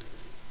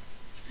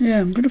 Yeah,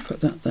 I'm going to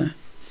put that there.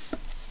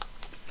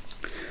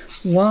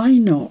 Why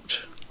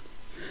not?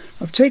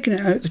 I've taken it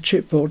out the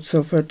chipboard,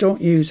 so if I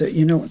don't use it,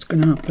 you know what's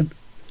going to happen.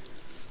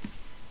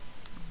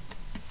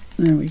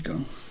 There we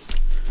go.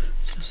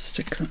 Just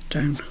stick that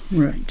down.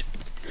 Right.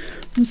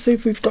 Let's see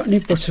if we've got any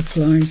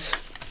butterflies.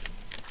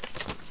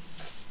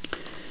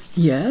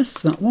 Yes,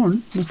 that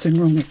one.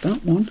 Nothing wrong with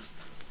that one.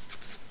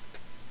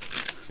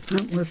 I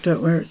haven't worked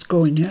out where it's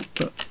going yet,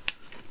 but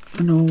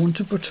I know I want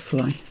a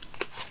butterfly.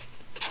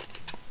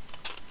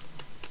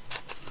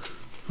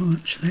 Oh,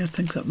 actually, I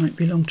think that might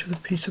belong to the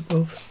piece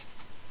above.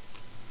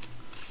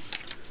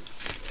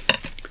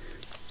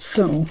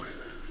 So,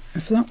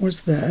 if that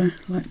was there,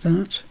 like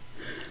that,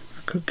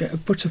 I could get a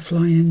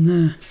butterfly in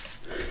there.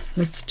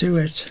 Let's do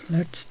it.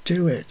 Let's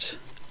do it.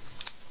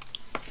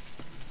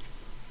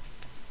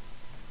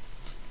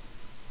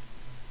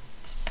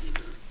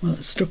 Well,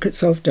 it stuck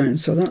itself down,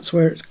 so that's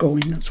where it's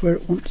going. That's where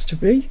it wants to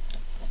be.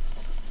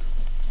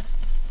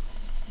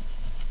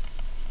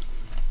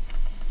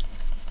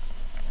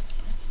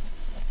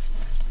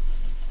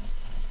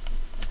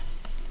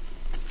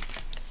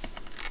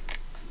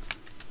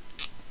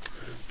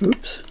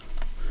 Oops,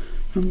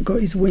 I haven't got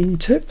his wing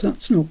tip.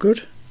 That's no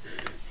good.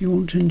 You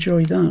won't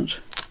enjoy that.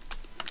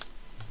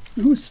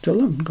 Oh, still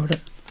haven't got it.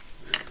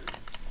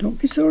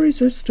 Don't be so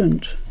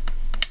resistant.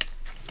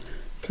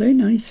 Play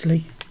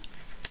nicely.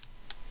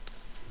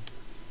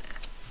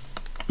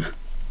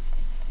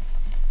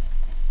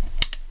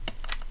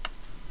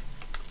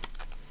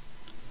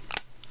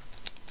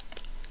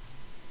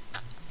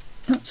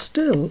 That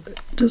still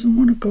doesn't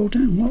want to go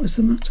down. What is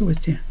the matter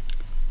with you?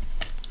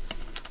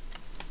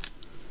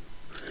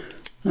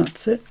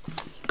 That's it.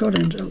 Got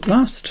it at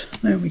last.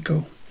 There we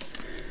go.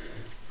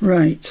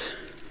 Right.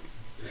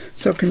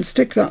 So I can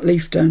stick that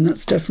leaf down.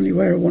 That's definitely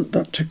where I want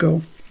that to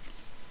go.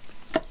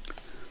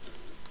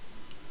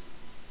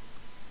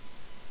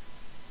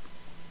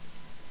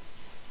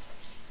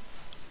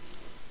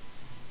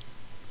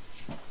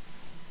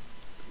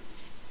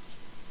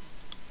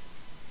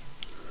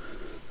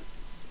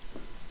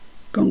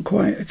 Gone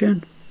quiet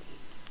again.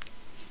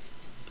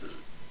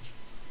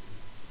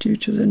 Due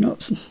to the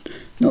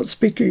not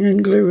speaking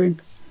and gluing.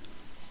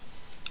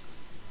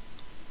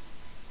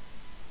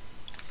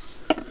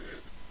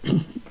 I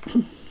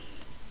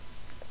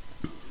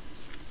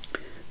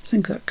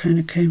think that kind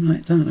of came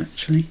like that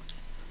actually.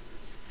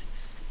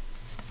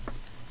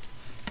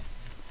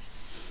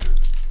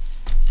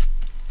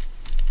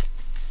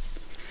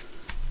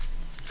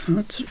 Oh,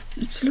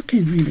 it's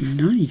looking really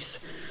nice.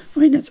 I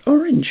mean, it's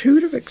orange. Who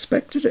would have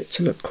expected it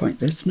to look quite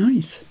this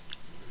nice?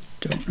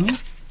 Don't know.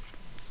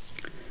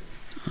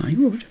 I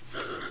would.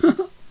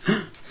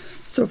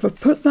 So if I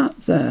put that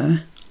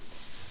there,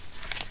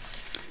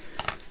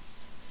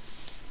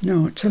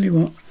 no, I tell you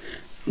what,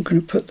 I'm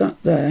going to put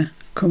that there,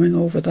 coming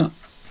over that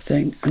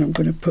thing, and I'm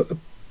going to put a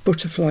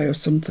butterfly or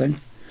something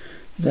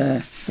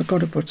there. I've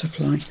got a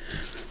butterfly.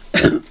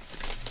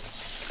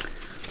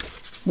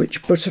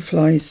 Which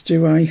butterflies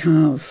do I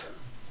have?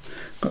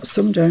 Got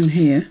some down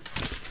here.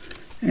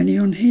 Any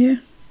on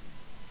here?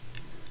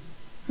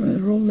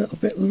 all a little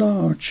bit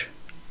large.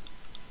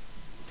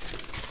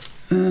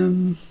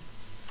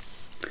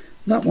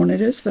 That one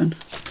it is then.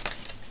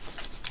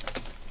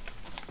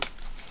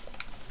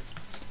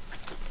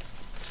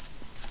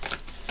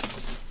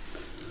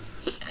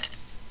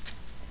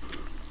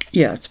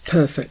 Yeah, it's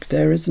perfect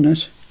there, isn't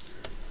it?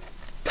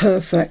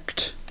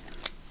 Perfect.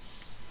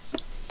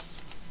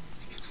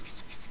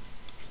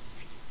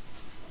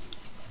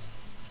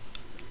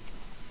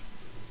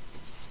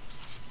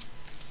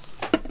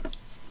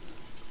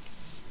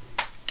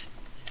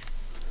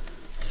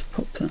 Let's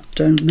pop that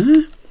down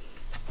there.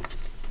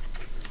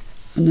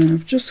 And then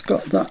I've just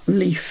got that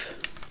leaf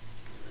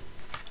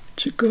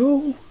to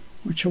go,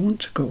 which I want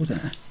to go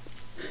there,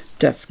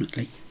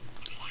 definitely.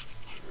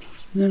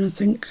 And then I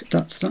think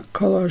that's that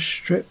collage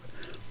strip,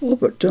 all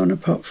but done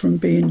apart from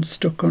being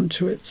stuck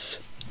onto its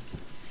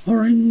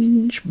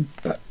orange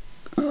back.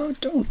 Oh,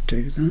 don't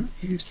do that,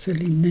 you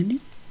silly ninny.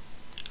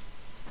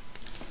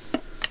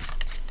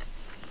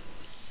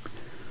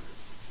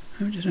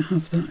 How did I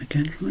have that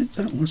again? Like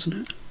that,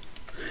 wasn't it?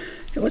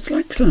 It was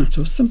like that,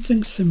 or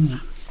something similar.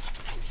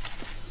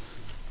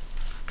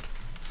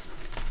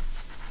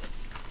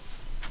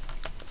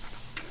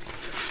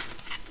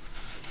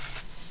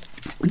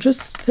 I'm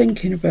just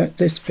thinking about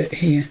this bit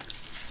here.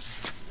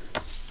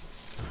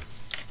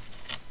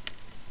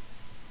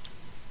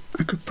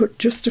 I could put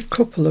just a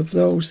couple of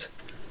those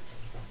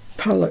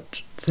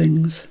palette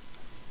things.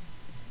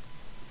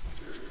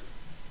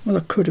 Well,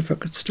 I could if I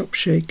could stop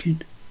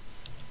shaking.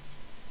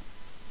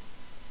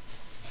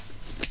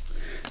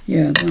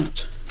 Yeah,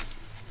 that.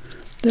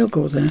 They'll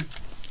go there.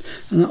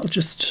 And that'll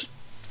just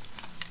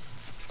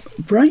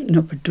brighten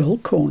up a dull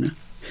corner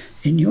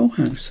in your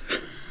house.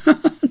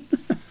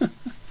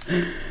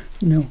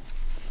 No.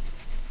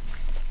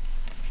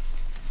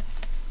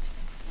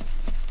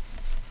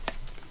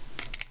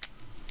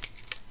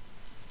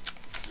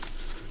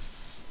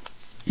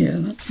 Yeah,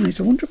 that's nice.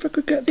 I wonder if I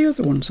could get the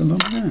other ones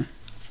along there.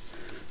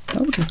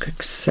 That would look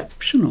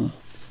exceptional.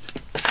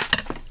 I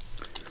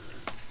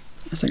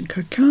think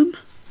I can.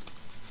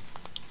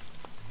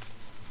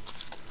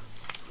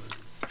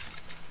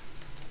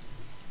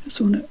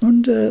 Just want it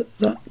under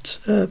that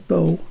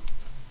bow.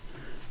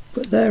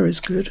 But there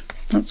is good.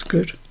 That's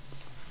good.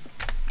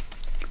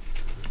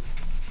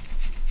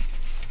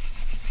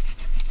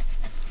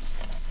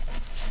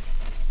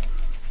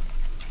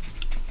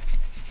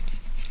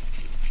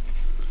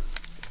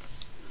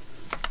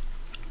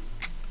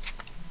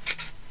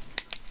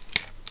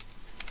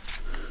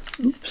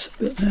 Oops, a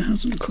bit there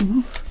hasn't come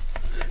off.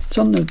 It's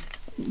on the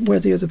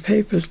where the other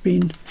paper's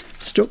been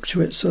stuck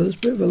to it, so there's a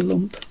bit of a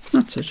lump.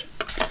 That's it.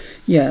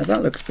 Yeah,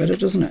 that looks better,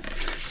 doesn't it?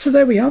 So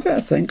there we have it, I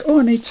think.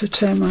 Oh, I need to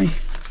tear my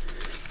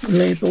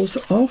labels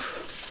off.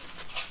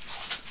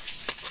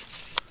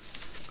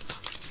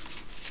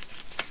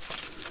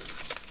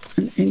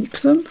 And ink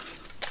them.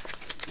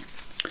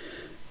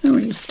 Now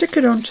we can stick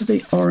it onto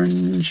the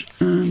orange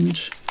and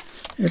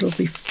it'll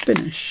be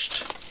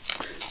finished.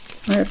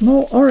 I had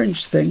more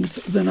orange things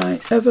than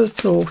I ever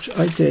thought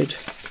I did.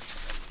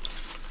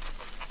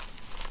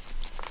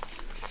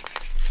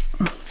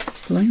 Oh,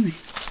 blimey.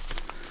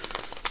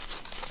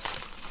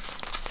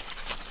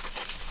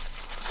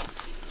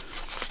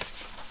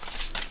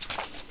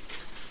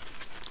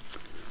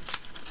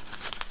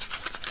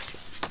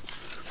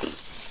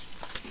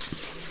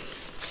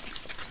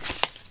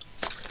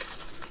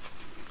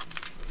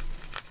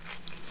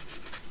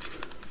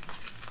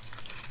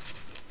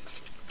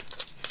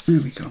 There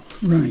we go.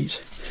 Right.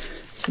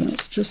 So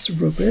that's just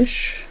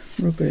rubbish,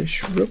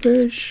 rubbish,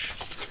 rubbish.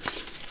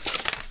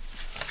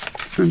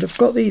 And I've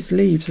got these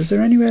leaves. Is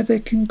there anywhere they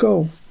can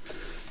go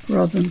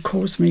rather than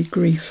cause me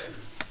grief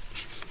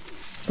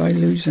by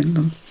losing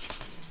them?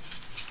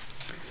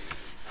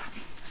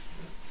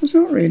 There's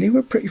not really.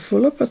 We're pretty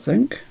full up, I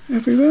think,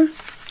 everywhere.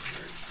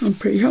 I'm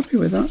pretty happy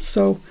with that.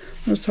 So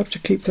I'll just have to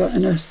keep that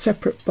in a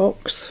separate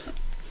box.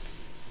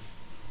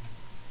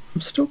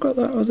 I've still got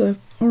that other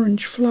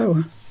orange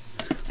flower,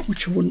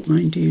 which I wouldn't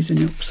mind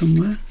using up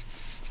somewhere.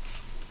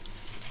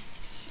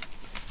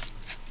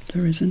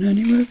 There isn't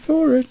anywhere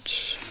for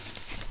it.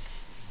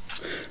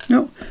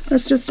 No,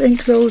 let's just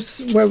ink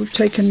those where we've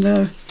taken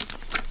the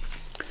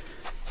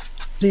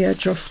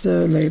edge off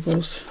the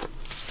labels.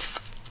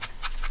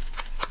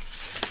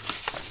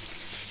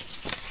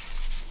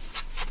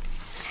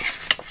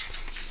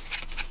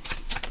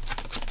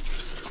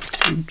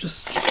 I'm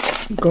just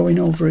going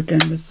over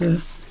again with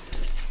the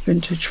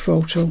vintage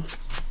photo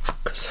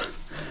because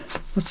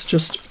that's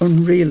just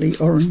unreally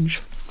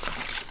orange.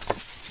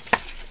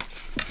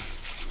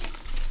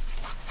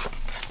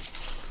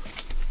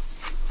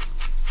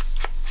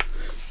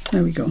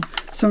 There we go.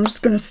 So I'm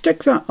just going to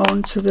stick that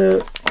onto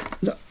the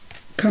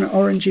kind of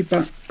orangey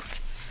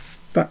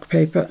back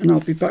paper, and I'll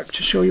be back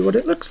to show you what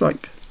it looks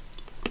like.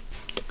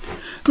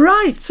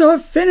 Right, so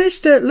I've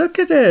finished it. Look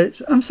at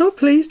it. I'm so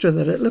pleased with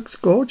it. It looks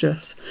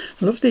gorgeous.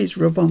 I love these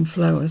rub-on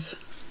flowers.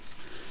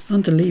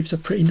 And the leaves are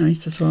pretty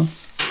nice as well.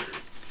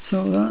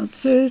 So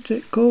that's it.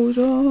 It goes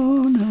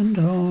on and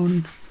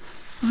on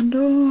and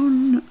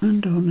on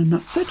and on, and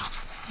that's it.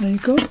 There you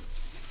go.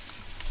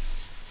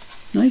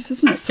 Nice,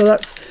 isn't it? So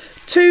that's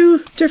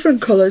 2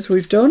 different colours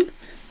we've done.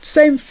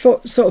 Same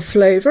sort of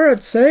flavour,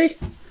 I'd say.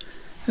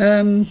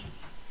 You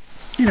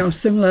know,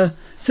 similar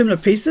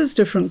pieces,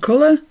 different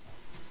colour.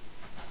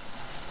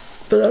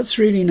 But that's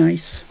really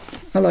nice.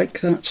 I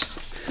like that.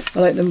 I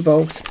like them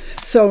both.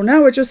 So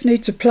now I just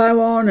need to plough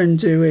on and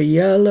do a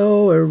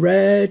yellow, a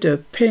red, a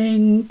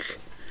pink,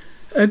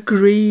 a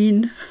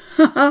green.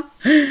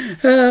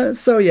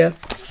 So yeah,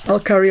 I'll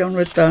carry on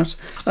with that,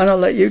 and I'll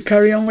let you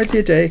carry on with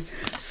your day.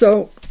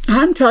 So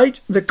hang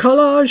tight, the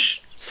collage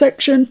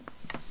section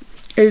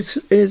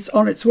is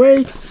on its way.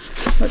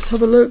 Let's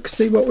have a look,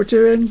 see what we're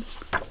doing.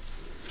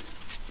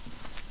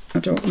 I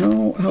don't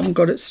know, I haven't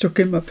got it stuck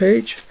in my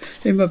page,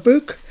 in my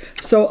book.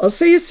 So I'll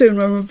see you soon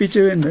when we'll be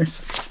doing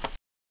this.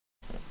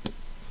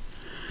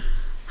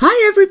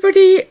 Hi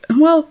everybody!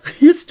 Well,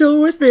 you're still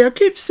with me. I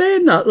keep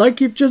saying that like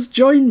you've just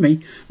joined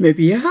me.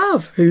 Maybe you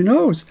have, who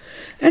knows?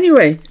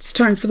 Anyway, it's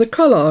time for the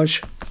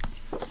collage.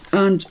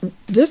 And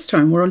this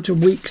time we're on to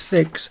week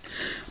 6.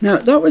 Now,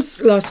 that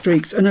was last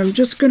week's, and I'm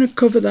just going to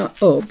cover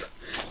that up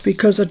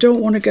because I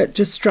don't want to get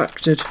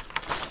distracted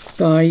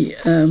by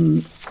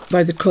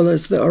the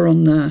colours that are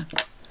on there.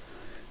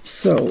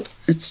 So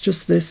it's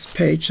just this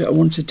page that I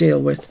want to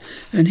deal with.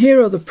 And here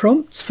are the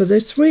prompts for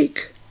this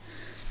week.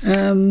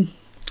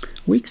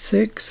 Week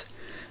 6.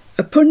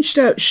 A punched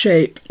out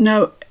shape.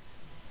 Now,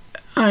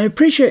 I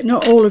appreciate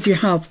not all of you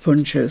have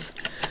punches,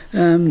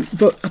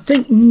 but I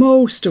think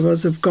most of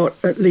us have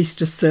got at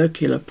least a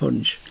circular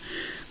punch.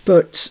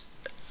 But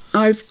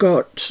I've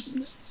got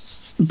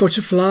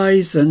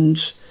butterflies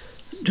and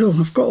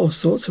I've got all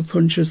sorts of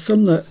punches,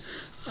 some that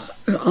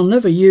I'll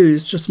never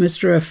use, just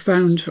Mr. F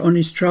found on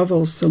his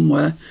travels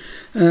somewhere.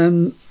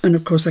 And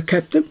of course I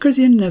kept them because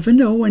you never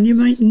know when you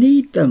might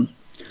need them.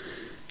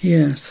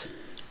 Yes.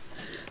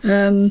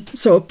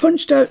 So a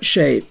punched out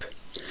shape,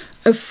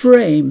 a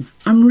frame.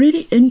 I'm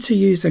really into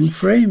using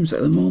frames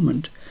at the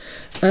moment.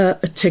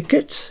 A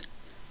ticket,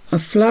 a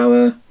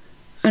flower,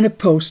 and a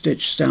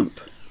postage stamp.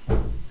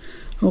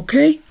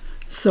 Okay,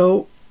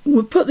 so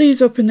we'll put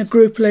these up in the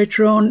group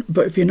later on,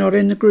 but if you're not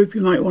in the group,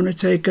 you might want to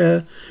take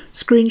a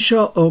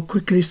screenshot or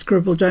quickly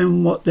scribble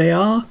down what they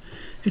are.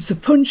 It's a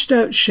punched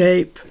out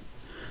shape,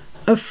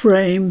 a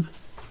frame,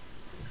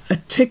 a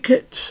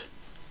ticket,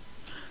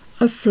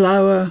 a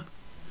flower,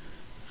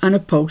 and a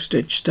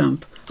postage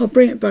stamp. I'll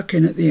bring it back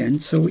in at the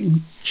end so we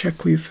can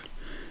check we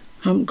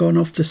haven't gone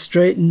off the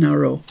straight and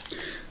narrow.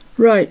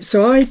 Right,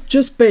 so I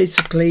just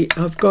basically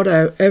have got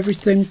out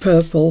everything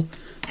purple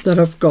that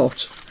I've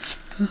got.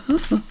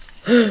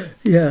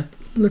 Yeah,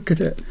 look at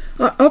it.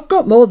 I've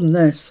got more than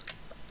this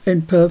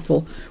in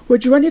purple,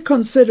 which when you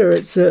consider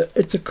it's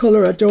a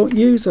colour I don't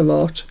use a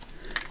lot.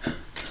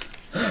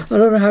 I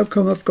don't know how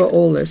come I've got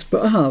all this,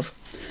 but I have.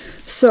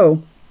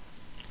 So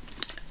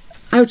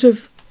out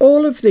of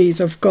all of these,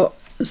 I've got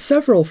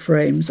several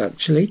frames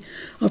actually.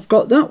 I've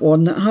got that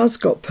one that has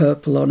got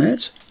purple on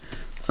it.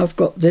 I've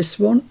got this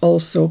one,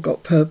 also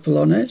got purple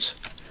on it.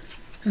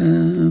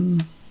 Do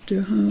I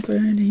have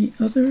any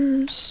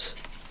others?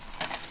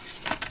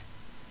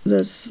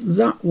 There's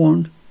that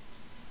one.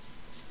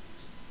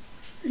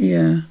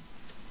 Yeah,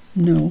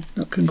 no,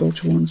 that can go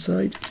to one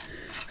side.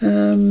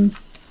 Yeah,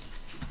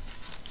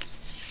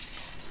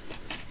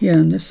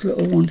 and this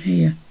little one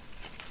here.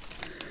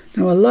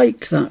 Now I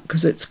like that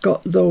because it's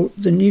got the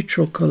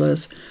neutral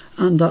colours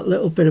and that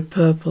little bit of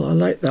purple. I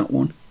like that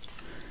one.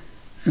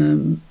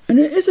 And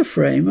it is a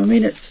frame. I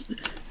mean, it's,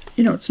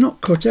 you know, it's not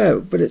cut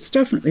out, but it's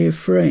definitely a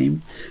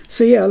frame.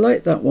 So yeah, I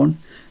like that one.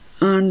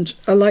 And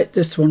I like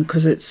this one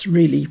because it's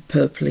really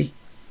purpley.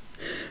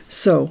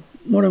 So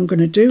what I'm going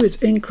to do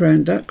is ink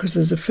around that because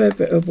there's a fair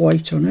bit of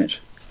white on it.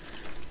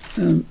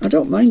 I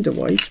don't mind the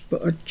white,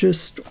 but I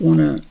just want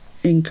to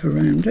ink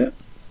around it.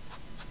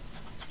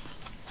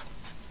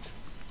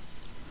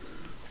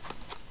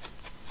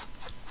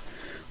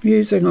 I'm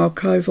using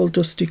Archival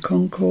Dusty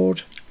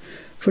Concord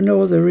for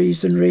no other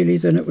reason really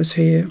than it was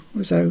here.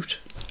 It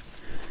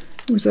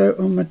was out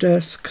on my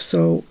desk,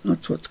 so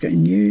that's what's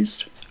getting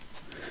used.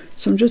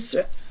 So I'm just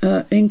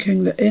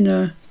inking the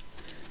inner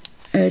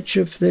edge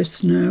of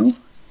this now,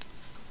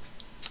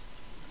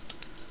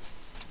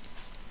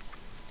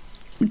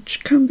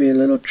 which can be a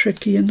little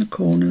tricky in the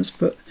corners,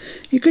 but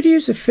you could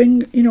use a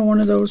finger, you know, one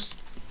of those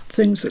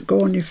things that go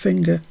on your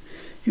finger.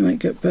 You might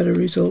get better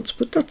results,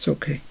 but that's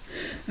okay.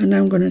 And now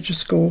I'm going to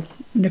just go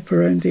nip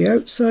around the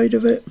outside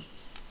of it.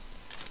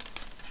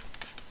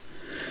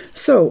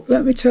 So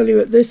let me tell you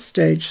at this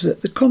stage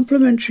that the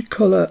complementary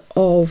colour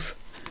of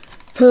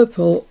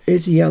purple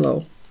is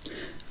yellow.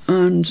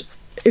 And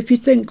if you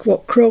think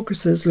what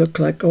crocuses look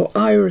like or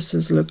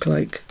irises look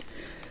like,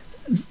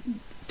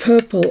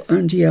 purple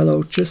and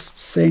yellow just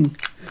sing.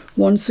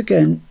 Once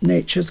again,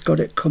 nature's got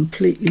it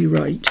completely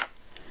right.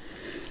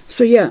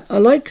 So yeah, I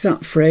like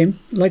that frame,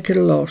 like it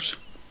a lot.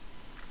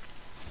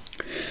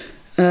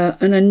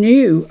 And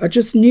I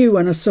just knew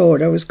when I saw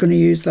it I was going to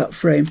use that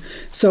frame.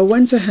 So I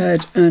went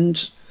ahead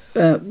and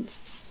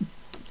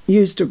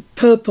used a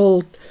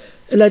purple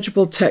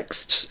illegible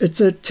text.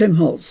 It's a Tim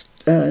Holtz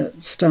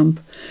stamp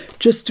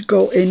just to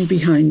go in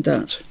behind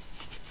that.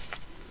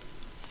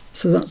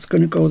 So that's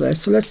going to go there.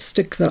 So let's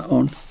stick that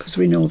on because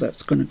we know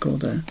that's going to go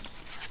there.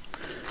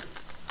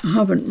 I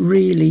haven't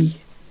really...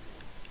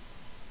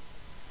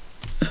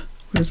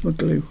 Where's my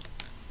glue?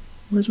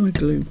 Where's my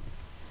glue?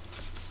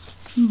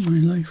 Oh my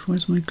life,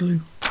 where's my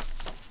glue?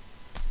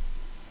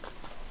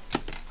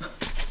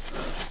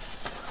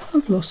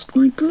 I've lost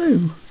my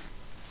glue.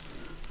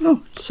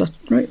 Oh, it's sat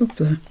right up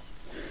there.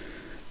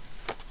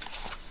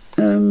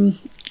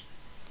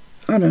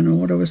 I don't know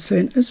what I was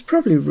saying. It's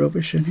probably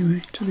rubbish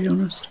anyway, to be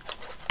honest.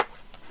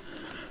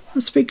 I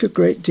speak a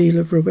great deal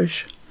of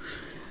rubbish.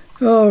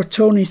 Oh,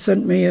 Tony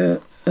sent me a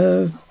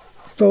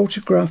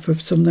photograph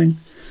of something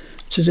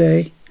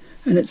today,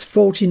 and it's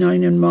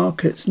 49 and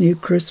Market's new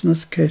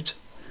Christmas kit.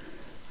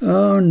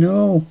 Oh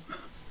no.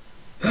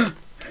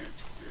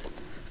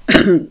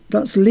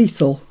 That's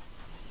lethal.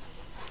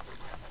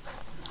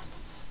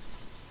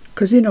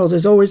 Because, you know,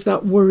 there's always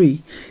that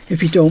worry.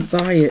 If you don't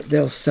buy it,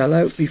 they'll sell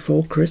out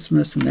before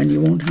Christmas and then you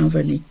won't have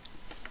any.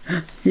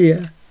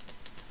 Yeah.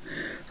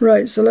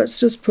 Right, so let's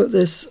just put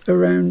this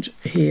around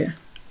here.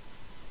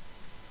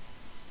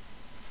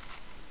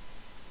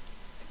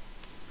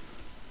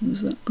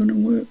 Is that going to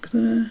work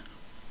there?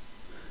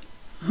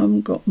 I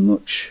haven't got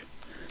much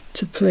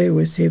to play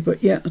with here,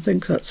 but yeah, I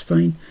think that's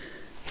fine.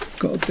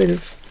 Got a bit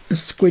of a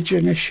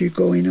squidging issue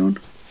going on.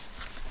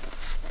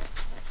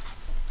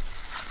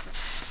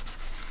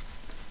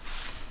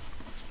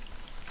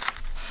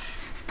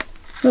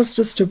 That's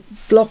just to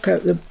block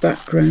out the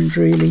background,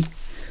 really,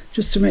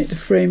 just to make the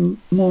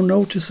frame more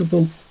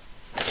noticeable.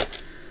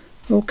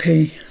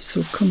 Okay,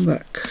 so come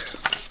back.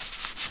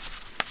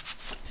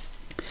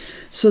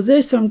 So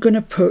this I'm going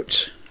to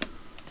put,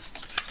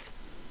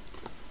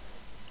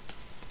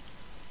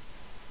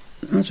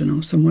 I don't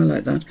know, somewhere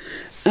like that.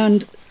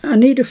 And I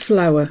need a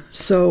flower,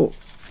 so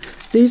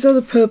these are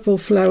the purple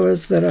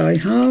flowers that I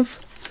have.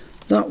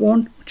 That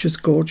one, which is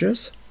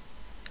gorgeous.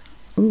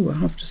 Oh, I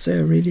have to say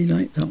I really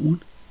like that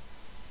one.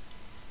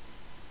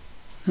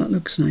 That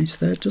looks nice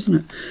there, doesn't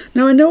it?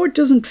 Now I know it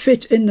doesn't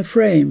fit in the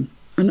frame,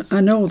 and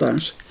I know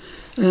that.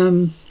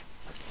 And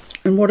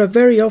what I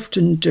very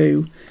often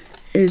do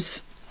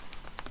is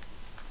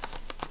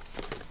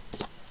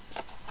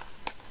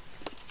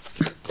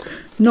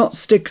not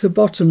stick the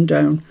bottom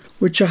down,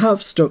 which I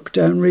have stuck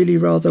down really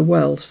rather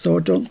well, so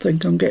I don't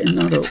think I'm getting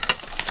that up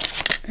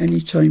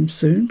anytime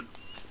soon.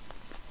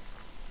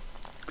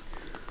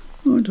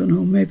 Oh, I don't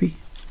know, maybe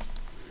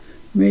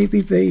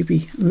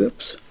baby.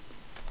 Oops.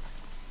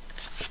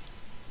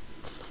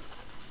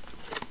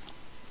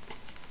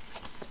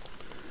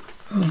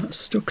 Oh, that's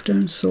stuck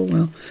down so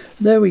well.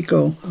 There we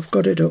go, I've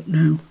got it up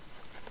now.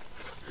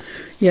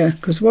 Yeah,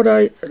 because what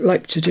I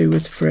like to do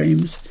with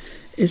frames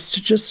is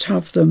to just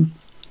have them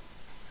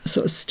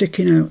sort of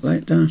sticking out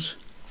like that.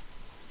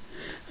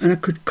 And I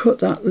could cut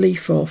that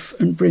leaf off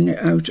and bring it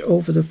out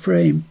over the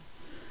frame.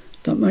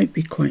 That might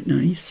be quite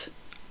nice.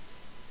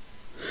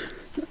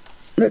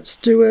 Let's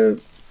do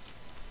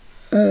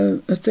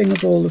a thing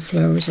of all the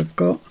flowers I've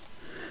got.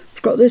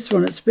 I've got this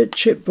one, it's a bit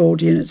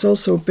chipboardy and it's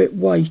also a bit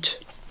white.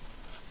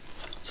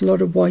 There's a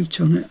lot of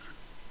white on it.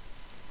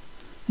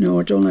 No,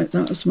 I don't like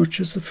that as much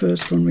as the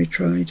first one we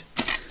tried.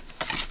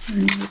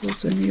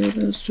 Any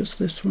others? Just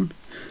this one.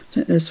 I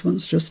think this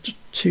one's just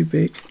too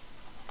big.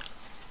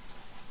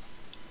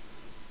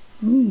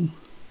 Oh,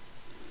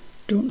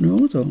 don't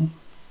know though.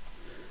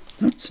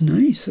 That's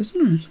nice,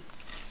 isn't it?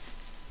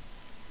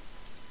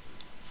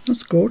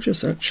 That's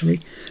gorgeous actually.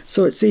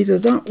 So it's either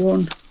that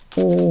one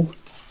or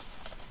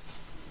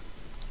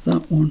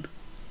that one.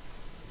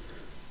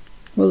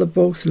 Well, they're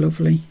both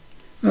lovely.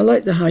 I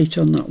like the height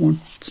on that one,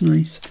 it's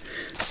nice.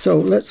 So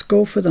let's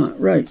go for that.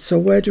 Right, so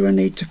where do I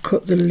need to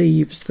cut the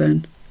leaves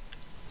then?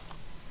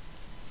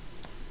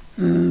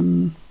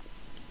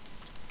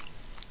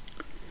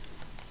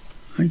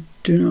 I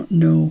do not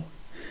know.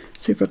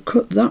 So if I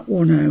cut that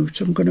one out,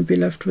 I'm going to be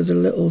left with a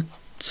little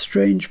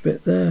strange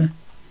bit there.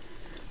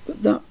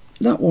 But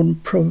that one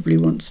probably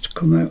wants to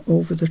come out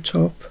over the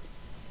top.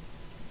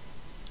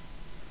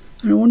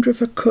 And I wonder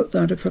if I cut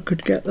that, if I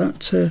could get that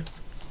to...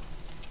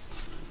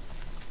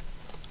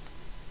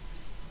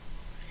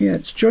 Yeah,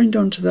 it's joined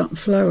onto that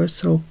flower,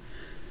 so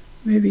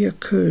maybe I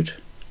could.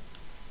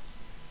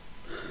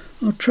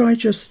 I'll try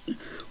just...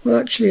 Well,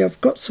 actually, I've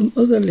got some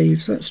other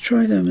leaves. Let's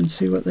try them and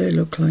see what they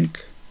look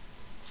like.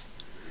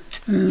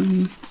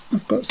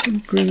 I've got some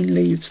green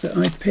leaves that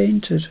I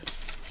painted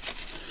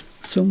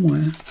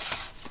somewhere.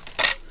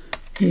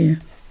 Here.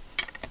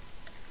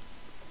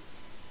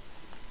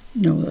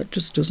 No, that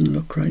just doesn't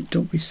look right.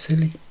 Don't be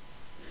silly.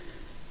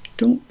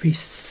 Don't be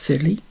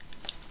silly.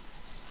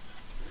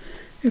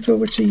 If I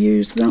were to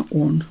use that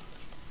one,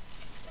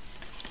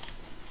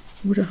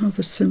 would I have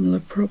a similar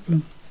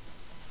problem?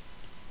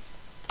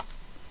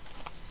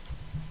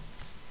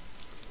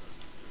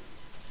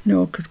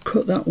 No, I could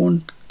cut that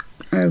one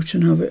out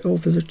and have it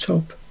over the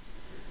top.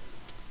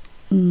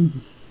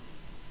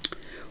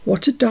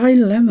 What a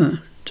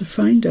dilemma to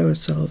find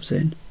ourselves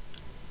in.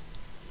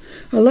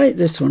 I like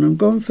this one, I'm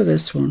going for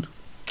this one.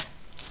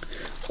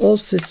 all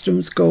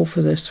systems go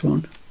for this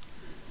one.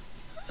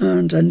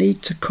 And I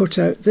need to cut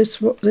out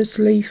this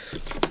leaf.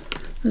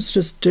 Let's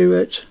just do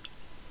it.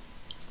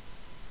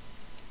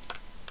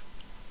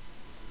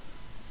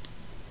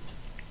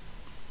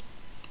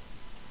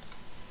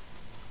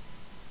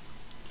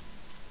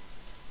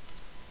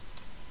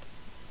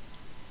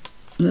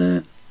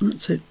 There,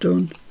 that's it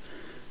done.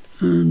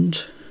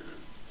 And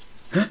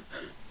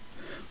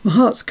my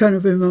heart's kind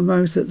of in my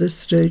mouth at this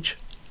stage.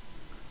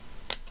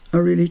 I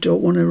really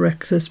don't want to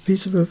wreck this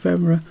piece of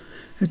ephemera.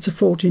 It's a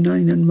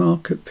 49 and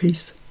market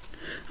piece.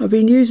 I've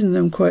been using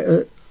them quite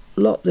a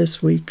lot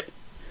this week,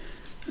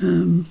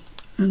 and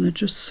they're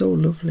just so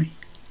lovely.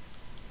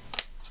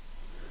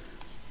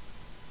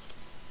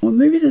 Well,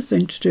 maybe the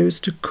thing to do is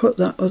to cut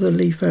that other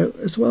leaf out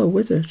as well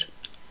with it.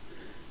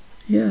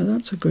 Yeah,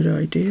 that's a good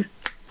idea.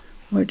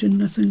 Why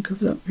didn't I think of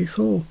that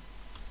before?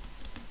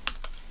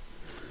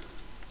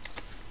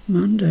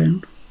 Man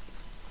down.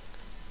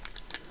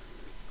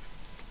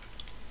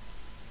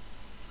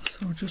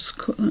 So I'll just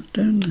cut that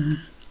down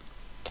there.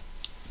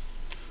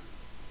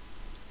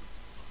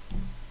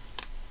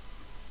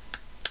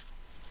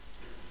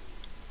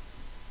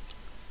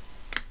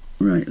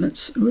 Right,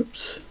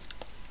 whoops.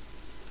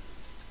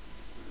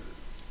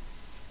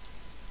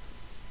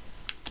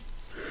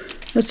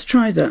 Let's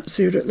try that,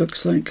 see what it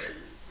looks like.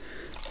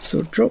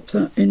 So drop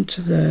that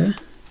into there.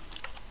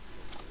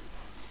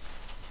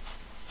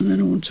 And then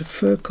I want to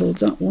furcle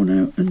that one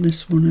out and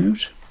this one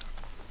out.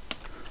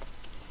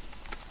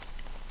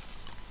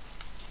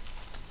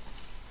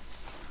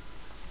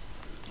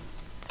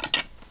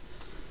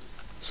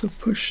 So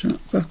push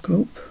that back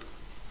up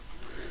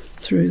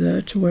through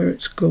there to where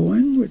it's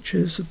going, which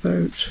is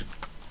about...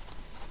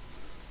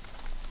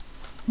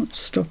 What's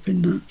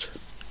stopping that?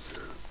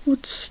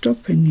 What's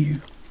stopping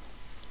you?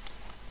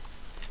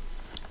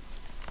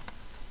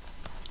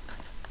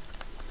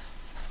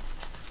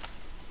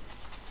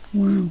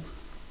 Wow.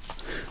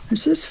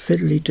 This is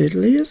fiddly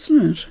diddly,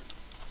 isn't it?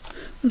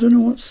 I don't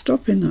know what's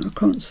stopping that. I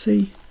can't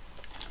see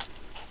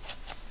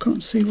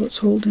what's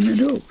holding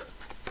it up.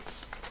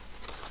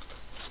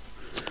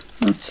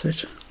 That's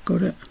it.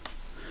 Got it.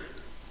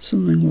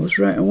 Something was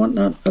right. I want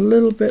that a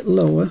little bit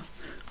lower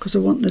because I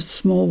want this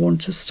small one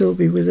to still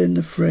be within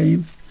the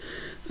frame.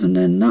 And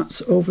then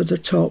that's over the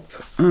top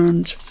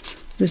and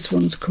this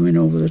one's coming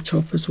over the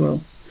top as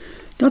well.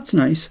 That's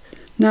nice.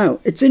 Now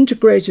it's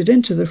integrated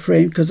into the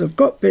frame because I've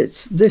got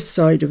bits this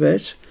side of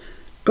it,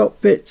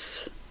 got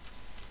bits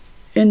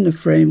in the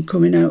frame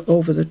coming out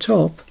over the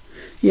top.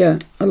 Yeah,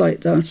 I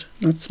like that.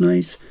 That's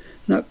nice.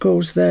 That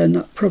goes there and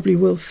that probably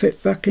will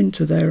fit back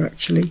into there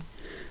actually.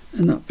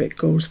 And that bit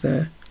goes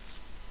there.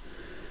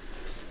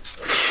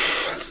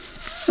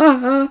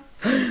 That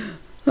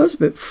was a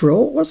bit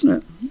fraught,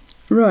 wasn't it?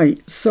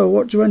 Right, so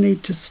what do I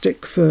need to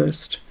stick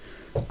first?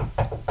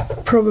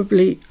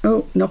 Probably,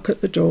 oh, knock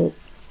at the door.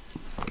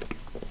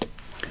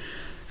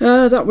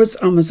 That was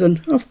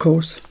Amazon, of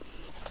course.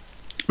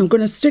 I'm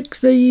going to stick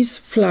these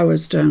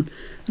flowers down.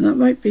 And that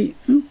might be,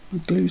 oh, my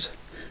glue's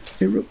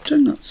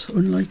erupting, that's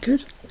unlike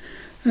it.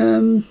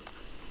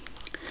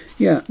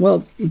 Yeah,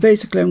 well,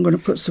 basically I'm going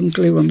to put some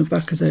glue on the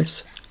back of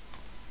this.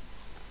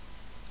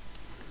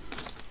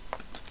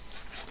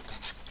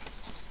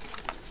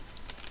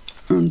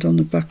 And on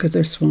the back of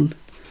this one.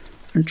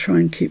 And try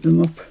and keep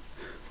them up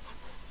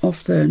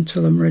off there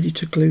until I'm ready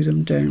to glue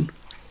them down.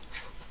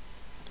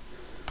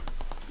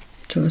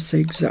 Till I see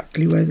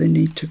exactly where they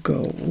need to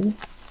go.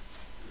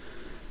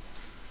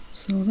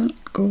 So that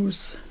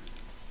goes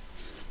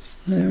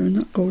there and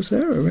that goes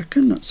there, I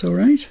reckon. That's all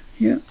right.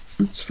 Yeah,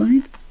 that's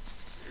fine.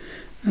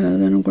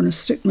 Then I'm going to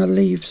stick my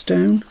leaves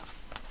down.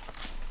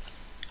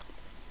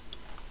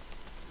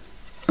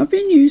 I've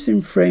been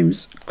using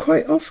frames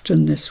quite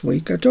often this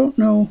week. I don't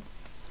know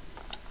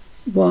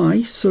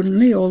why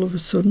suddenly, all of a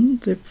sudden,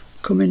 they've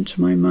come into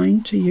my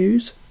mind to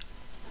use.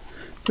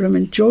 But I'm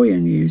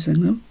enjoying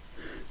using them.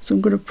 So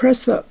I'm going to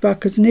press that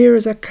back as near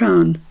as I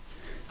can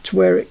to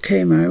where it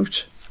came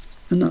out.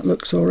 And that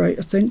looks all right,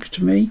 I think,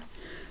 to me.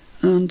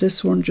 And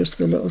this one, just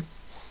the little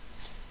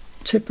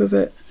tip of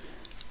it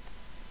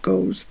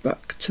goes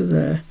back to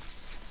there.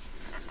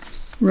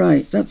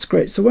 Right, that's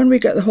great. So when we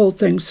get the whole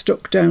thing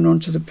stuck down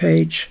onto the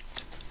page,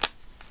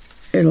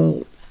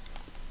 it'll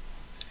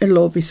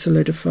all be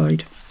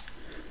solidified.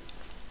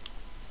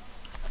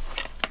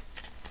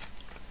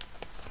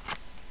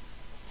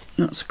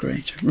 That's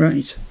great.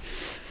 Right.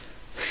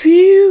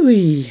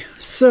 Phew-y.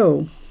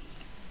 So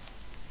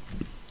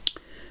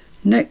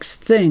next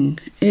thing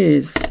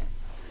is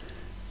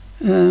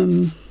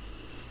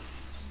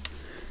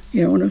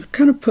yeah, I want to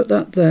kind of put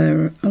that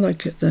there. I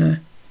like it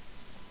there.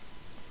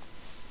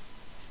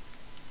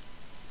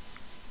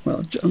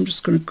 Well, I'm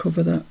just going to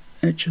cover that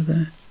edge of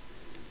there.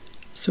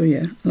 So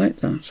yeah, like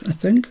that, I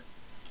think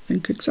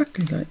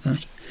exactly like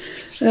that.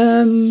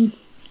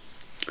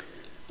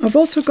 I've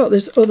also got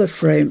this other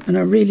frame and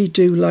I really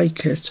do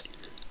like it.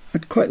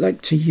 I'd quite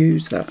like to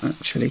use that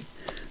actually.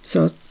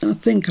 So I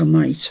think I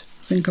might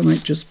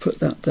just put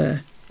that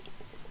there.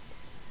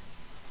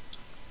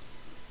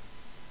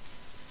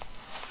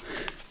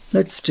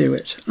 let's do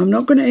it. I'm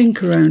not going to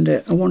ink around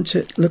it. I want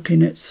it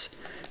looking its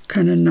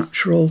kind of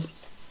natural,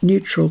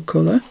 neutral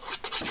colour.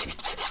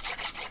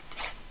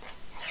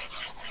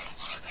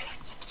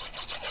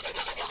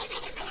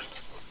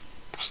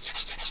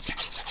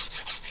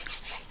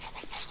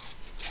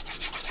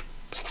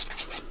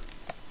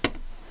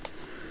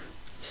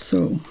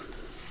 So,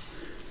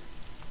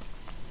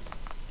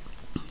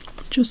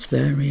 just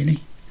there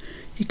really.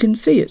 You can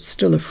see it's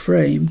still a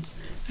frame,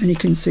 and you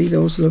can see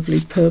those lovely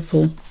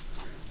purple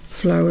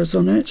flowers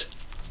on it.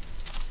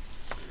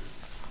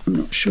 I'm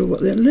not sure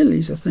what they're,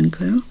 lilies I think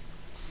they are.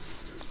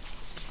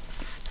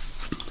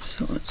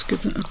 So let's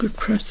give that a good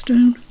press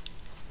down,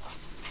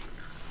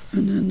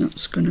 and then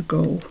that's going to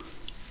go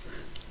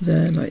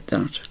there like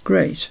that.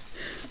 Great.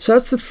 So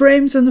that's the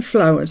frames and the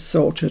flowers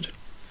sorted.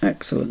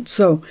 Excellent.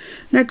 So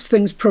next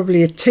thing's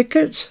probably a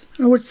ticket,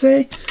 I would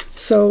say.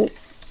 So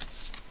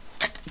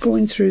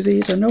going through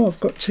these, I know I've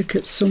got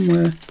tickets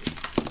somewhere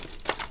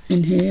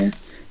in here.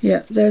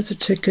 Yeah, there's a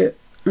ticket,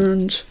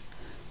 and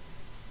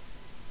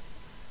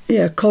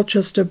yeah,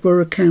 Colchester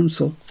Borough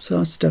Council, so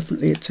that's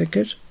definitely a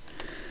ticket.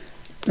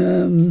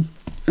 And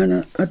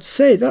I'd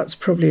say that's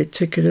probably a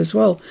ticket as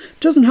well.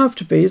 It doesn't have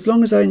to be, as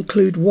long as I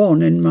include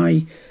one in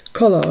my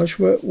collage,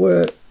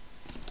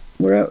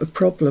 we're out of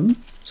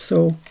problem.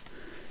 So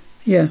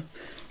yeah,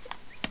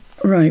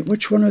 right,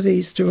 which one of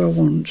these do I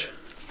want?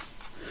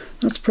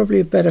 That's probably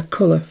a better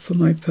colour for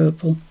my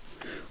purple,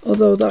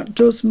 although that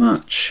does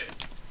match,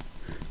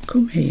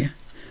 come here,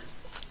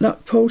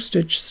 that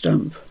postage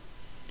stamp.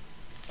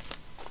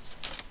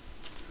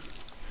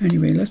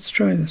 Anyway, let's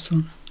try this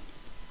one.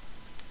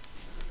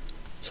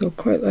 So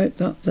quite like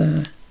that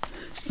there,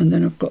 and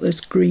then I've got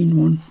this green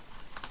one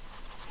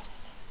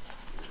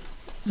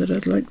that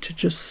I'd like to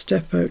just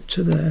step out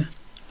to there,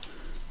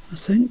 I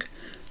think.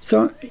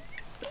 So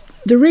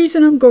the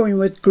reason I'm going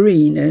with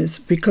green is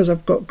because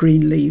I've got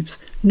green leaves.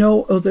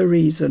 No other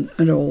reason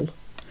at all.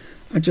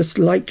 I just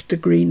like the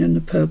green and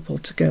the purple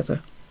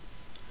together.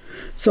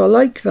 So I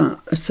like that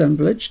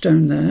assemblage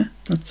down there.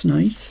 That's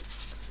nice.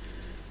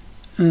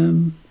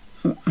 I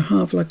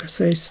have, like I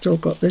say, still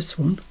got this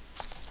one.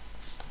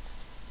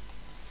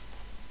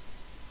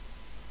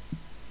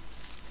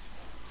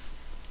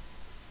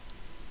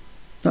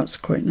 That's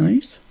quite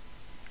nice.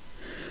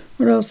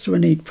 What else do I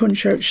need?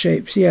 Punch out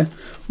shapes, yeah.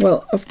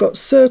 Well, I've got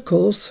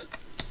circles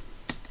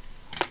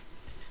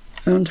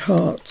and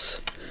hearts,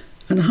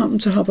 and I happen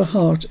to have a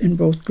heart in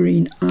both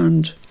green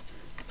and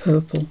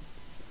purple.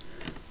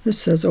 This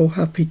says, oh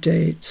happy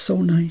day, it's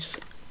so nice.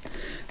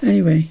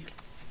 Anyway,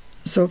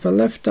 so if I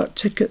left that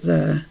ticket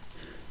there,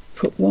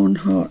 put one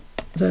heart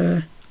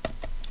there,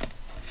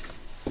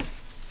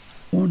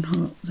 one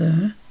heart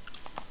there,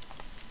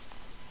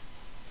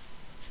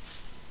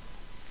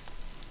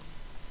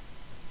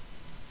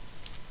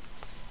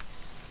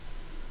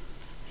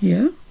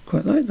 yeah,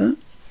 quite like that.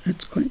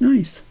 It's quite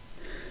nice.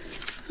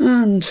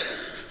 And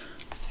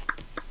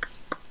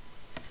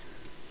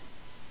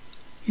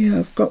yeah,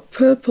 I've got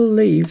purple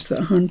leaves that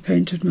I hand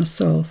painted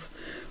myself,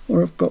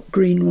 or I've got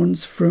green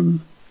ones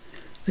from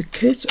the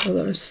kit,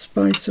 although I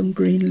spy some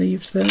green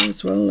leaves there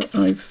as well that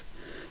I've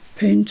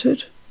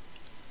painted.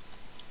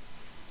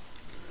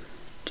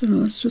 Don't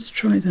know, let's just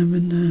try them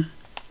in there,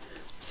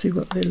 see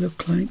what they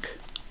look like.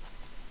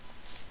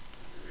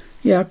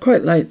 Yeah, I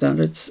quite like that.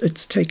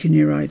 It's taking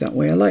your eye that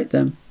way. I like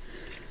them.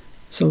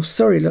 So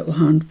sorry, little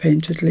hand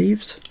painted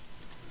leaves,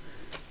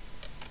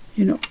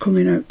 you're not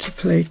coming out to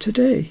play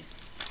today.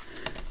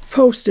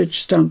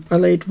 Postage stamp. I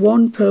laid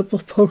one purple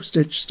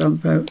postage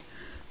stamp out,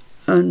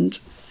 and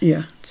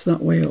yeah, it's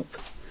that way up.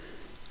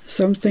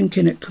 So I'm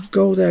thinking it could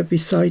go there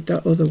beside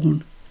that other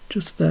one,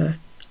 just there.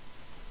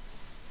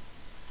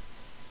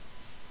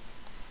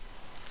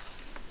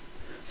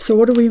 So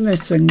what are we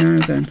missing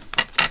now then?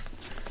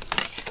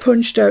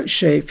 Punched out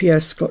shape,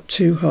 yes, got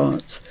 2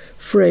 hearts.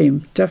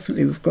 Frame,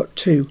 definitely we've got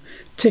 2.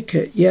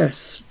 Ticket,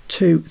 yes,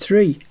 2,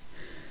 3.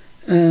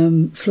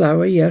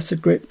 Flower, yes, a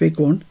great big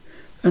one.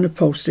 And a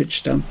postage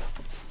stamp.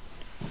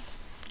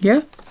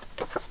 Yeah?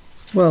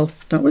 Well,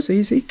 that was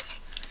easy.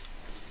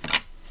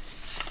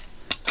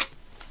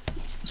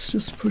 Let's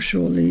just push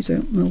all these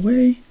out my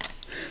way.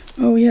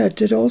 Oh yeah, I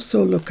did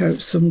also look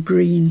out some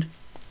green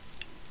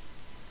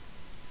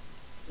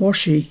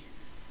washi,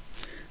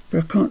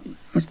 but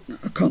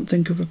I can't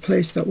think of a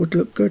place that would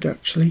look good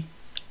actually.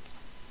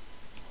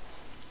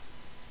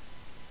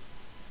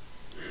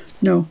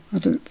 No, I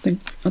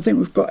think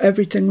we've got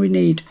everything we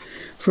need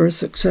for a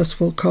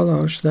successful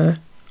collage there.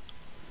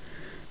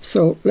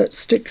 So let's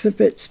stick the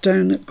bits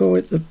down that go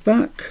at the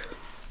back.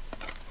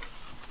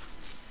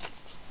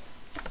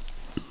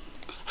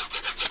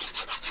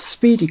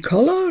 Speedy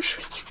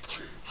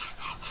collage,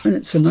 and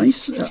it's a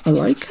nice, I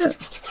like it.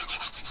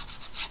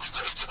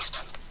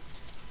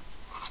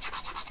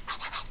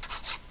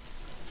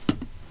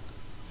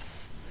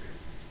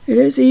 It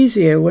is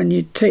easier when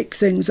you take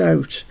things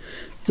out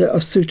that are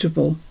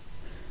suitable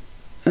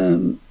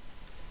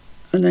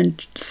and then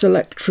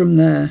select from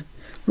there,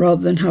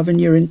 rather than having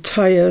your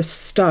entire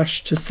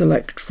stash to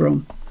select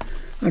from.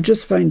 I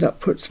just find that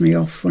puts me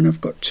off when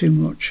I've got too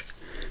much.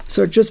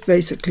 So I just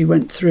basically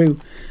went through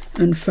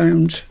and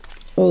found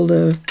all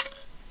the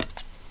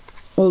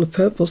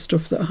purple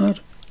stuff that I had.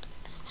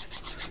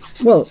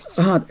 Well,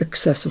 I had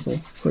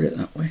accessible, put it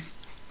that way.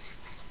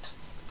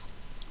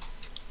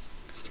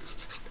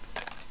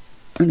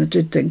 And I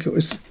did think it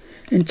was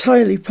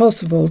entirely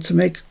possible to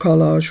make a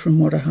collage from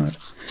what I had.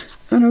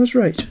 And I was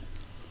right.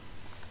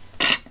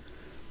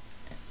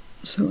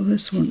 So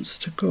this wants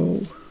to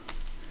go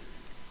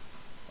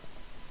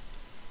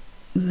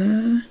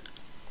there.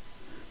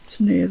 As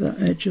near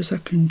that edge as I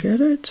can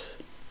get it.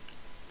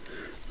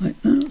 Like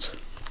that.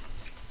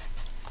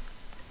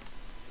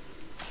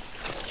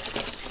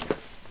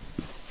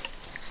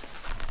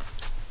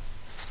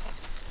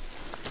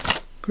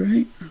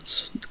 Great,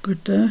 that's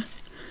good there.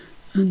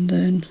 And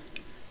then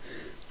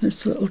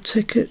this little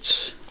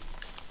ticket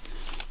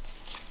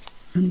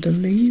and the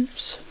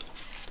leaves.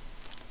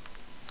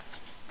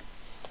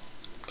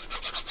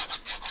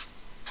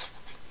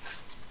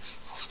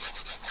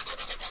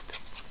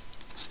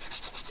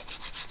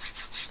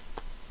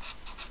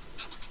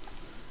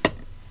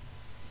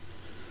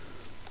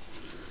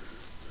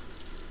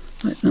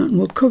 Like that, and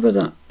we'll cover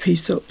that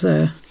piece up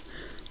there.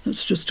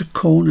 That's just a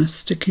corner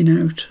sticking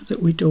out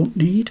that we don't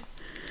need.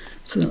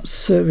 So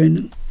that's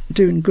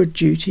doing good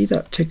duty,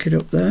 that ticket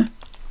up there.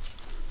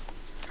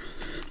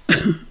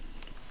 And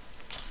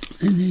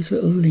these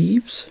little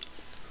leaves.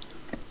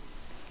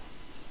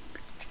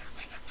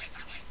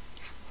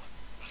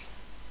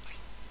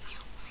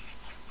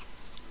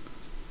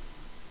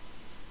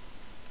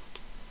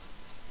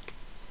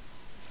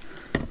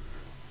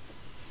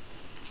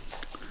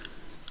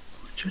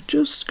 Which are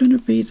just going to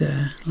be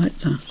there, like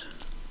that.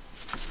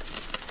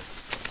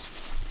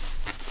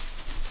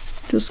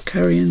 Just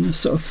carrying the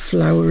sort of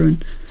flower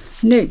and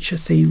nature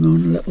theme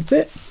on a little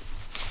bit.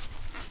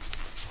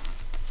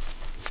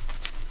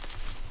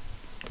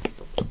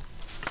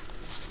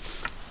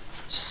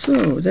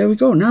 So there we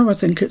go. Now I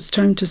think it's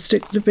time to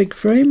stick the big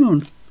frame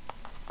on.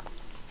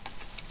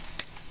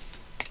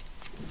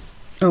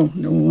 Oh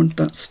no, I want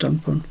that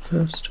stamp on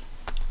first.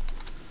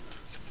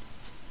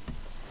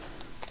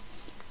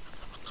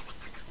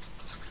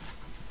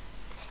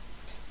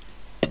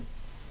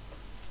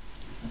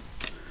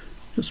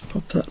 Just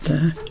pop that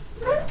there.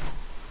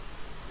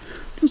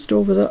 Just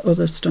over that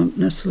other stamp,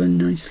 nestling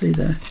nicely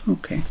there.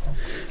 Okay,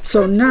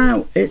 so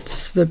now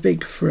it's the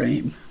big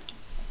frame.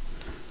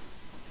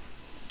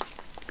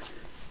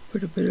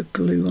 Put a bit of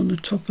glue on the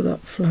top of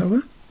that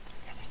flower.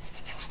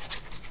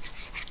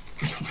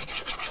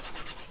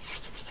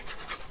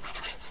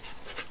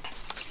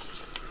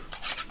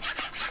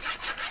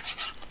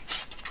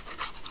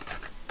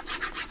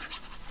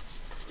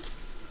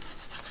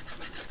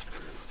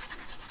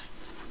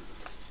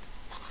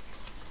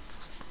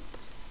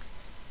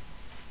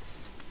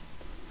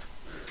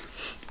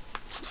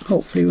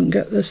 Hopefully we can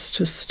get this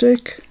to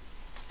stick.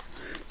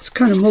 It's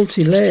kind of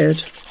multi-layered,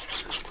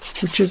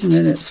 which isn't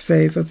in its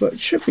favour, but it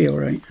should be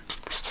alright.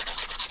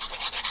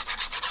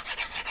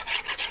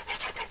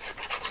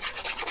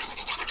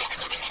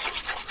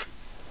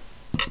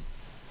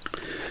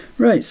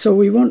 Right, so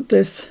we want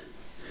this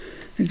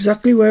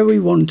exactly where we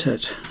want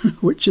it,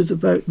 which is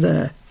about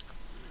there.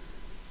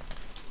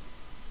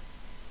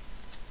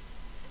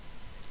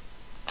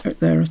 Out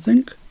there, I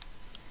think.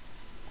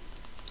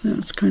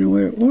 That's kind of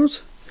where it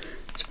was.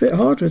 It's a bit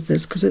hard with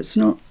this because it's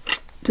not,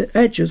 the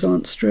edges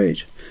aren't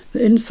straight.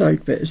 The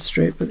inside bit is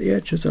straight but the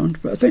edges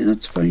aren't, but I think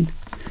that's fine.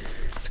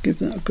 Let's give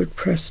that a good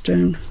press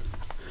down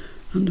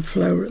on the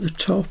flower at the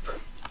top,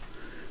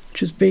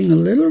 which is being a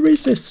little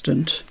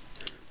resistant.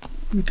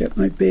 Let me get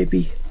my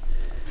baby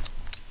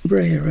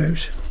brayer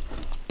out.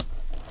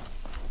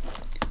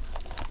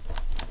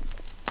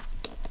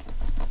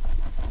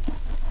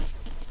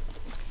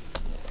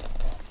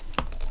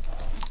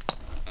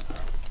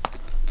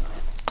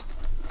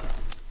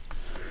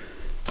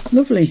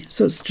 Lovely,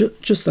 so it's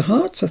just the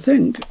hearts, I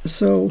think.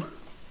 So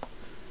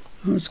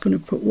I was going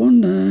to put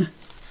one there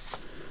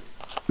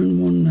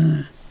and one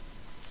there.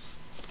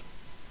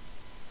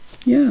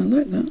 Yeah, I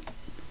like that.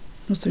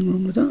 Nothing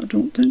wrong with that, I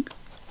don't think.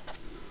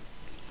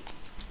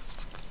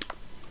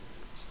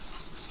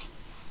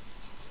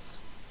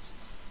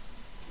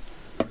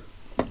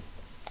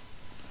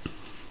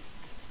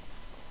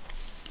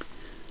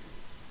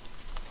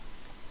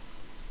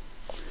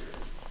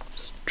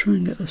 Let's try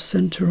and get the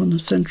centre on the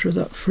centre of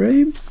that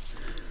frame.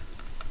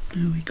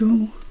 There we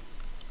go.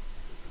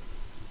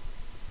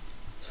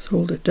 Just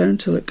hold it down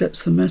till it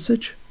gets the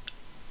message.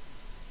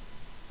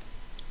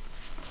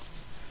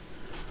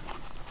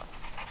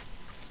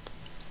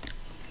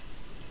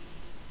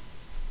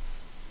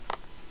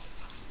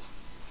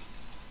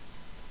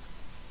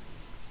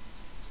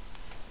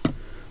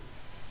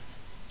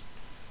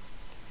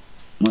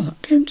 Well,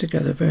 that came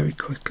together very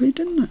quickly,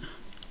 didn't it?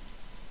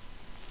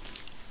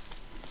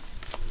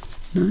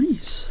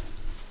 Nice.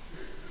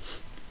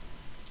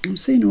 I'm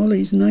seeing all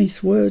these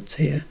nice words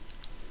here.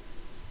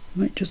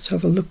 Might just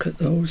have a look at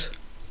those.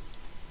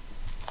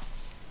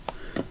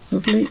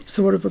 Lovely.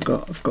 So what have I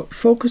got? I've got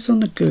focus on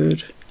the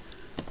good.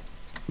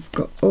 I've I've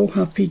got Oh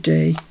Happy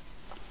Day,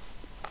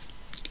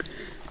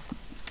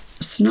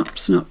 Snap,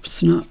 Snap,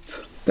 Snap,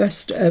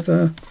 Best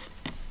Ever,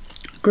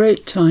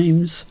 Great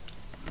Times.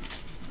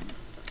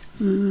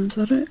 Is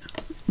that it?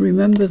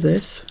 Remember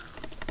This.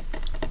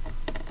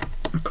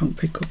 I can't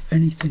pick up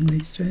anything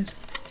these days.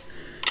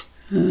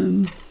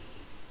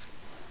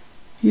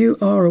 You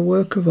Are a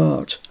Work of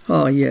Art.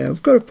 Oh yeah,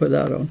 I've got to put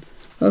that on.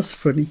 That's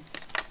funny.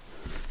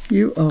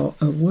 You Are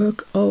a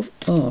Work of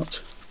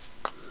Art.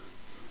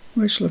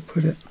 Where shall I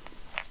put it?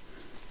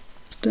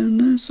 Down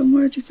there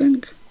somewhere, do you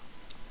think?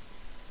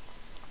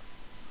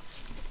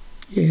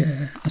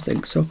 Yeah, I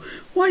think so.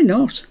 Why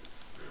not?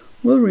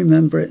 We'll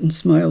remember it and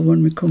smile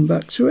when we come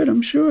back to it,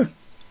 I'm sure.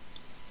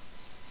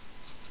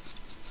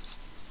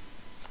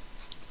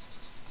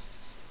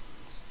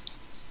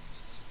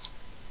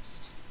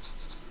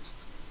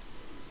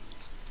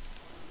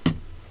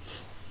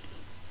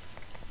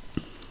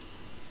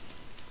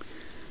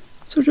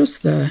 So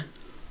just there.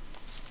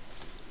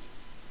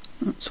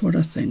 That's what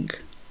I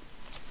think.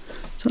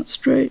 Is that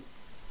straight?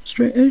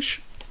 Straight-ish?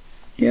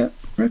 Yeah,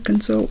 reckon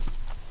so.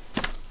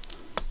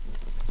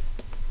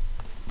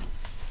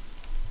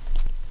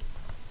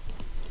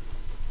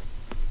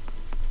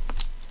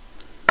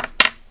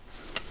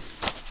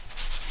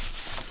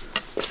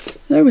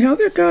 There we have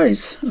it,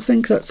 guys. I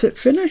think that's it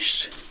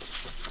finished.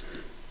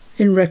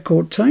 In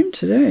record time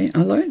today. I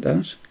like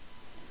that.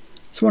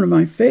 It's one of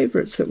my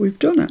favourites that we've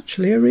done,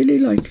 actually. I really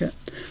like it.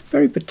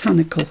 Very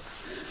botanical.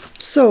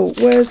 So,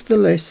 where's the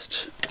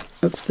list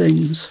of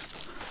things?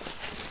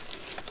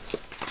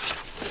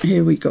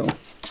 Here we go.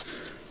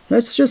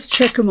 Let's just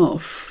check them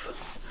off.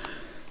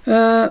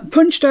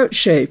 Punched out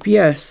shape,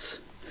 yes.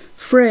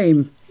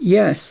 Frame,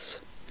 yes.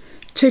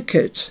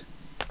 Ticket,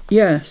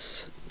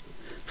 yes.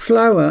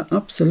 Flower,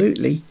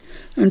 absolutely.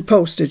 And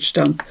postage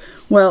stamp.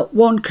 Well,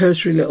 one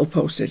cursory little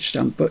postage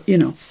stamp, but you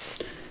know,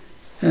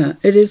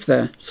 it is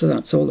there, so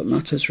that's all that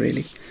matters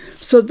really.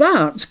 So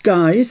that,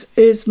 guys,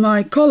 is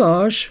my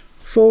collage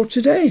for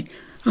today.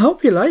 I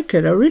hope you like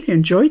it. I really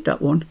enjoyed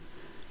that one.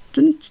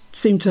 Didn't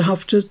seem to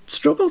have to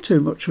struggle too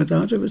much with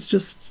that. It's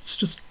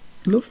just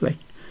lovely.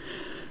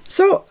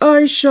 So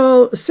I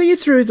shall see you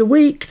through the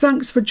week.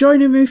 Thanks for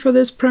joining me for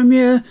this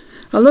premiere.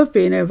 I love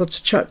being able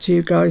to chat to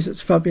you guys.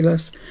 It's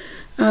fabulous.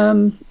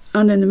 And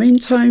in the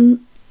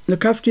meantime,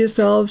 look after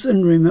yourselves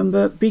and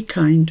remember, be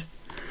kind.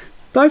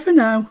 Bye for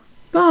now.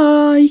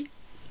 Bye.